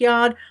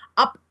shipyard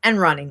up and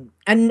running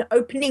and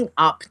opening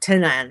up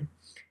Tanan.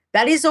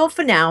 That is all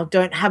for now.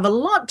 Don't have a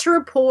lot to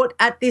report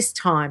at this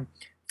time.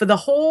 For the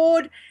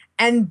Horde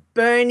and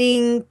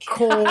Burning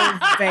Core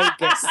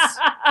Vegas.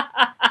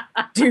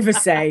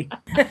 Duvasay.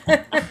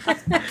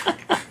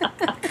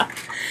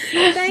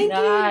 Thank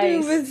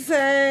you,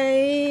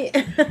 Duvasay.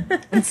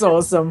 It's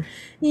awesome.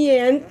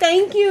 Yeah, and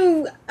thank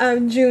you,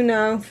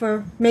 Juno,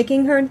 for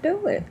making her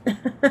do it.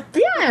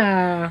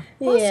 Yeah.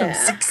 Awesome. Yeah.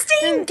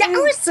 16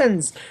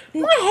 garrisons.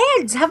 My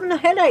head's having a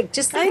headache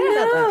just thinking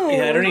about that.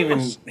 Yeah, I don't even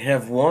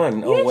have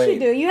one. Oh, Yes, wait. you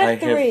do. You have I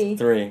three. have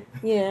 3.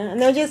 Yeah,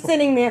 and they're just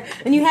sitting there,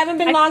 and you haven't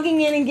been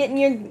logging in and getting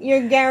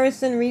your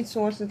garrison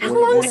resources. How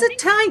long does it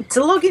take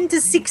to log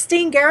into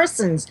 16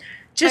 garrisons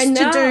just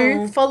to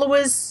do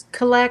followers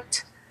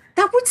collect?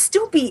 That would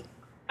still be.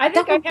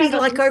 That would be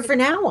like over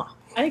an hour.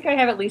 I think I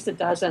have at least a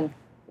dozen.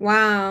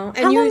 Wow.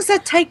 How long does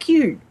that take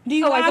you? Do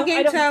you I log don't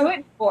into? do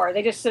it for.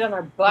 They just sit on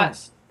their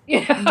butts. Wow.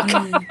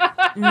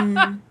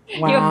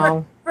 You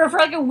know, for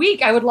like a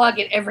week, I would log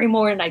in every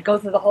morning. I'd go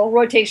through the whole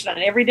rotation on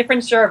every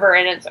different server,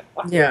 and it's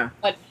Yeah.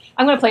 But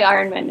I'm going to play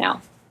Iron Man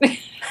now.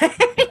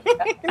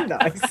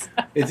 Nice.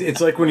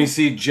 It's like when you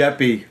see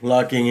Jeppy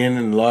locking in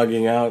and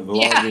logging out, and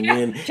logging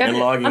in and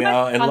logging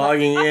out, and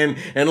logging in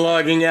and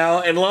logging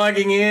out, and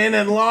logging in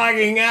and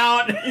logging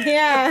out.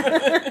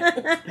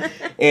 Yeah.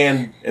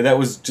 And that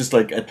was just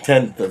like a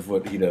tenth of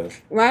what he does.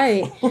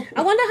 Right.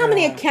 I wonder how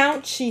many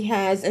accounts she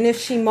has, and if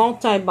she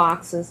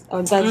multi-boxes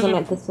or does them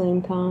at the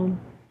same time.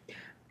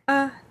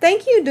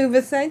 Thank you,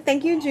 Duvasay.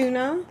 Thank you,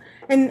 Juno.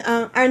 And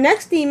our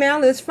next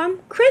email is from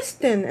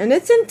Kristen, and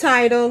it's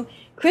entitled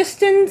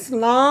Kristen's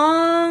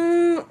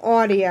Long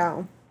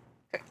Audio.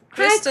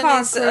 Kristen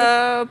Hi, is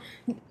a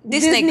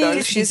Disney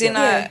girl. She's in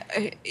yeah.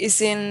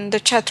 is in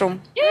the chat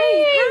room. Yay!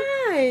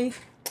 Hi!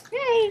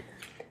 Yay!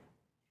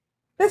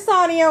 This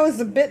audio is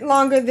a bit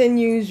longer than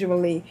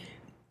usually.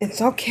 It's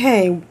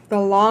okay. The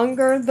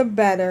longer, the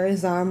better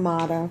is our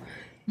motto.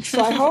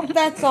 So I hope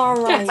that's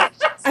all right.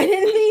 I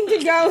didn't mean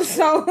to go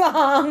so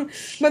long,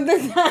 but the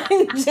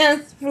time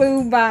just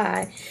flew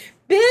by.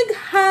 Big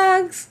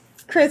hugs,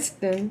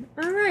 Kristen.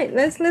 All right,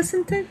 let's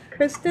listen to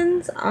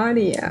Kristen's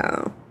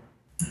audio.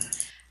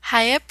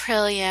 Hi,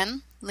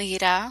 Aprillian,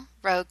 Lita,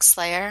 Rogue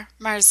Slayer,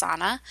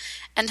 Marzana,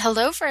 and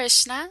hello,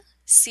 Vrishna.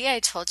 See, I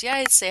told you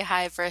I'd say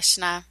hi,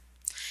 Vrishna.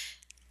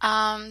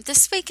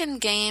 This week in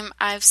game,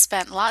 I've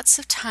spent lots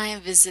of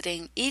time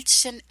visiting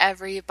each and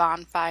every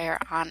bonfire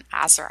on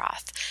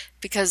Azeroth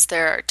because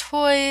there are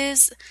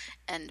toys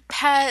and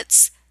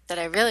pets that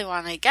I really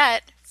want to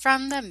get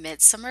from the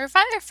Midsummer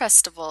Fire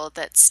Festival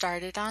that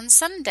started on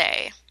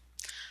Sunday.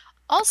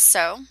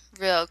 Also,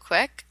 real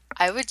quick,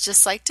 I would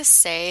just like to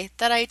say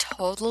that I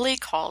totally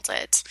called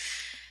it.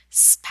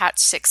 Patch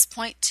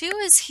 6.2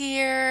 is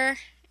here.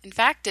 In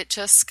fact, it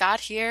just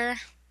got here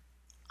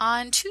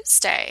on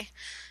Tuesday.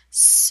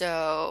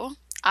 So,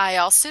 I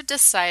also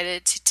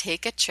decided to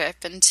take a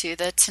trip into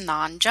the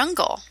Tanan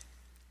jungle.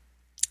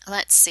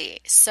 Let's see.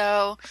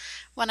 So,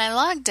 when I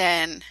logged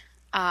in,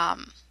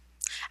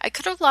 I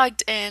could have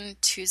logged in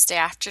Tuesday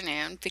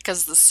afternoon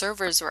because the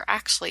servers were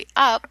actually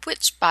up,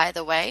 which, by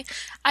the way,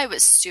 I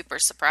was super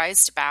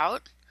surprised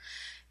about.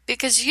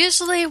 Because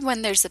usually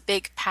when there's a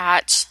big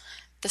patch,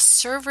 the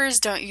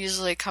servers don't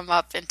usually come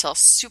up until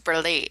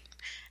super late.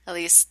 At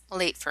least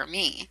late for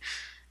me.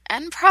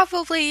 And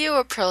probably you,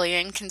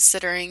 Aprillian,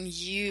 considering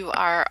you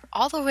are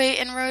all the way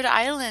in Rhode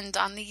Island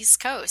on the East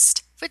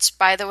Coast. Which,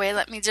 by the way,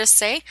 let me just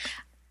say,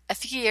 a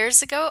few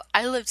years ago,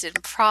 I lived in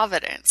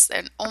Providence,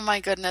 and oh my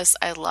goodness,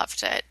 I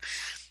loved it.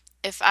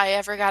 If I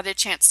ever got a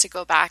chance to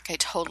go back, I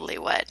totally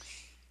would.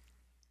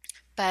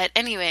 But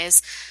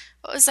anyways,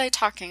 what was I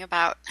talking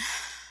about?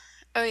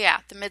 Oh yeah,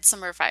 the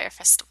Midsummer Fire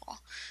Festival.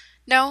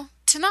 No,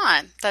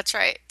 Tanan, that's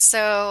right.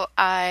 So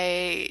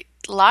I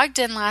logged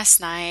in last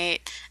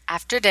night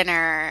after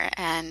dinner,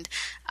 and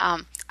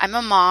I'm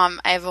a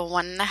mom. I have a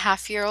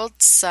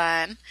 1.5-year-old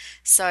son,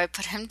 so I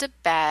put him to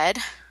bed.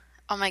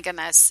 Oh my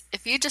goodness,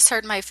 if you just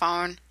heard my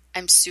phone,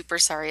 I'm super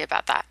sorry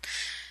about that.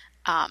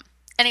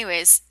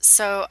 Anyways,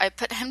 so I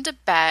put him to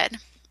bed,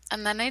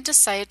 and then I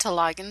decided to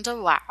log into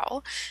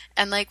WoW,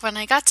 and like when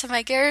I got to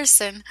my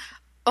garrison,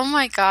 oh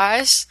my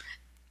gosh,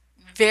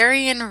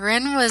 Varian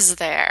Rin was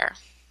there.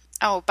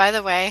 Oh, by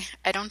the way,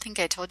 I don't think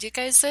I told you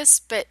guys this,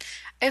 but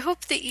I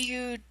hope that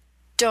you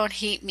don't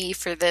hate me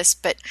for this,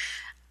 but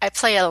I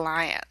play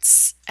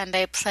Alliance, and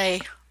I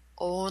play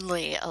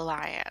only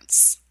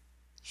Alliance.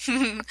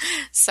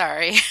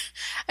 Sorry.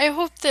 I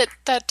hope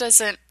that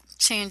doesn't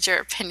change your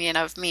opinion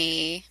of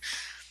me.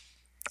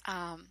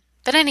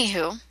 But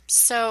anywho,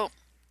 so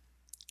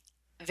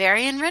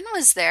Varian Rin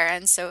was there,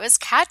 and so was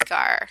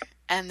Khadgar,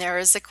 and there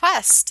was a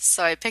quest.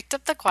 So I picked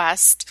up the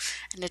quest,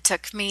 and it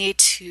took me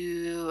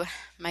to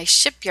my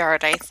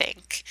shipyard, I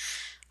think.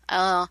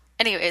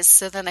 Anyways,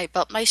 so then I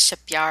built my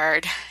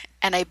shipyard,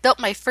 and I built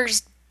my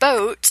first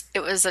boat.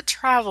 It was a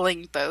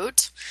traveling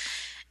boat,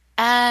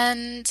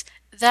 and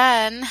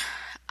then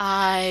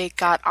I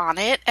got on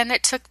it, and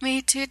it took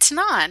me to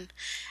Tanan.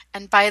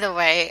 And by the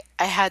way,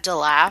 I had to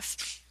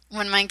laugh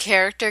when my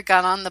character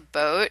got on the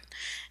boat,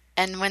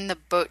 and when the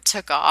boat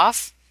took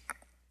off,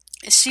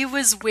 she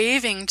was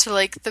waving to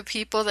like the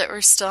people that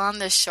were still on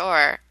the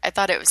shore. I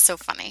thought it was so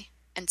funny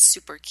and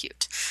super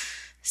cute.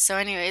 So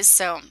anyways,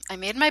 so I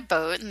made my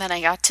boat, and then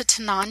I got to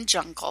Tanan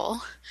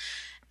Jungle,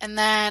 and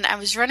then I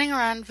was running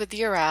around with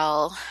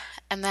Urel,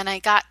 and then I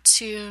got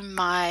to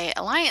my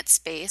alliance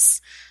base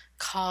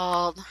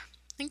called,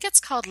 I think it's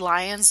called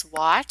Lion's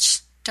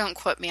Watch. Don't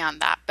quote me on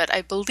that, but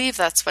I believe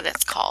that's what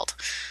it's called.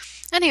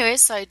 Anyway,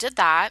 so I did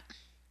that,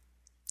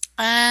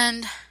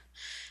 and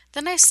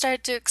then I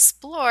started to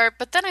explore,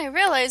 but then I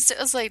realized it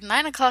was like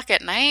 9 o'clock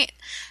at night,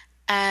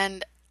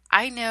 and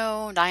I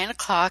know 9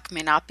 o'clock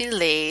may not be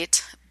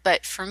late,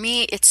 but for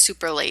me, it's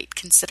super late,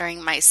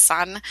 considering my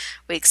son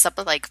wakes up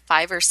at like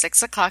 5 or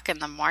 6 o'clock in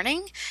the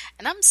morning,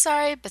 and I'm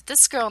sorry, but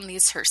this girl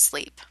needs her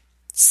sleep.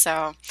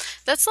 So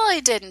that's all I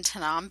did in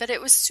Tanan, but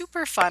it was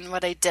super fun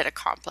what I did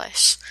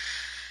accomplish.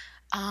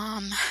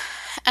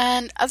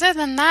 And other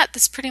than that,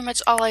 that's pretty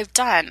much all I've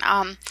done.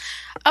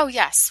 Oh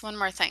yes, one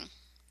more thing.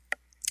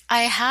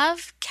 I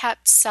have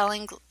kept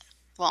selling,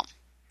 well,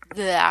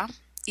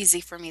 easy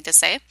for me to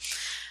say.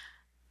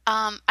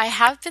 I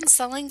have been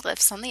selling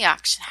glyphs on the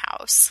auction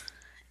house,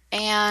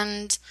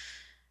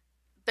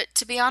 but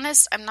to be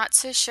honest, I'm not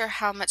so sure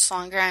how much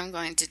longer I'm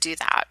going to do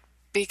that,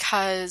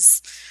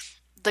 because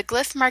the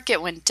glyph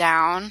market went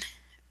down,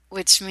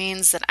 which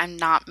means that I'm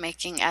not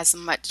making as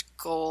much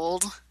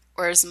gold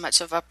or as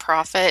much of a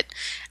profit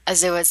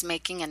as it was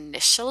making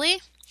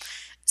initially.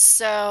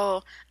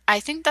 So I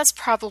think that's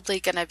probably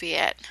going to be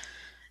it.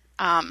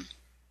 I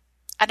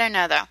don't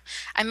know though.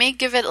 I may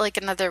give it like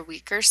another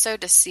week or so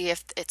to see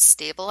if it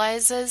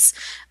stabilizes,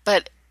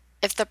 but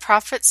if the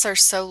profits are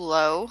so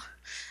low,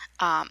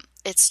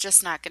 it's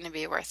just not going to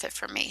be worth it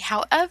for me.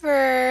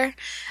 However,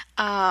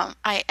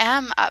 I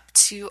am up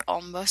to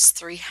almost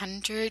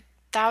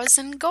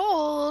 300,000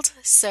 gold,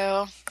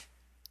 so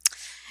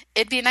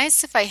it'd be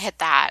nice if I hit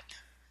that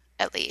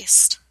at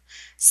least.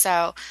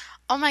 So,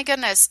 oh my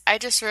goodness, I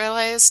just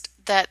realized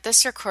that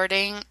this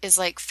recording is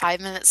like 5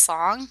 minutes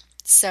long.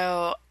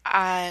 So,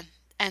 and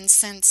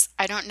since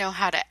I don't know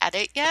how to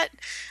edit yet,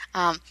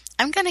 I'm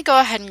going to go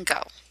ahead and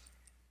go.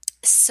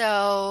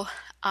 So,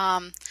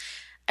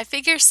 I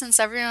figure since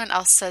everyone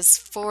else says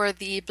for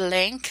the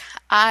blank,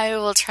 I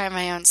will try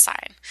my own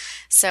sign.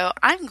 So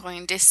I'm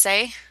going to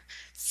say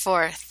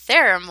for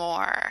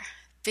Theramore,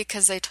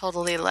 because I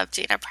totally love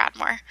Gina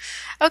Pradmore.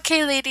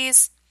 Okay,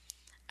 ladies,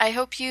 I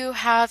hope you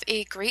have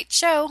a great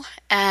show,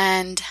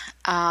 and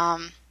yeah,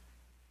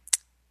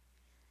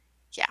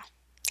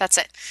 that's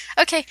it.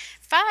 Okay,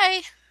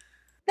 bye.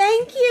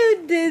 Thank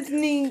you,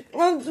 Disney.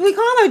 Well, do we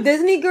call her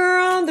Disney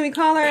Girl? Do we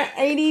call her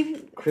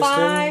 85?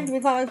 Kristen? Do we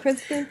call her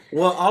Kristen?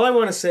 Well, all I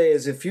want to say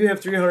is if you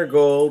have 300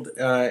 gold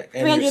and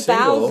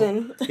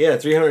 300,000. Yeah,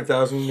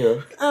 300,000, you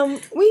know.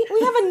 We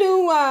have a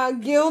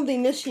new guild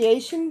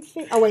initiation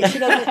thing. Oh, wait, she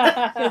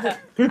doesn't.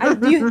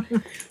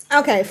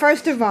 Okay,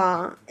 first of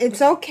all,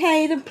 it's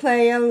okay to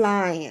play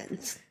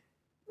Alliance.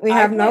 We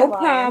have no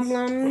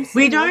problems.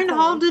 We don't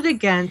hold it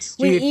against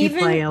you if you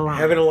play Alliance.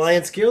 Have an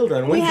Alliance guild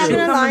on Winter. We have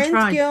an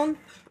Alliance guild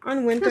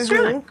on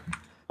Winter.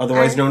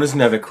 Otherwise known as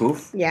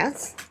Nevikoof.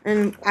 Yes,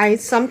 and I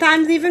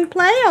sometimes even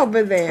play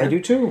over there. I do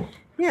too.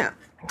 Yeah,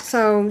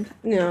 so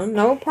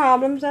no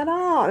problems at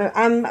all.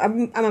 I'm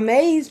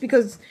amazed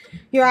because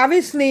you're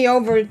obviously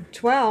over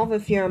 12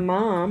 if you're a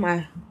mom.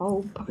 I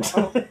hope.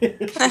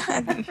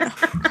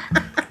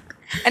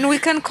 And we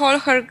can call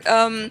her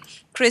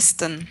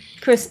Kristen.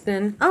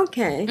 Kristen,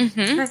 okay.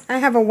 Mm-hmm. I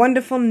have a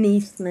wonderful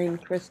niece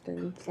named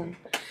Kristen. So.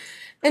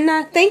 And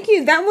thank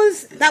you. That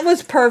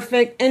was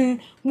perfect. And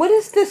what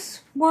is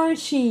this word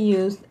she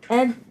used?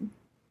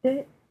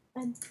 Edit?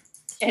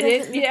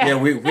 Yeah. Yeah,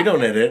 we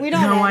don't edit. We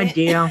don't no edit.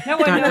 idea.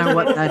 Don't know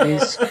what that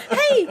is.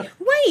 Hey,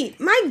 wait.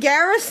 My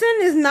garrison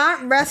is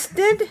not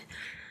rested.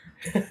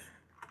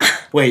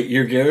 Wait,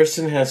 your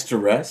garrison has to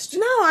rest?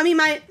 No, I mean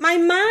my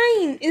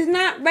mind is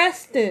not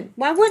rested.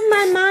 Why wouldn't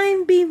my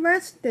mind be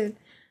rested?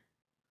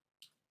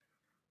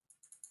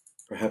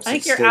 Perhaps I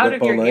think you're out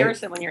of your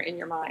garrison when you're in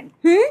your mind.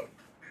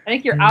 I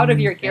think you're out of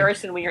your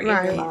garrison when you're in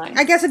your mind.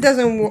 I guess it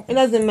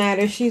doesn't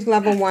matter. She's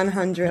level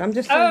 100. I'm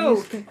just so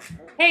used to...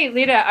 Hey,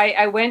 Lita,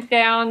 I went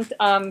down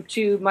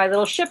to my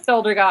little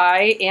shipbuilder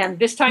guy, and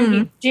this time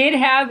he did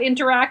have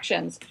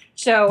interactions.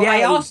 So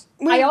I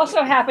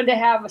also happened to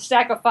have a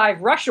stack of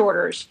 5 rush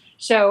orders.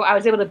 So I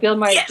was able to build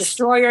my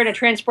destroyer and a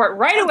transport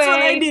right away. That's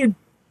what I did.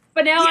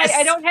 But now Yes.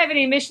 I don't have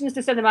any missions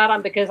to send them out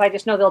on because I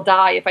just know they'll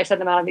die if I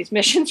send them out on these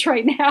missions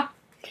right now.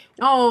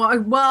 Oh,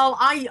 well,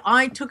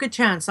 I took a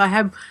chance. I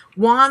have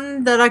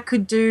one that I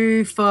could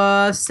do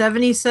for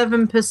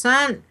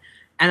 77%,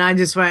 and I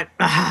just went,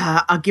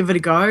 I'll give it a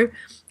go.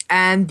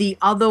 And the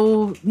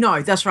other,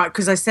 no, that's right,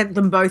 because I sent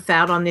them both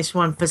out on this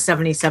one for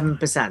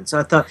 77%. So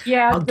I thought,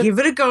 I'll give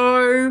it a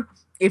go.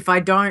 If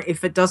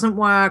it doesn't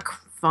work,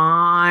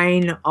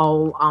 fine,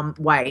 I'll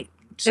wait.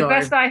 The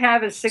best I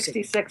have is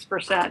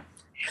 66%.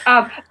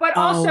 But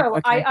also,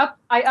 okay.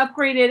 I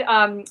upgraded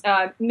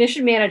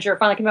Mission Manager.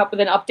 Finally came up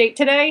with an update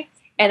today,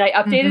 and I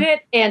updated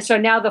it. And so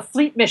now the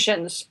fleet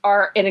missions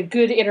are in a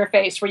good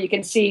interface where you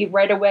can see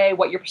right away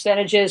what your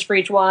percentage is for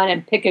each one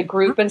and pick a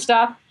group and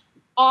stuff.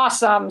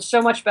 Awesome,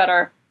 so much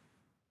better.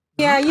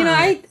 Yeah,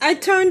 I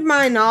turned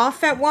mine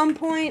off at one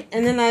point,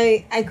 and then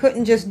I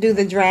couldn't just do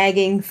the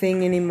dragging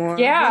thing anymore.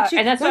 Yeah,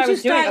 and that's what I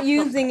was doing. Once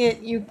you start using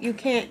it, you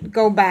can't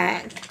go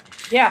back.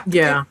 Yeah.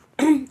 Yeah.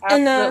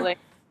 Absolutely.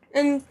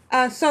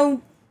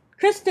 So,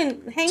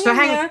 Kristen, hang in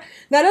there.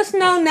 Let us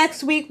know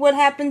next week what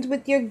happens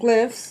with your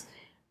glyphs,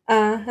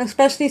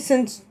 especially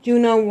since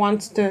Juno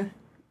wants to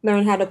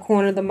learn how to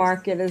corner the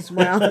market as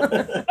well.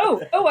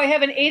 I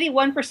have an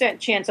 81%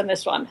 chance on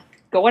this one.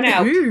 Going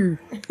out. Ooh.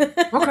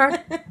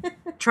 Okay.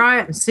 Try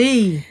it and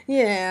see.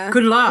 Yeah.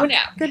 Good luck. Going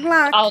out. Good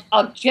luck.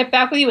 I'll get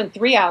back with you in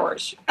 3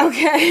 hours.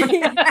 Okay.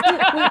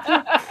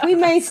 We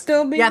may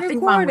still be I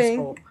think mine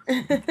was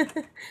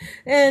recording.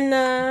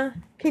 And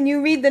can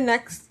you read the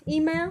next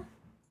email?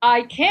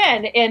 I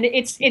can, and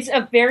it's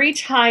a very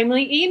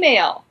timely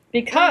email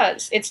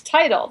because it's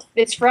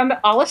from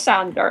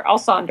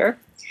Alessander,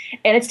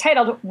 and it's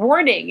titled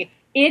 "Warning: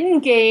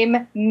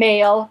 In-game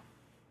mail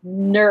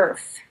nerf."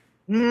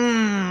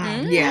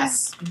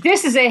 Yes.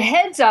 This is a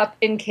heads up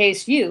in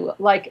case you,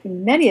 like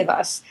many of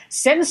us,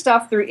 send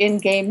stuff through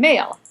in-game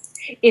mail.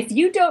 If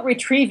you don't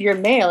retrieve your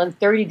mail in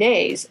 30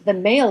 days, the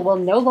mail will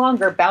no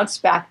longer bounce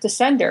back to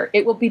sender.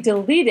 It will be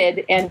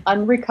deleted and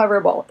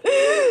unrecoverable.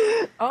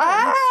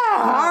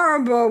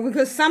 Horrible,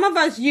 because some of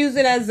us use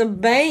it as a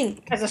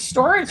bank. As a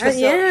storage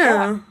facility.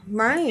 Yeah,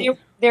 right.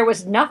 There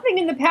was nothing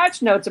in the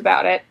patch notes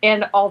about it,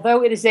 and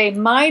although it is a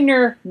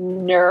minor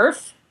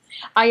nerf,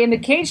 I am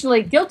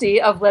occasionally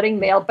guilty of letting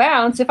mail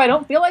bounce if I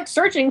don't feel like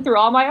searching through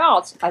all my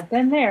alts. I've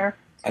been there.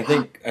 I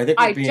think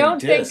I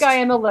don't think I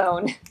am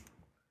alone.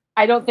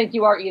 I don't think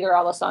you are either,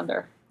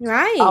 Alessander.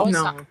 Right.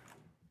 No.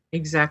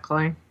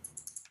 Exactly.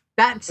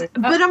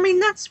 But I mean,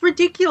 that's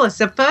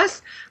ridiculous at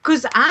first,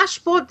 because Ash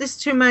brought this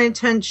to my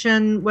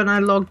attention when I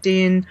logged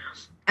in,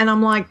 and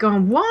I'm like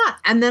going, what?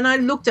 And then I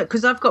looked at,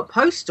 because I've got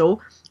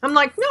Postal, I'm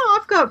like, no,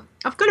 I've got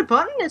a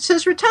button, it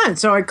says return.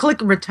 So I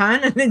click return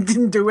and it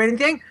didn't do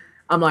anything.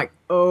 I'm like,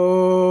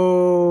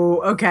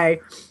 oh,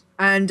 okay.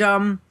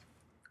 And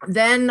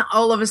then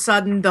all of a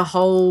sudden the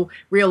whole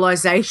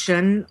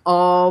realization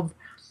of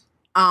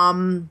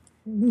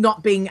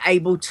not being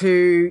able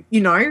to,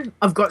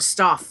 I've got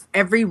stuff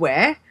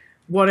everywhere.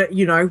 What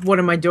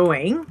am I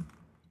doing?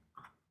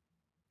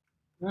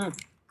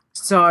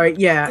 So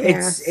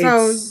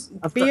it's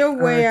be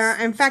aware.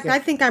 In fact, I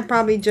think I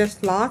probably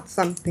just lost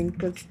something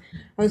because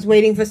I was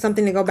waiting for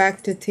something to go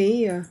back to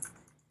Tia,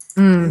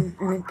 and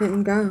it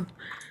didn't go.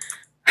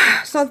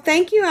 So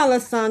thank you,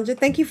 Alessandra.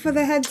 Thank you for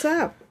the heads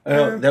up.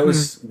 That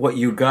was what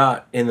you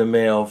got in the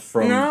mail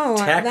from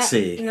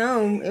Taxi.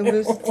 It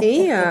was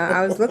Tia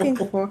I was looking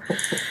for.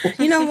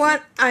 You know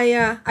what?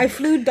 I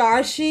flew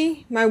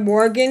Darcy, my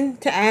Worgen,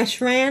 to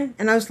Ashran,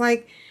 and I was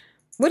like,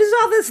 what is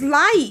all this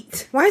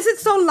light? Why is it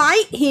so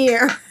light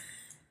here?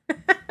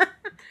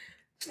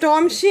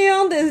 Storm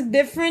Shield is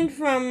different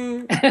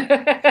from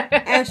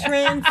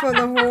Ashran for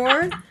the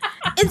Horde.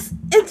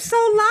 It's so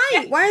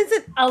light. Why is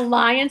it?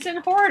 Alliance and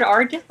Horde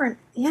are different.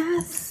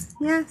 Yes,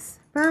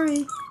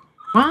 very.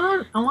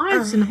 What?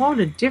 Alliance and Horde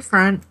are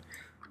different.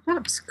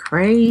 That's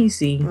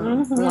crazy.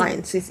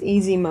 Alliance is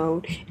easy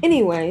mode.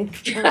 Anyway.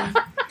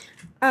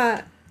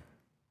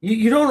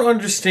 You don't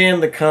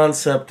understand the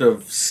concept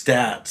of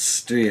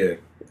stats, do you?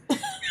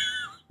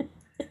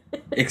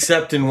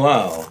 Except in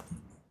WoW.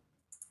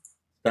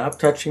 Stop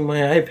touching my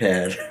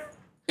iPad.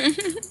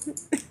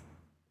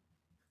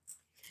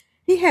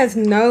 He has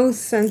no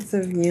sense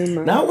of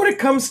humor. Not when it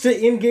comes to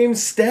in-game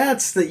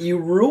stats that you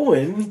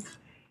ruin.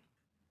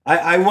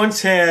 I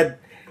once had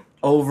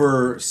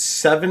over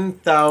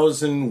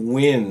 7,000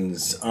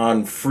 wins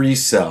on Free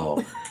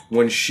Cell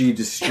when she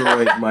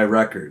destroyed my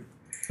record.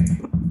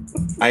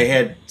 I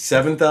had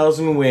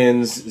 7,000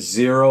 wins,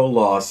 0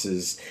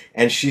 losses,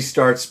 and she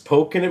starts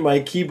poking at my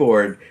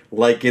keyboard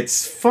like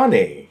it's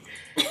funny.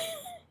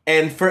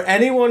 And for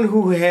anyone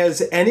who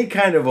has any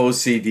kind of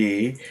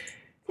OCD,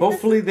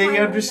 hopefully they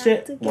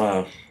understand.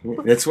 Wow.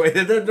 That's why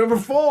they did number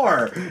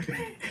 4.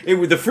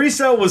 The Free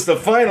Cell was the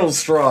final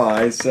straw.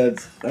 I said,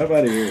 how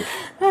about you?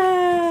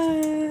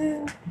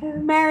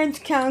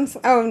 Marriage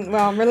counseling.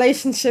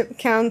 Relationship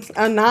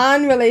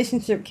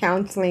non-relationship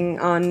counseling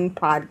on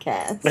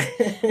podcast.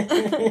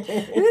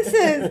 This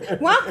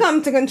is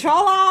welcome to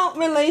Control Alt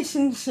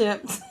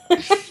Relationships.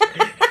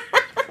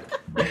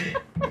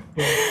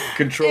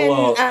 Control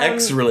all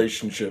X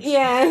relationships.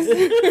 Yes.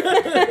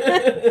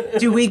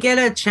 Do we get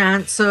a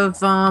chance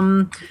of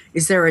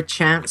is there a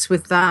chance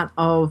with that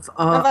of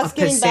a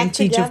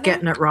percentage of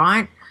getting it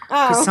right?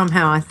 Because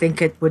somehow I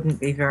think it wouldn't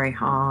be very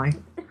high.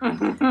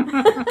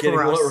 Getting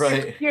what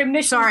right? Your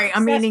mission Sorry,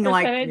 I'm meaning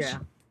like percentage.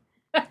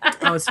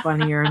 that was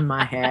funnier in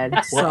my head.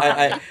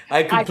 Well,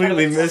 I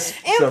completely missed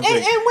something.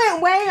 It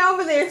went way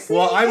over there. See,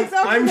 well, it's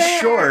over I'm there.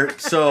 short,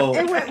 so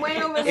it went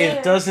way over there.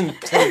 it doesn't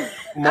take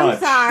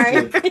much.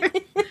 I'm sorry.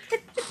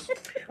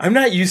 I'm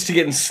not used to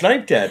getting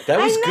sniped at. That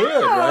was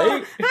good,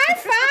 right? High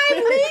five,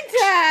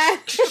 Lita.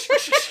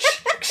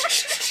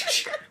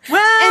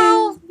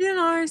 Well, you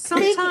know,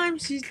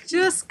 sometimes you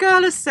just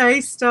gotta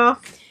say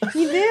stuff.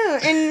 You do,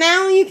 and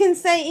now you can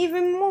say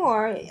even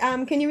more.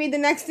 Can you read the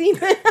next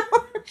email?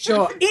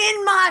 Sure.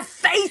 In my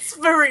face,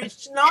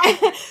 Varishna.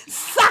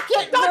 Suck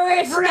it,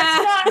 Varishna.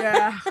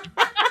 Yeah.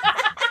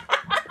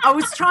 I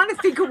was trying to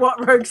think of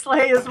what Rogue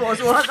Slayers was.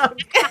 Sorry,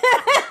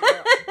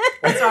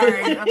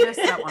 I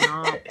messed that one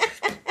up.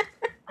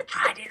 I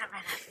tried in a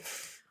minute.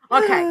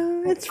 Okay.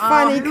 It's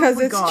funny who because have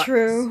we it's got?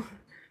 true.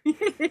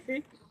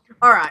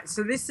 All right,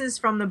 so this is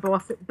from the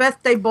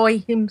birthday boy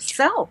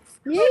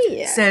himself. Yeah.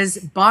 It says,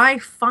 by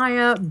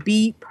fire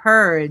be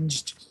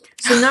purged.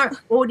 So no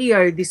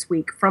audio this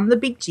week from the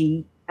Big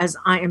G, as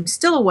I am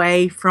still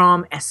away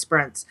from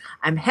Esperance.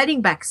 I'm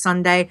heading back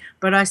Sunday,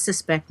 but I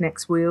suspect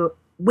next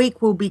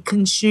week will be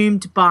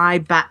consumed by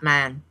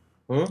Batman.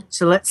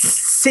 So let's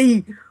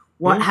see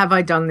what have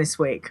I done this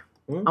week.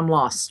 I'm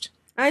lost.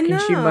 I know.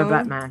 Consumed by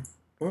Batman.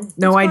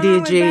 No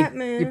idea, G.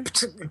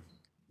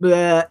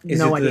 Is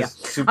no it idea. the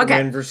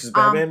Superman versus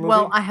Batman movie?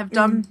 Well, I have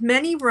done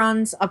many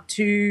runs up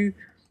to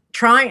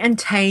try and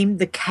tame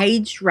the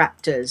cage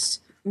raptors.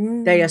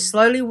 They are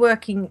slowly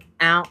working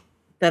out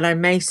that I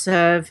may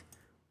serve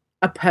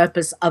a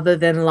purpose other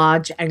than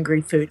large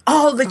angry food.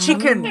 Oh, the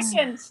chickens!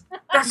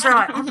 That's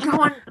right. I'm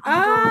going.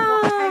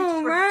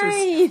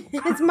 Right.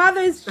 His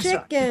mother's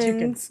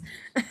chickens.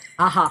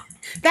 Aha.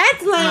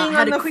 That's laying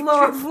on the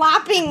floor,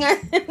 flopping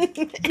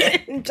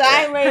and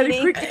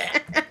gyrating.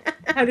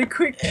 Had a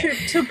quick trip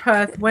to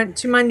Perth. Went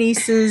to my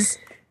niece's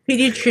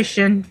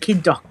pediatrician,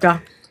 kid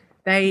doctor.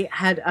 They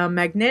had a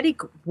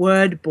magnetic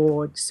word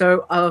board,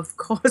 so of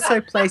course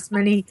I placed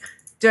many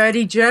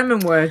dirty German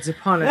words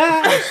upon it.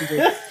 Of course you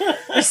did.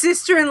 My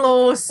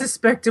sister-in-law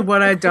suspected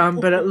what I'd done,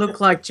 but it looked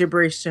like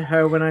gibberish to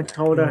her when I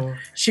told her.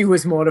 She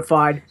was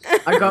mortified.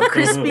 I got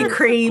Krispy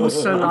Kreme,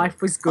 so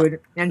life was good.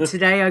 And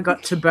today I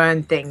got to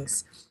burn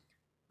things.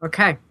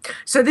 Okay.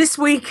 So this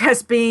week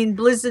has been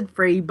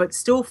blizzard-free, but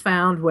still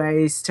found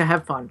ways to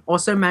have fun.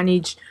 Also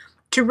managed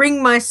to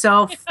ring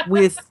myself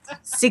with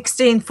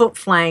 16-foot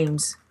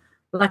flames.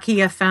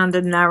 Lucky I found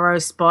a narrow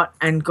spot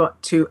and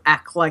got to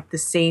act like the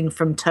scene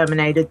from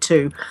Terminator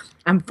 2.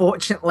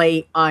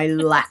 Unfortunately, I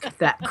lack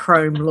that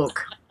chrome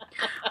look.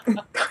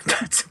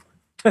 That's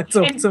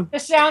awesome. And the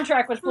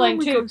soundtrack was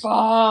playing too.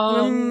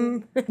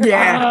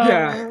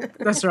 Yeah,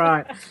 that's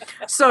right.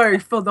 So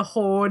for the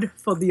Horde,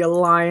 for the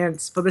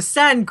Alliance, for the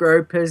Sand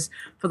Gropers,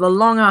 for the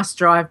long-ass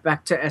drive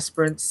back to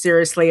Esperance,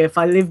 seriously, if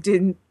I lived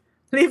in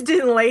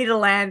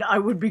Leaderland, I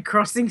would be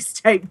crossing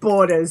state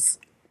borders.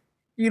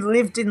 You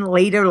lived in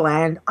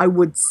Leaderland, I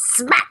would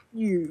smack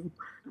you.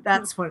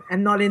 That's what,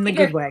 and not in the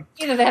good way.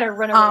 Either that or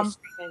run away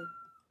screaming.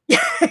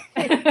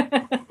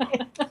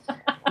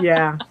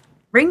 Yeah.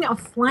 Ring of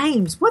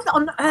Flames. What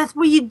on earth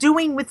were you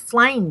doing with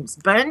flames?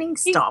 Burning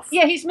stuff?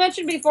 He's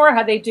mentioned before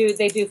how they do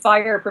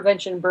fire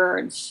prevention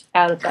burns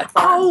out of that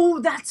farm. Oh,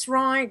 that's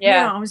right.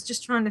 Yeah, I was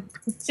just trying to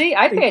see.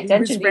 I pay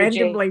attention to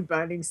randomly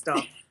burning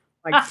stuff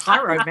like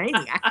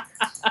pyromaniac.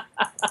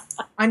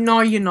 I know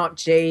you're not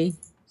G.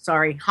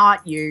 Sorry,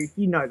 heart you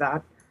know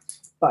that.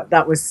 But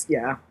that was,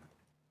 yeah.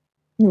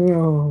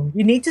 Oh,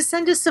 you need to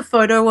send us a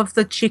photo of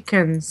the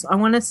chickens. I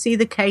want to see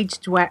the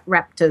caged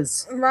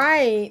raptors.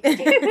 Right.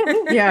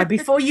 Yeah,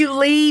 before you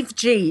leave,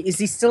 G. Is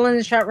he still in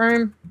the chat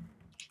room?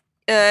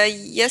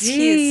 Yes,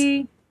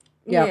 he is.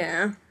 Yep.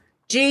 Yeah.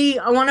 G,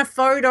 I want a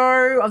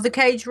photo of the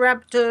caged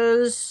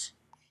raptors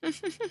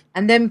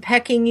and them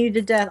pecking you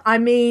to death. I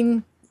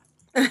mean,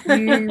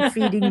 you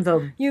feeding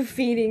them. You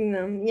feeding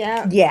them,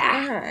 yeah.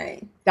 Yeah. All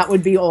right. That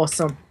would be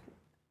awesome.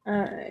 All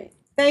right.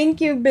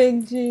 Thank you,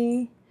 Big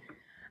G.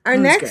 Our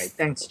That's next great.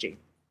 Thanks, G.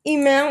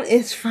 email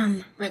is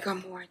from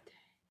Rigamorte.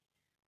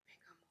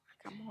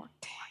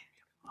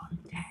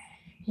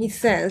 He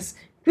says,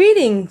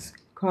 "Greetings,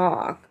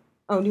 Cog."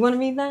 Oh, do you want to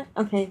read that?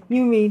 Okay,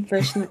 you read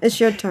first. It's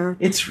your turn.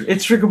 It's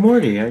rigor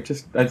morty. I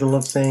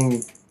love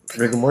saying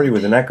rigor morty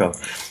with an echo.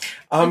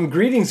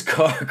 Greetings,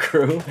 Cog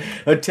Crew.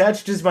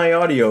 Attached is my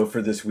audio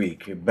for this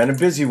week. Been a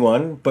busy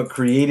one, but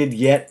created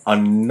yet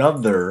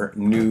another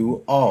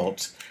new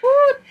alt.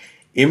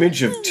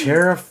 Image of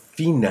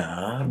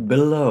Terrafina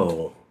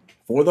below.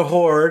 For the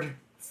Horde,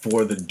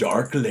 for the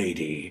Dark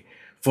Lady,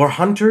 for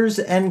hunters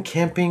and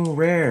camping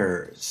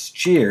rares.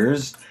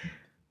 Cheers.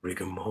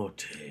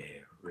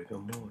 Rigamorte,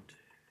 Rigamorte,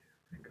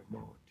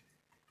 Rigamorte.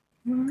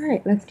 All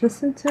right, let's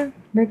listen to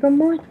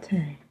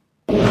Rigamorte.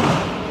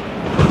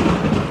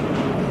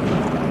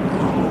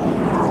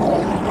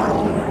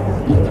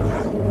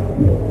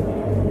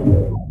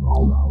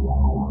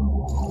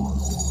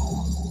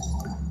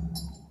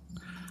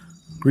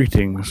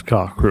 Greetings,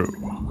 car crew.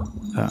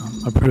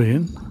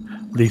 Aprillian,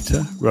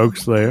 Lita, Rogue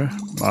Slayer,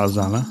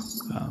 Marzana,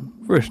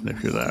 Vrishna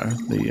if you're there,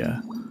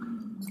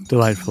 the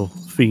delightful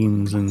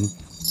fiends and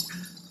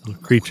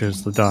little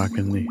creatures of the dark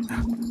in the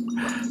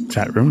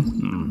chat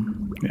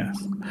room.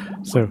 Yes.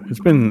 So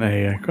it's been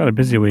quite a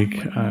busy week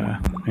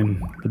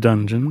in the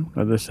dungeon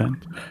at this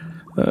end.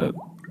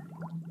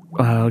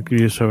 I'll give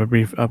you sort of a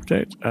brief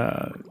update.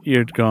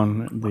 Yeard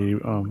Gone, the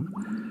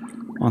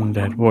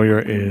undead warrior,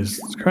 is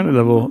currently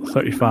level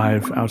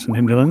 35 out in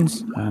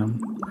Hinterlands.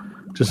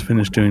 Just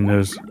finished doing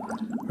those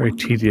very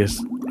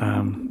tedious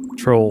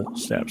troll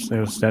steps.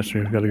 Those steps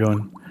where you've got to go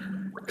and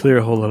clear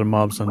a whole lot of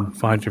mobs on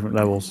 5 different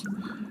levels.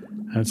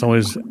 And it's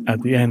always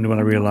at the end when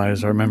I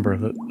remember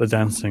that the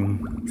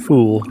dancing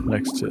fool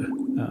next to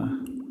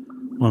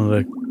one of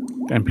the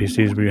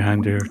NPCs where you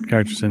hand your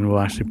characters in will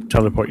actually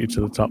teleport you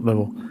to the top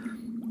level.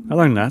 I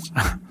learned that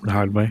the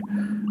hard way.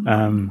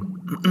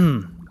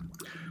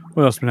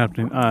 What else has been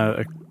happening?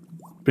 I've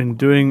been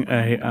doing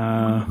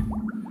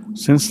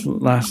since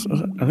last...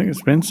 I think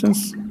it's been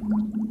since...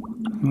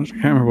 I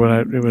can't remember what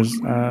I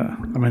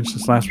mentioned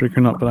this last week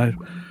or not, but I've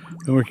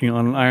been working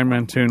on an Iron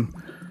Man tune.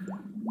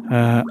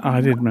 I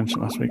did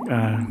mention last week,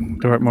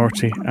 Dort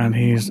Morty, and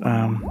he's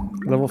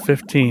level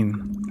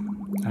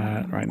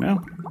 15 right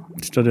now.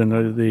 Still doing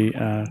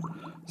the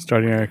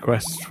starting area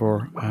quests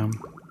for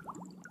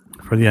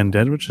the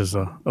undead, which is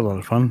a lot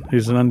of fun.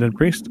 He's an undead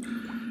priest,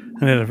 and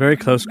he had a very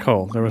close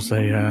call. There was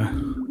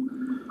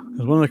one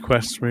of the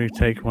quests where you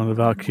take one of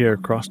the Valkyr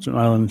across to an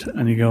island,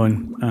 and you go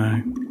and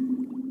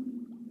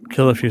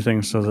kill a few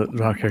things so that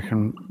Valkyr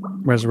can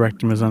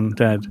resurrect him as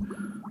undead,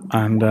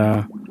 and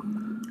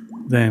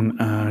then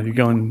you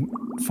go and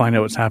find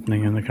out what's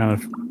happening in the kind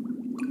of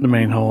the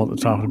main hall at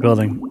the top of the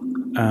building,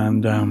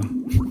 and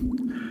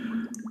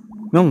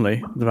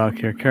normally the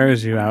Valkyr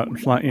carries you out and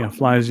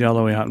flies you all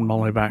the way out and all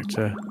the way back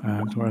to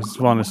where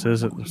Svanis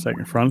is at the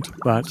second front,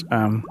 but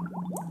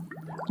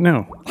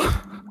no.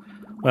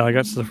 Well, I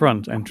got to the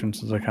front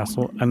entrance of the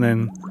castle and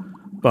then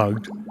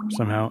bugged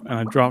somehow, and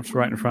I dropped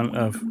right in front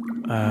of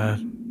a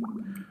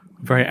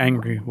very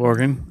angry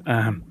Worgen,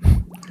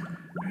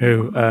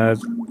 who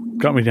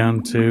got me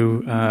down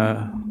to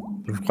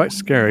quite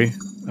scary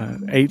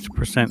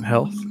 8%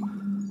 health.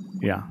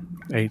 Yeah,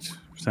 8%.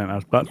 I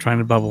was trying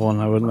to bubble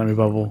and I wouldn't let me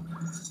bubble.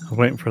 I was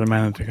waiting for the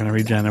mana to kind of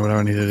regen or whatever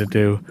I needed to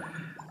do,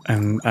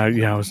 and I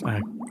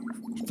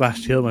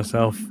flash healed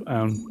myself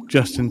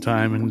just in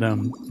time and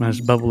managed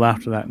to bubble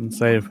after that and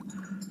save.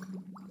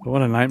 But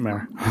what a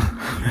nightmare!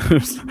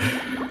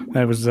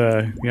 That was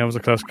a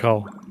close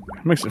call.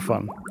 It makes it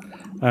fun.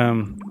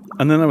 And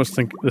then I was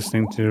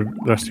listening to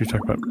the rest of you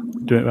talk about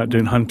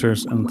doing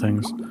hunters and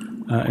things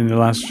in the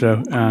last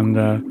show, and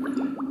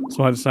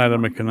so I decided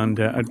I'd make an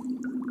undead. I'd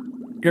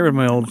get rid of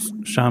my old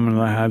shaman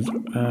that I had,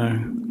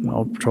 an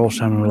old patrol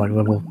shaman with like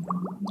level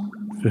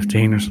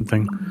 15 or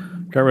something.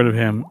 Got rid of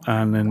him,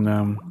 and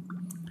then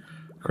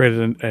created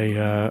an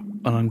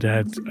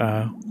undead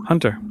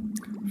hunter,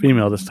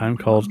 female this time,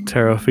 called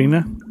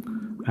Terrafina,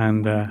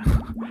 and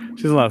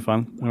she's a lot of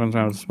fun. I went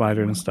around with a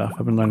spider and stuff.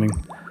 I've been learning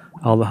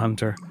all the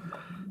hunter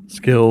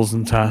skills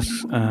and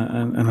tasks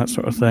and that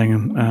sort of thing.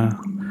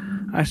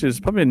 And actually, it's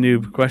probably a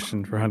noob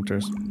question for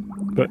hunters,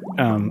 but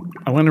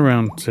I went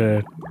around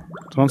to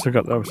once I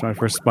got over to my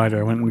first spider,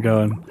 I went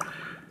and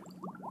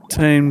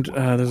tamed.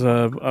 There's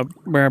a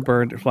rare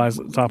bird that flies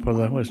at the top of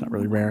well, it's not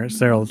really rare. It's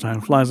there all the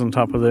time. Flies on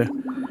top of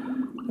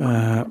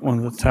one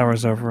of the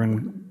towers over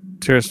in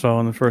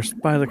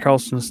Tirisfall by the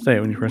Carlson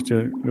Estate when you first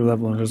do your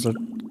level. And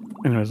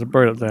there's a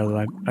bird up there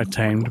that I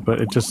tamed,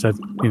 but it just said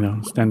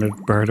standard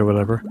bird or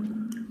whatever.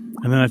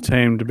 And then I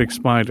tamed a big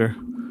spider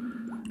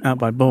out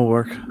by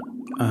Bulwark,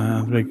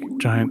 the big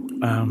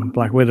giant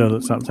black widow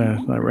that's out there,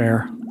 that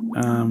rare,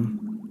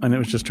 and it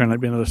was just trying to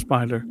be another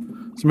spider.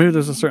 So maybe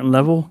there's a certain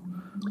level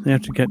they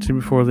have to get to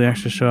before they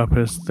actually show up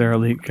as their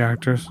elite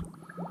characters,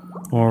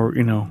 or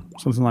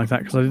something like that.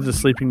 Because I did the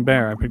sleeping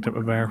bear. I picked up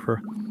a bear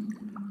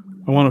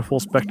I want a full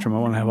spectrum. I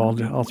want to have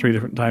all 3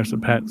 different types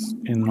of pets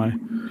in my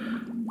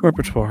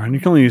repertoire, and you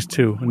can only use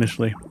 2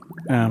 initially.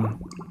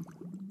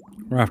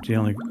 Or after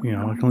I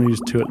can only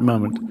use 2 at the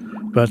moment.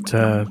 But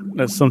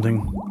that's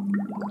something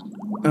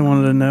I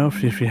wanted to know,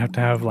 if you have to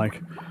have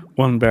like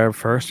 1 bear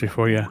first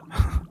before you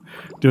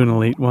do an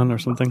elite one or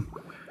something.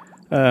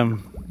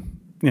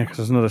 Because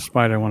there's another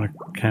spider I want to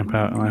camp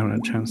out, and I haven't had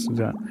a chance to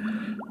do that.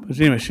 But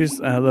anyway, she's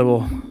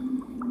level,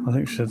 I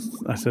think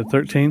I said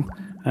 13.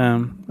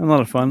 A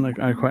lot of fun. Like,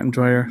 I quite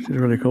enjoy her. She's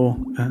really cool.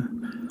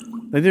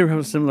 They do have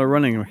a similar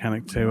running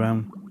mechanic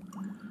to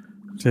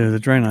the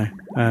Draenei,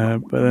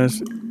 but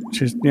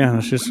she's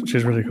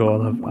really cool.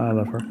 I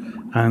love her,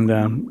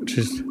 and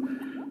she's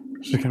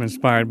kind of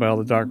inspired by all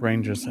the Dark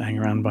Rangers that hang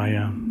around by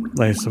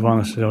Lady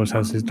Sylvanas. She always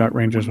has these Dark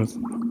Rangers with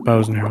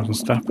bows and arrows and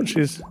stuff, but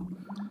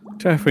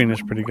Terrafina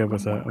is pretty good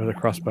with a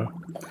crossbow.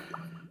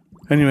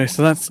 Anyway,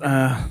 so that's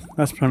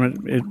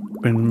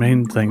been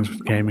main things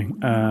with gaming.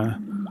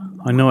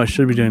 I know I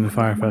should be doing the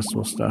Fire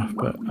Festival stuff,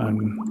 but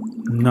I'm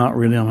not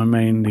really on my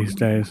main these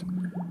days.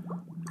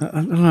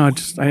 I don't know.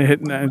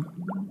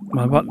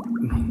 my butt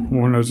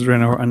when I was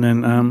ran over, and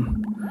then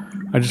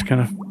I just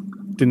kind of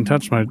didn't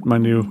touch my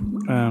new.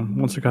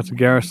 Once I got to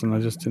Garrison, I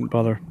just didn't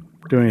bother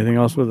doing anything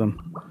else with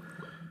them.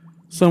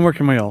 So I'm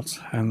working my alts,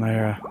 and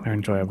they're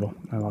enjoyable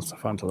and lots of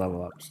fun to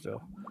level up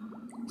still.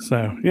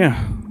 So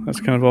yeah, that's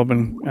kind of all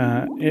been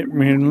it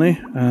mainly.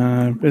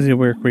 Busy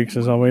work weeks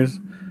as always.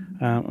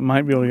 I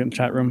might be able to get in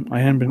chat room. I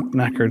haven't been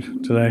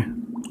knackered today,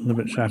 a little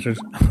bit shattered.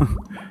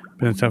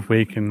 Been a tough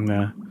week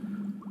and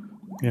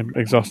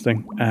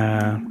exhausting.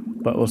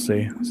 But we'll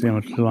see how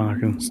much long I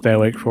can stay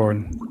awake for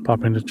and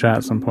pop into chat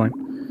at some point.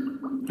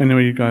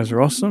 Anyway, you guys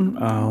are awesome.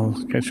 I'll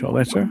catch you all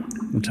later.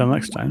 Until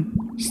next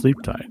time, sleep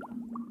tight.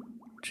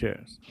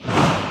 Cheers.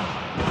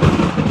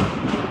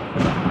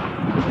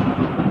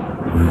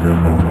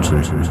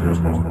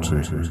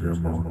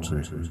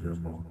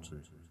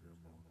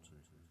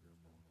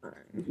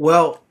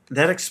 Well,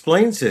 that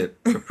explains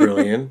it,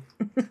 Aprillian.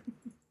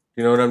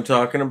 You know what I'm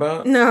talking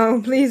about?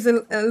 No, please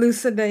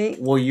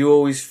elucidate. Well, you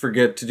always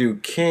forget to do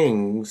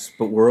kings,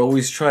 but we're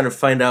always trying to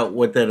find out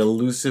what that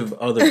elusive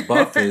other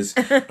buff is.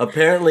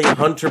 Apparently,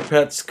 hunter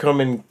pets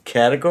come in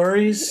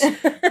categories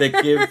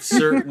that give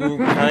certain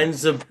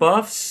kinds of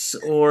buffs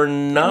or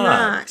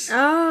not.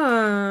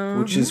 Oh.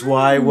 Which is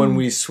why when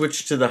we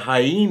switched to the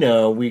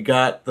hyena, we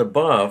got the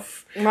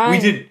buff.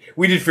 Right.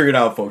 We did figure it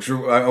out, folks.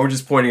 We're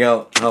just pointing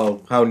out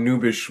how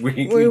noobish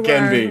we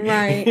can be.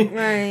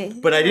 Right.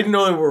 But I didn't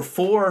know there were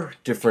 4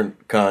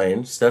 different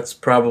kinds. That's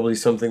probably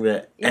something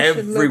that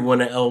everyone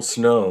else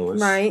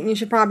knows. Right. You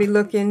should probably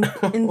look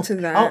into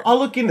that. I'll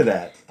look into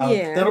that.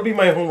 Yeah. That'll be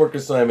my homework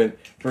assignment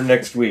for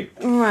next week.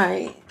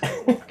 Right.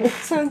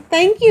 So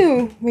thank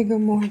you,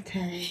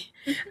 Rigomorte.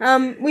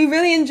 We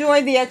really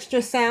enjoyed the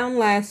extra sound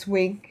last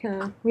week.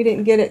 We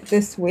didn't get it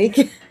this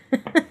week.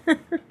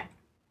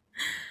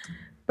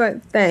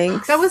 But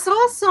thanks. That was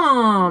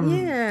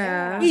awesome.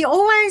 Yeah. He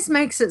always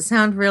makes it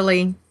sound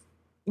really,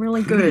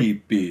 really good.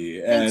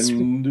 Creepy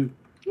and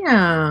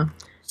yeah.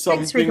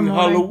 Something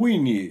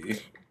Halloween-y.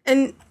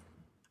 And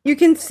you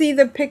can see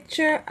the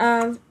picture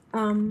of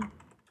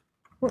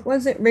what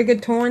was it?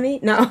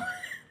 Rigatoni? No.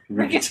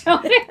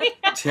 Rigatoni.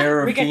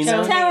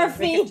 Terrafina.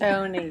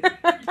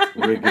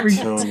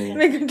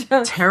 Rigatoni.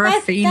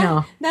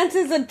 Terrafina. That's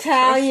his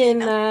Italian.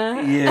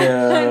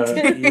 Yeah.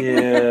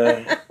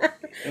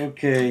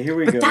 Okay, here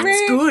we go.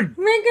 That's good.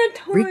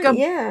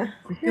 Rigatoni.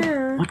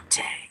 Yeah.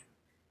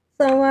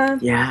 So,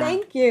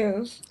 thank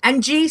you.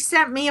 And G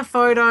sent me a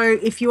photo.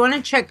 If you want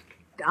to check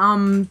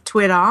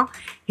Twitter,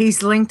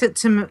 he's linked it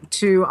to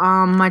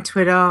my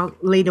Twitter,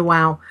 Leader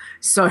WoW.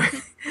 So,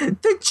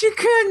 the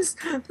chickens,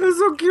 they're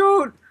so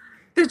cute.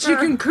 The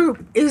chicken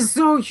coop is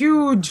so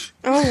huge.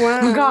 Oh, wow.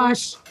 Oh,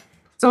 gosh.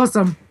 It's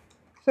awesome.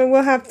 So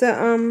we'll have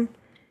to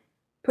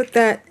put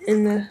that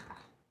in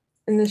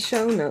the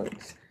show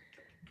notes.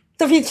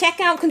 So if you check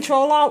out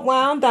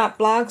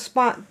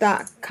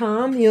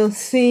controlaltwow.blogspot.com, you'll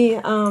see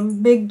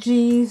Big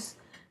G's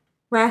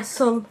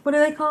wrestle. What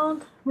are they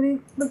called?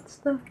 What's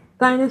the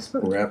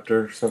dinosaur?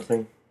 Raptor or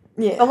something?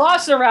 Yeah.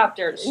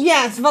 Velociraptors.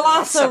 Yes,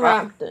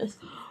 Velociraptors.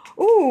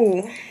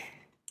 Ooh.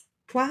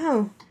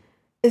 Wow.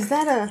 Is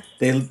that a...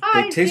 They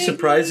taste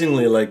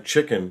surprisingly like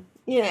chicken.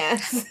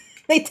 Yes.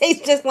 They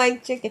taste just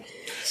like chicken.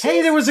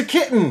 Hey, there was a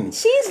kitten.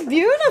 She's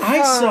beautiful.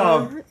 I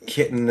saw a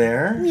kitten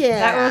there.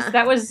 Yeah.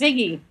 That was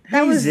Ziggy.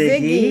 That was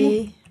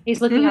Ziggy. He's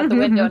looking out the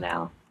window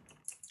now.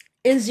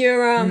 Is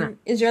your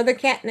other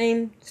cat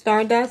named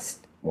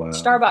Stardust? Wow.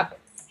 Starbuck.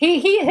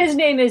 His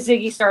name is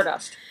Ziggy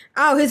Stardust.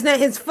 Oh,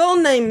 his full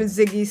name is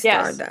Ziggy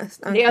Stardust.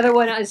 Yes. Okay. The other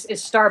one is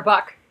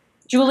Starbuck.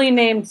 Julie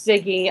named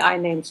Ziggy. I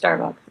named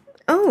Starbuck.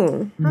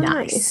 Oh,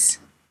 nice.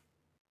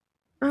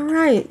 All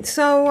right.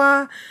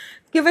 So,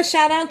 give a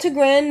shout out to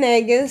Grand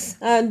Negus.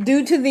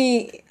 Due to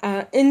the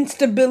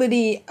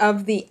instability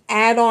of the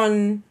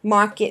add-on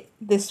market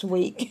this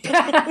week,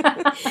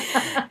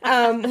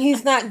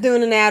 he's not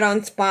doing an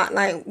add-on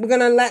spotlight. We're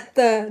gonna let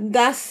the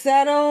dust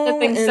settle. Let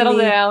things settle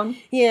down.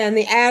 Yeah, and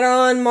the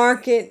add-on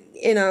market,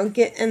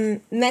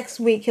 and next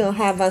week he'll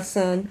have us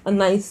a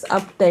nice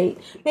update.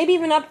 Maybe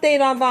even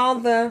update of all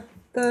the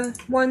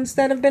ones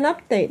that have been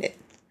updated.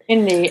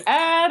 In the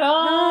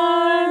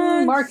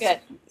add-on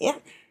market. Yeah.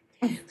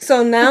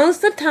 So now's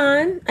the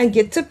time I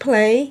get to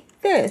play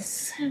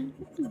this.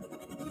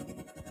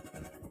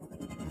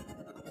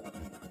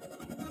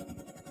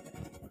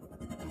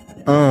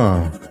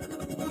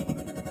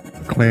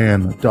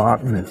 Clan of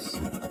Darkness.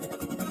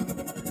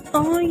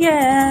 Oh,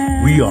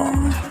 yeah. We are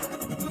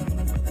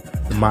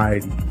the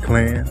mighty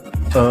Clan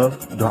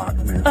of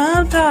Darkness.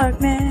 Of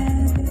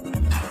Darkness.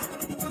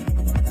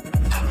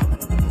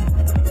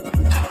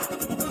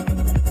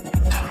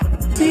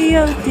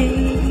 COD.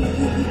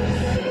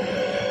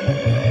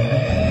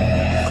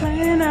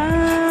 Clan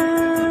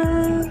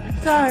of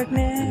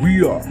Darkness.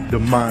 We are the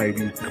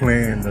mighty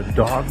Clan of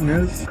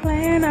Darkness.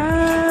 Clan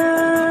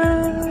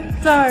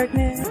of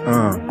Darkness.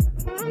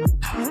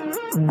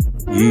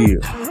 Yeah.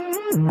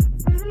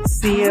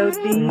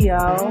 COD,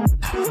 y'all.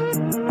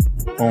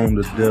 On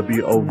the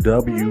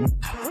WOW.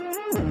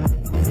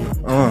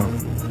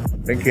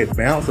 They can't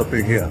bounce up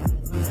in here.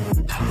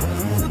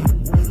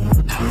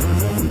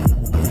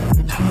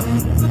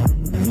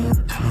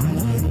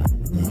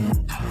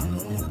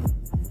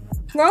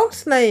 Rogue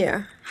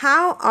Slayer,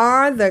 how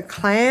are the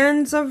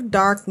Clans of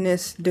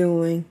Darkness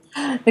doing?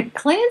 The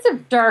Clans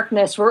of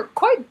Darkness were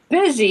quite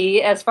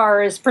busy as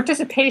far as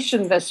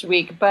participation this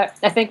week, but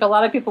I think a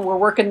lot of people were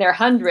working their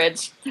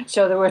hundreds,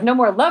 so there was no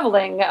more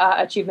leveling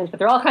achievements, but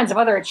there are all kinds of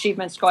other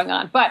achievements going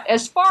on. But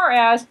as far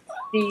as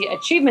the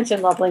achievements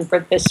in leveling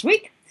for this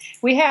week,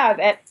 we have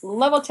at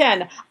level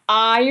 10,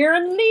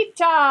 Iron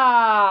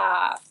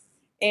Lita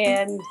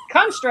and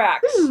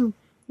Constructs.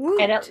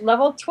 And at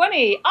level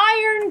 20,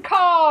 Iron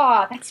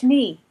Caw. That's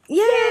me. Yay!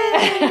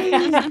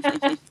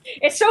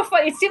 It's so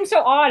fun. It seems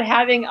so odd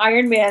having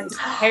Iron Man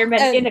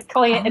in a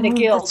clan in a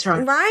guild. That's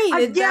right. Right,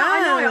 I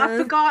know. I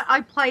forgot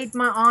I played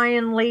my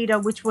Iron Leader,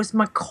 which was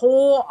my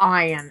core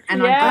Iron,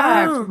 and I got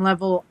her from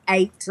level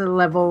 8 to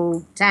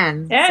level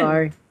 10.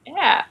 So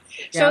yeah.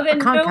 So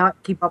then I can't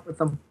keep up with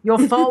them. Your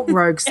fault,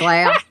 Rogue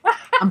Slayer.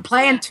 I'm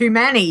playing too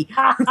many.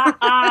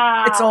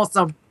 It's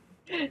awesome.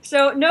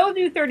 So no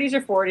new 30s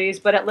or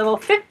 40s, but at level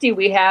 50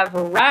 we have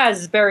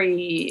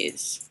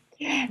raspberries.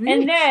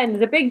 And then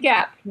the big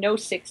gap, no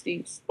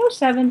 60s, no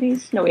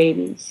 70s, no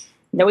 80s,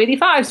 no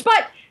 85s,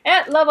 but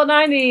at level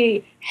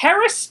 90,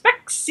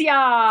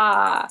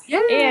 Heraspexia.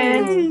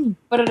 And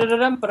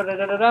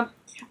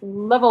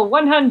level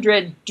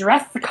 100,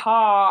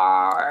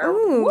 Drethkar.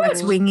 Ooh,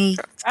 that's wingy.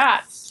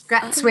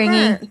 Scrat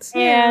swingy.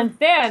 And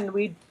then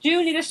we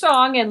do need a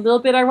song, and a little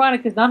bit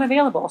ironic is not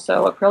available.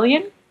 So,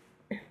 Aprillian?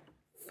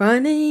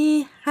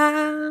 Funny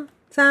how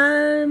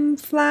time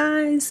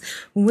flies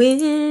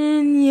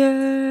when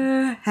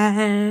you're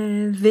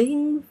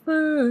having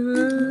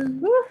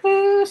fun.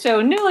 Woohoo! So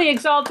newly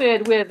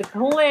exalted with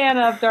Clan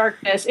of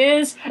Darkness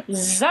is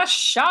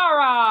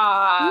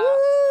Zashara.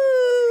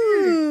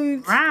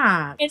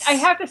 Right. And I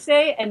have to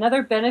say,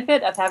 another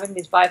benefit of having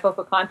these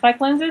bifocal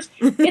contact lenses,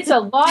 it's a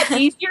lot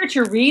easier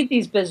to read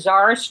these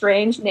bizarre,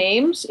 strange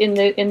names in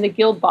the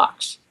guild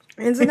box.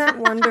 Isn't that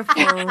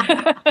wonderful?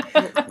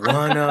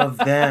 One of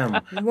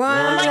them.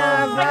 One of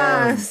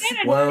us. Is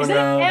it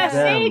an SH?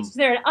 Is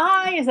there an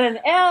I? Is it an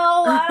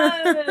L?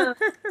 I don't know.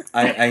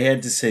 I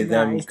had to say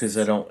them because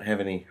I don't have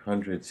any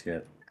hundreds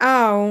yet.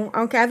 Oh,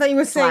 okay. I thought you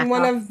were saying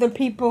one of the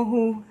people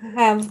who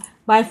have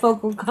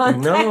bifocal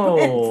contact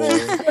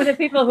lenses. For the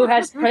people who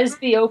has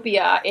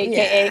presbyopia,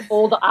 a.k.a.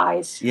 old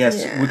eyes.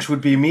 Yes, which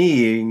would be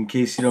me, in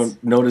case you don't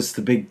notice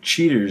the big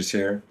cheaters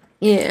here.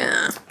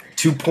 Yeah.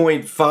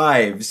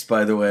 2.5s,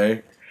 by the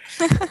way.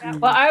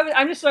 Well,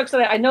 I'm just so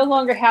excited. I no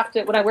longer have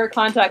to, when I wear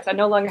contacts, I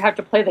no longer have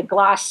to play the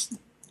glass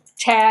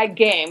tag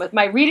game. With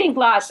my reading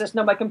glasses,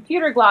 no, my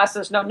computer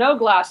glasses, no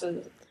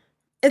glasses.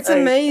 It's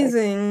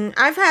amazing.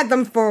 I've had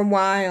them for a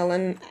while,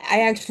 and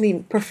I actually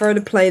prefer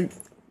to play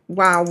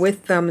WoW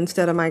with them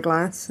instead of my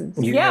glasses.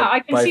 Yeah,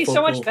 I can see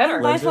so much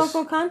better.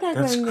 Bifocal contact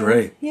lenses. That's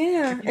great.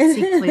 Yeah. You can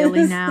see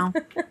clearly now.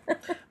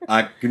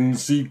 I can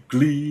see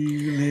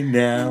clearly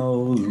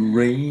now. The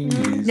rain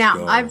is Now,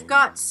 gone. I've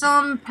got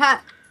some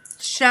pet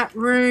chat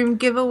room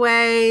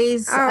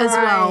giveaways as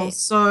well.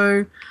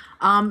 So,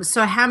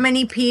 so how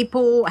many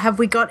people have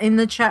we got in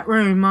the chat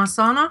room,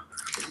 Marsana?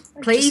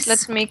 Please.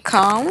 Just let me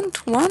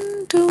count.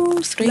 1,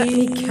 2, 3, Let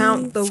me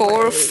count the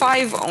 4, way.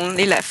 5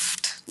 only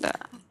left. The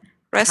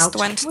rest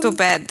went to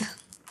bed.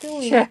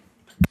 Sure.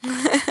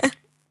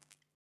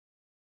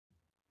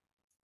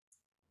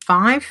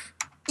 5?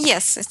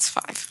 Yes, it's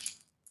 5.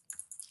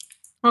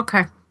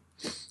 Okay.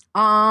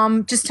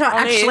 Just to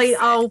Only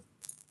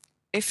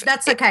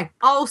that's okay.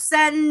 I'll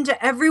send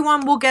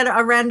everyone will get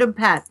a random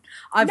pet.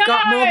 I've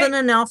got more than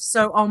enough,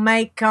 so I'll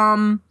make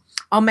 5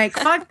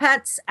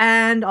 pets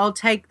and I'll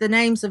take the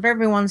names of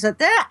everyone's at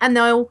there and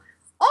they'll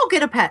all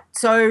get a pet.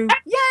 So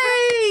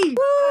yay!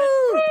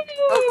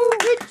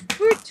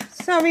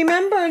 So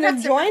remember to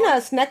join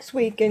us next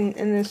week in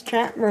this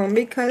chat room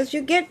because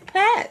you get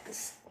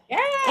pets. Yeah.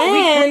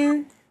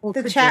 And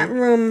the chat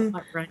room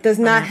does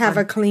not have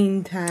a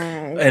clean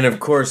tag. And of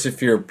course, if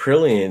you're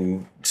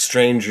Aprillian,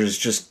 strangers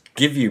just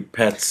give you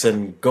pets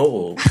and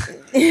gold.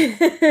 And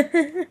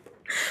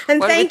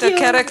well, thank with you. a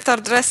character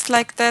dressed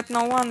like that,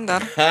 no wonder.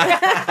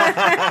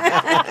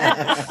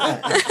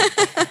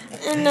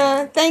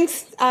 And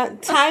thanks,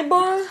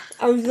 Tybar.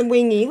 I was the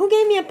Wingy. Who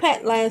gave me a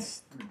pet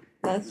last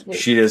week?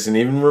 She doesn't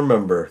even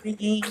remember.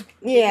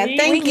 Yeah,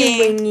 thank you,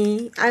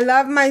 Wingy. I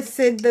love my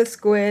Sid the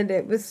Squid.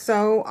 It was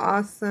so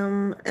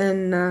awesome.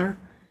 And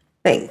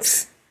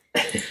thanks.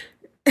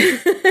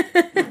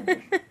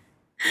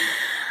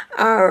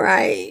 All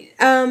right.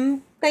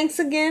 Thanks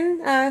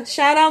again.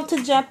 Shout out to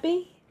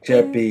Jeppy.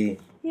 Jeppy.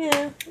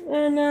 Yeah.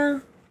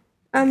 And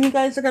you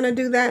guys are gonna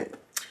do that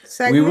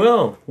segment?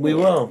 We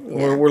will.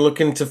 Yeah. We're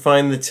looking to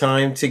find the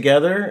time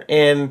together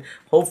and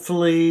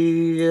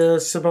hopefully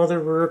some other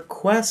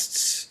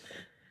requests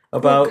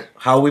about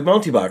how we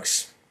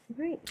multi-box.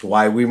 Right.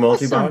 Why we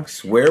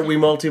multi-box, where we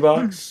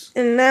multi-box.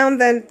 And now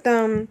that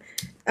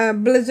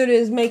Blizzard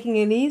is making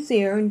it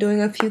easier and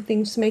doing a few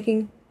things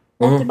making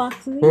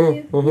multi-boxes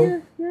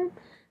easier. Yeah.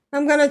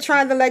 I'm gonna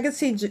try the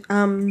legacy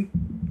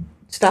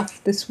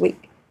stuff this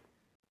week.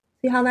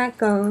 See how that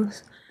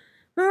goes.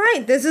 All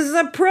right, this is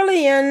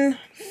Aprillian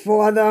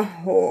for the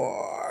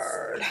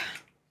Horde.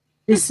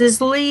 This is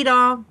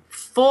Leader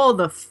for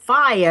the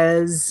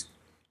Fires.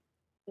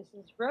 This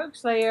is Rogue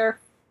Slayer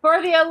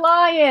for the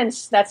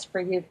Alliance. That's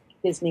for you,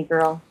 Disney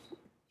girl.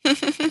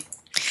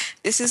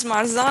 This is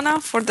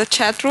Marzana for the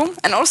chat room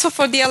and also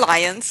for the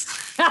Alliance.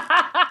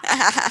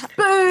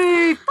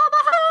 Boo!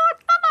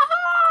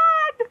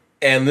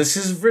 And this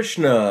is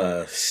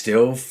Vrishna,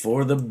 still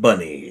for the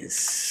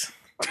bunnies.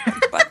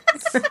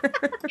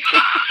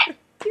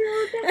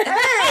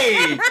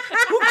 Hey!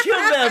 Who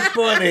killed that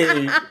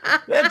bunny?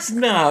 That's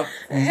not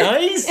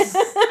nice. I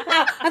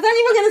thought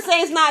you were going to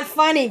say it's not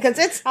funny because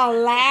it's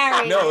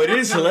hilarious. No, it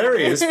is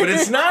hilarious, but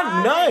it's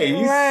not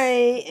nice.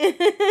 Right.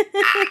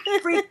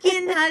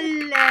 Freaking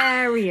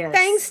hilarious.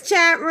 Thanks,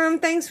 chat room.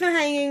 Thanks for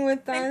hanging with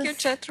us. Thank you,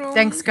 chat room.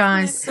 Thanks,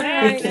 guys.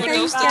 Right.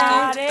 Thanks,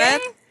 guys.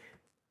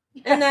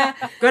 And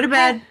go to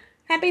bed.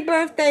 Happy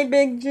birthday,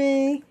 Big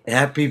G.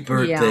 Happy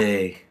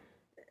birthday.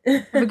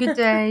 Have a good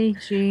day,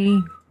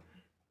 G.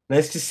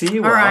 Nice to see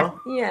you all. Right.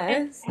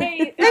 Yes.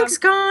 Hey, thanks,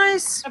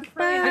 guys.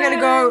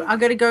 I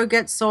gotta go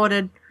get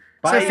sorted.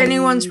 Bye. So if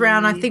anyone's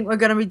round, I think we're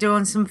gonna be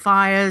doing some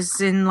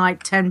fires in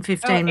like 10,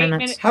 15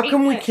 minutes. How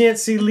come we can't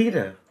see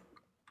Lita?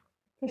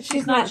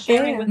 She's not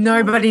sharing with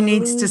Nobody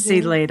needs to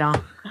see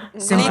Lita.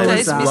 Simple Lita as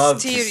is that.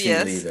 Love to see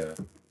mysterious.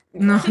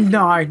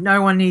 Lita.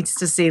 No one needs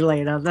to see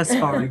Lita. That's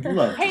fine.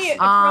 Hey,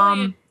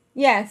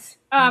 yes.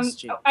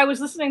 I was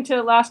listening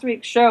to last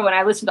week's show, and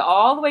I listened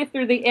all the way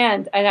through the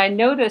end, and I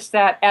noticed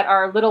that at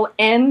our little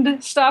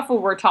end stuff where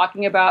we're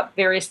talking about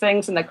various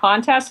things in the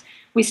contest,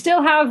 we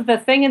still have the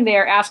thing in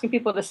there asking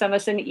people to send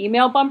us in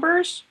email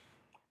bumpers.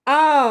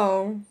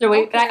 Oh. So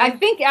I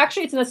think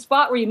actually it's in a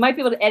spot where you might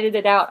be able to edit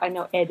it out. I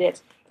know,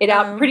 edit it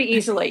out pretty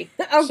easily.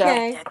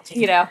 Okay. So,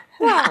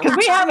 because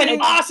we have an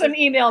awesome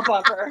email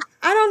bumper.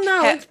 I don't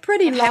know. It's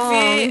pretty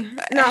long.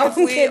 Have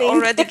we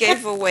already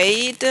gave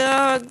away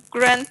the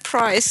grand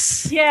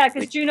prize? Yeah,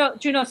 because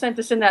Juno sent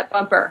us in that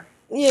bumper.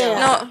 Yeah.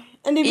 No.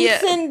 And did we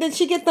send? Did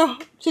she get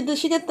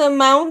the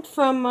amount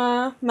from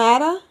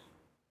Mata?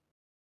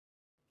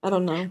 I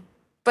don't know.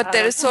 But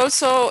there is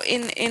also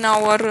in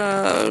our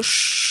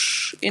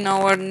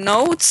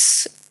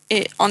notes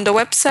on the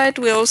website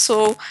we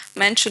also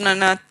mention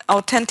an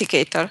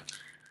authenticator.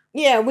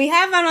 Yeah, we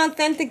have an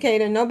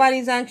authenticator.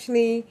 Nobody's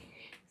actually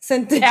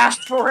sent it.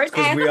 Asked for it.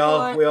 Because we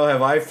all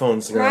have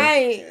iPhones now.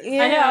 Right.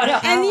 Yeah. I know.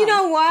 And you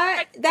know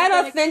what? That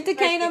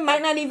authenticator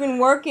might not even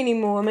work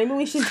anymore. Maybe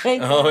we should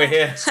take Oh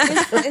yeah. it's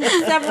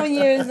several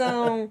years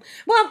old.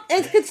 Well,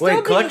 it could still Wait,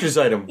 be collector's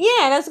item.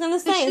 Yeah, that's gonna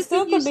say it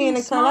still could be in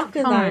a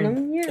collector's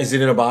item. Yeah. Is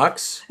it in a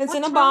box? It's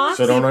in a box.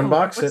 So don't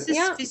unbox What's it. this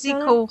Yeah.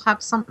 physical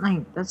have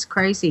something? That's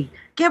crazy.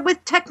 Get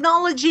with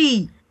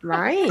technology.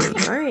 Right.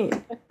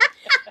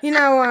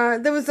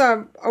 There was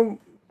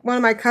one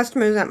of my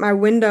customers at my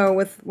window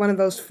with one of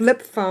those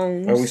flip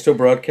phones. Are we still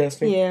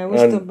broadcasting? Yeah,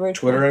 we're on still broadcasting.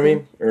 Twitter, I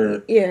mean?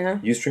 Or Yeah.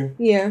 Ustream?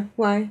 Yeah.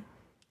 Why? You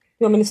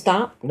want me to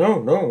stop? No.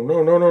 I'm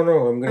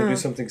going to do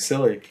something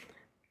silly.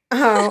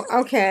 Oh,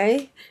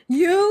 okay.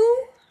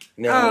 You?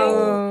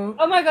 No.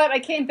 Oh my God! I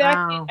came back.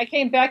 Wow. I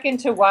came back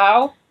into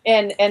WoW,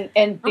 and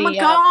the. Oh my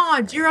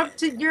God! You're a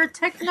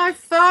techno.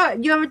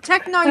 You have a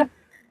techno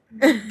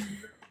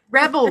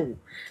rebel.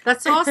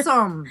 That's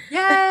awesome!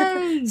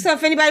 Yay! So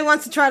if anybody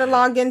wants to try to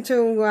log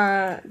into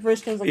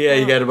Vrishna's account. Yeah,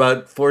 you got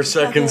about 4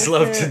 seconds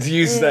left to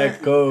use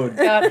that code.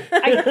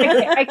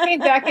 I came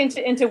back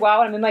into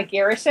WoW, and I'm in my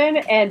garrison,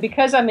 and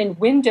because I'm in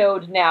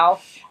windowed now,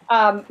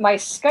 my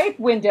Skype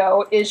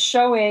window is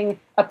showing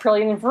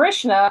Aprillian and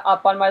Vrishna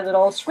up on my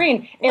little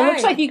screen. It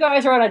looks like you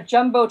guys are on a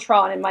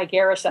jumbotron in my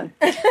garrison.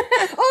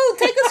 Oh,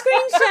 take a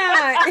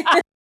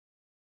screenshot!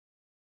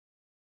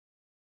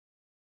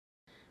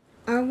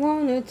 I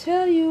wanna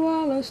tell you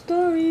all a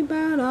story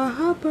about a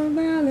Hopper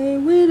Valley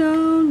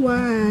widowed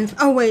wife.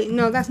 Oh wait,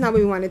 no, that's not what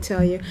we want to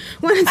tell you.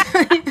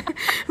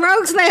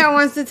 Rogue Slayer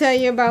wants to tell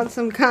you about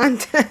some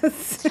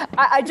contests.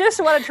 I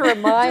just wanted to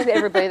remind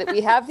everybody that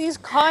we have these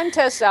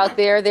contests out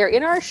there. They're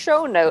in our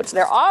show notes.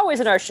 They're always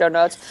in our show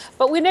notes,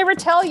 but we never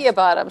tell you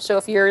about them. So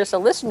if you're just a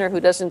listener who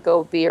doesn't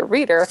go be a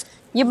reader,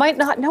 you might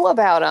not know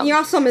about them. You're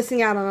also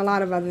missing out on a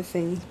lot of other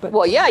things. But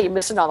well, yeah, you're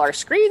missing all our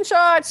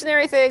screenshots and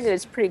everything, and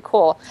it's pretty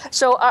cool.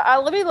 So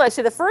let's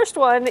see. The first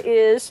one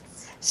is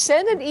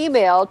send an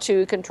email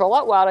to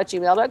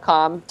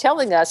control.wow@gmail.com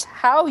telling us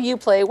how you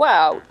play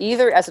WoW,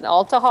 either as an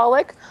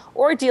altaholic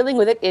or dealing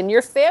with it in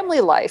your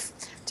family life,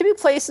 to be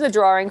placed in the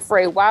drawing for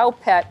a WoW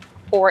pet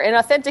or an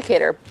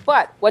authenticator.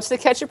 But what's the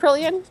catch,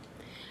 Aprillian?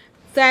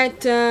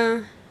 That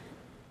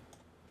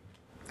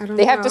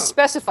They have to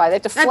specify. They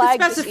have to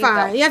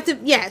flag.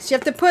 You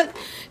have to put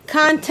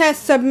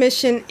contest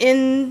submission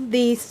in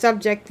the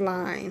subject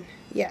line.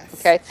 Yes.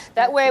 Okay.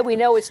 That way we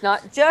know it's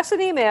not just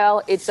an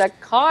email; it's a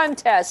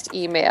contest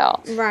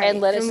email. Right.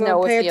 And let us we'll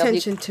know pay if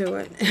attention to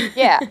it.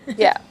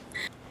 Yeah.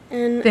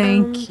 And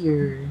thank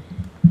you.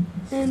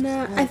 And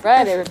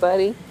right,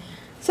 everybody.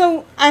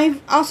 So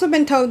I've also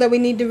been told that we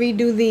need to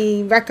redo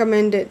the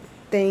recommended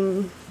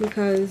thing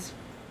because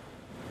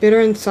bitter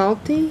and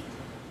salty.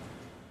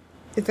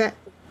 Is that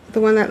the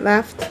one that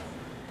left?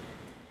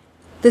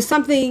 there's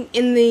something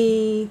in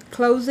the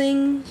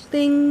closing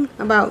thing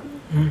about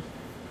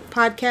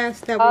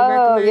podcasts that we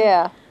recommend.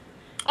 yeah.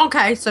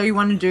 Okay, so you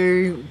want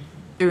to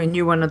do a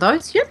new one of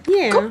those? Yep.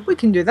 Yeah. Cool, we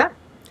can do that.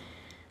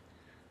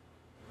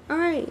 All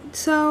right.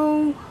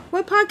 So,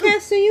 what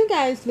podcasts do you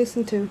guys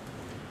listen to?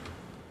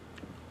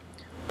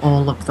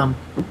 All of them.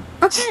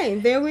 Okay,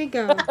 there we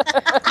go.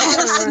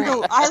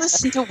 I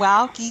listen to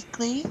WoW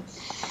Geekly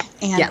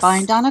and Yes.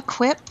 Bind on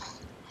Equip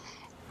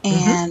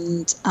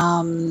and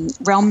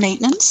Realm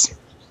Maintenance.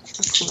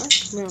 Of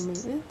course, Realm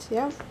Maintenance.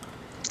 Yep.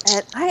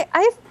 And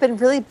I've been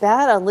really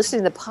bad on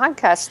listening to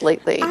podcasts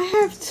lately. I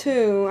have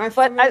too.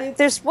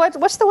 There's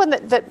what's the one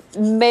that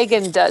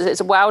Megan does?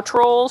 It's WoW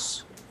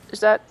Trolls. Is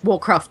that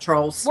Warcraft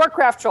Trolls?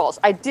 Warcraft Trolls.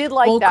 I did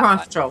like that one.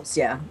 Warcraft Trolls,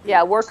 yeah.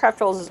 Yeah, Warcraft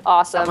Trolls is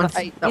awesome. I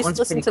that used one's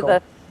to listen pretty to cool.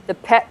 the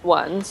pet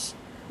ones.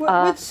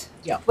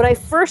 Yeah. When I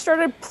first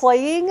started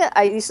playing,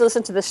 I used to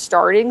listen to the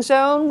Starting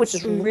Zone, which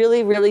is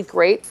really, really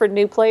great for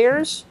new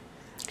players.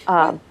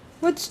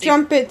 What's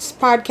Jumpet's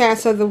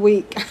podcast of the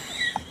week?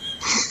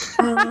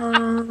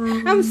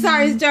 I'm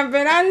sorry,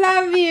 Jumpet. I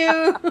love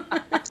you.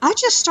 I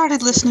just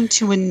started listening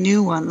to a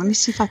new one. Let me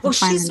see if I can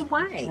find she's it.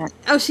 away.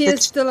 Oh, she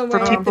is still away. For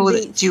at the people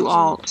that beach. do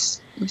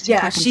alts. Let me see if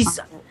I Yeah, can she's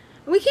find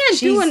it. We can't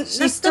do one.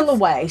 she's still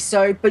away.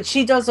 So, but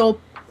she does all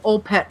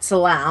pets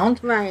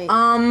allowed. Right.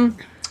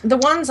 The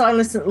ones I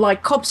listen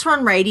like Cops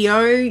Run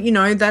Radio. You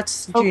know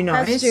that's Juno.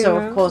 that's So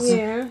Juno, of course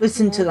yeah,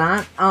 listen to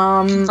that.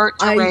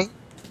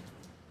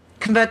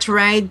 Convert to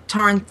Raid,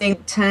 Torrent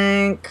Think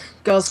Tank,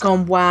 Girls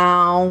Gone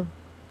WoW,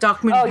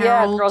 Darkman Oh yeah,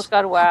 Herald. Girls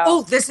Gone WoW.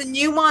 Oh, there's a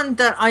new one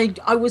that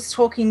I was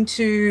talking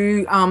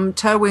to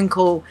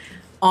Terwinkle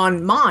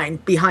on mine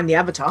behind the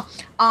avatar.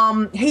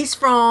 He's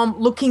from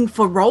Looking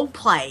for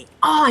Roleplay.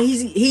 Oh,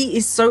 he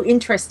is so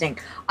interesting.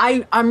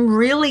 I'm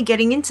really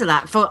getting into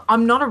that.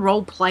 I'm not a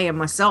role player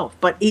myself,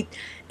 but it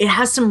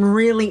has some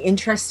really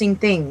interesting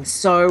things.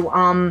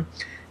 So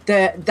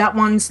that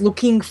one's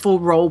Looking for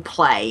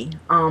Roleplay.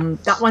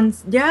 That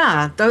one's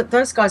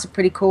those guys are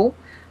pretty cool.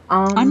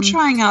 I'm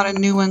trying out a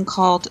new one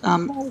called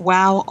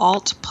WoW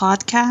Alt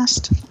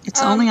Podcast.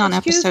 It's only on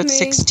excuse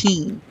episode me.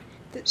 16.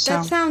 That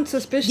So- sounds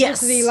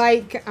suspiciously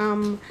like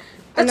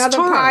another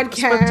Toro.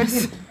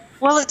 podcast.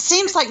 Well, it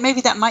seems like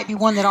maybe that might be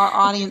one that our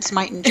audience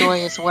might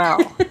enjoy as well.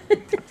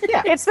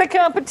 Yeah, it's the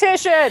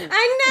competition.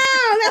 I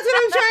know. That's what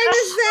I'm trying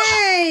to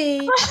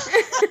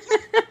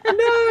say.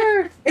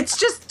 No, it's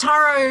just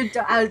Taro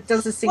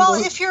does a single.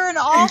 Well, if you're an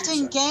alt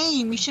in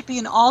game, you should be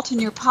an alt in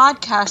your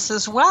podcast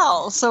as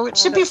well. So it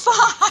should be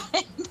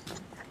fine.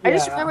 I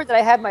just remembered that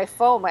I had my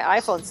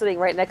iPhone sitting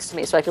right next to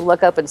me so I could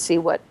look up and see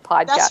what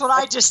podcast. That's what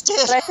I just did.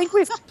 But I think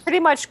we've pretty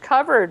much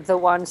covered the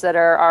ones that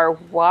are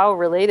WoW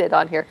related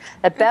on here.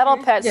 The Battle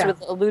Pets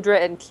with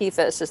Eludra and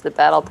Kephis is the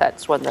Battle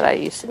Pets one that I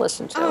used to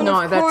listen to. Oh,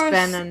 no, of that's course.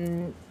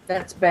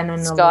 Ben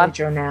and Scott?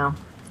 Eludra now.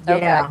 Okay.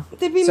 Yeah.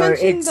 Did we so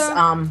mention it's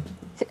the-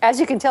 As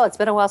you can tell, it's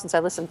been a while since I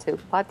listened to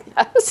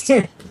podcasts.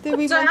 Did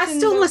we so I mention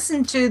still the-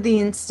 listen to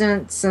the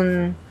Instance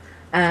and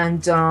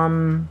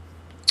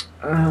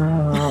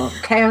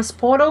Chaos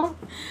Portal.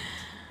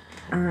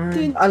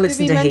 Did, I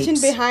listen did we to mention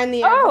heaps. Behind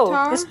the Oh,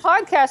 Avatar? this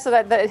podcast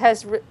that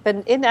has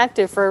been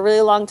inactive for a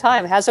really long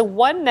time has a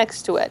 1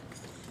 next to it,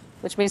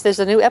 which means there's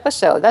a new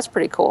episode. That's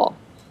pretty cool.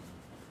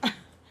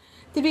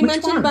 Did we Which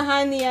mention one?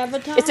 Behind the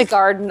Avatar? It's a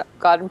garden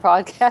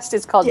podcast.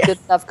 It's called Good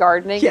Enough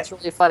Gardening. Yes. It's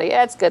really funny.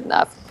 Yeah, it's good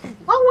enough.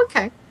 Oh,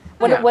 okay.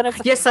 One of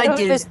Yes, I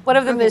did. One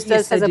of them Okay, has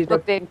yes, I a did.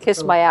 book named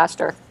Kiss My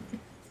Aster.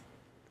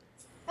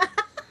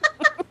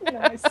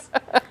 Nice.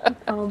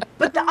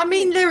 But I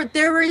mean,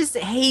 there is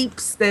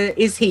heaps. There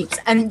is heaps,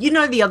 and you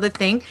know the other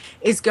thing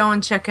is go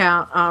and check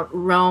out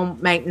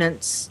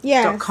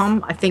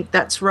realmmaintenance.com. I think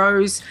that's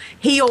Rose.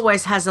 He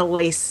always has a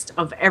list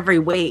of every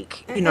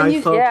week. You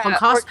know, for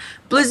podcasts,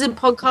 Blizzard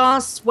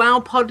podcasts, WoW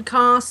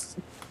podcasts,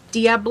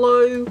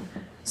 Diablo,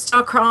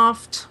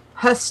 StarCraft,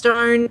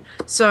 Hearthstone.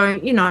 So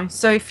you know,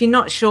 so if you're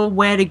not sure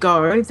where to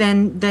go,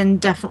 then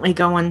definitely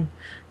go and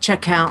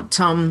check out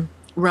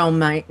Realm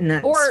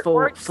Maintenance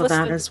for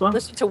that as well.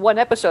 Listen to one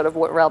episode of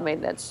Realm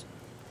Maintenance.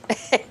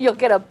 You'll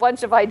get a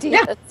bunch of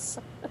ideas.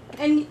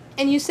 And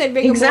you said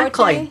Rigor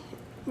Exactly. Morte?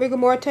 Rigor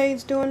Morte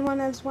is doing one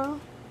as well?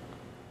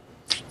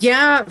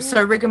 Yeah,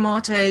 so Rigor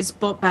Morte's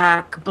brought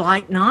back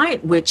Blight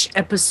Knight,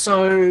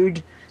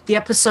 the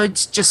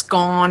episode's just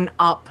gone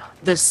up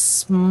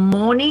this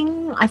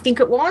morning, I think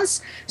it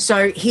was.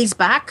 So he's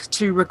back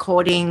to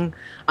recording,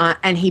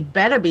 and he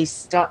better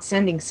start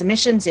sending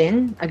submissions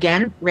in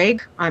again.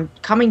 Rig, I'm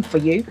coming for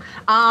you.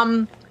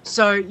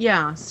 So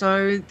yeah,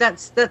 so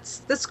that's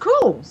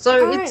cool.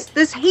 So All right.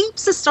 there's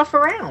heaps of stuff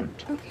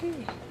around. Okay.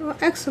 Well,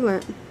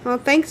 excellent. Well,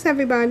 thanks,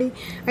 everybody.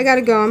 I got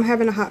to go. I'm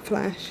having a hot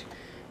flash.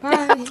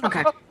 Bye.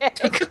 Okay.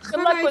 Good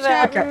luck Bye, with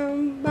chat that.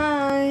 room.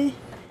 Bye.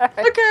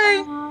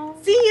 Okay.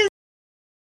 See you.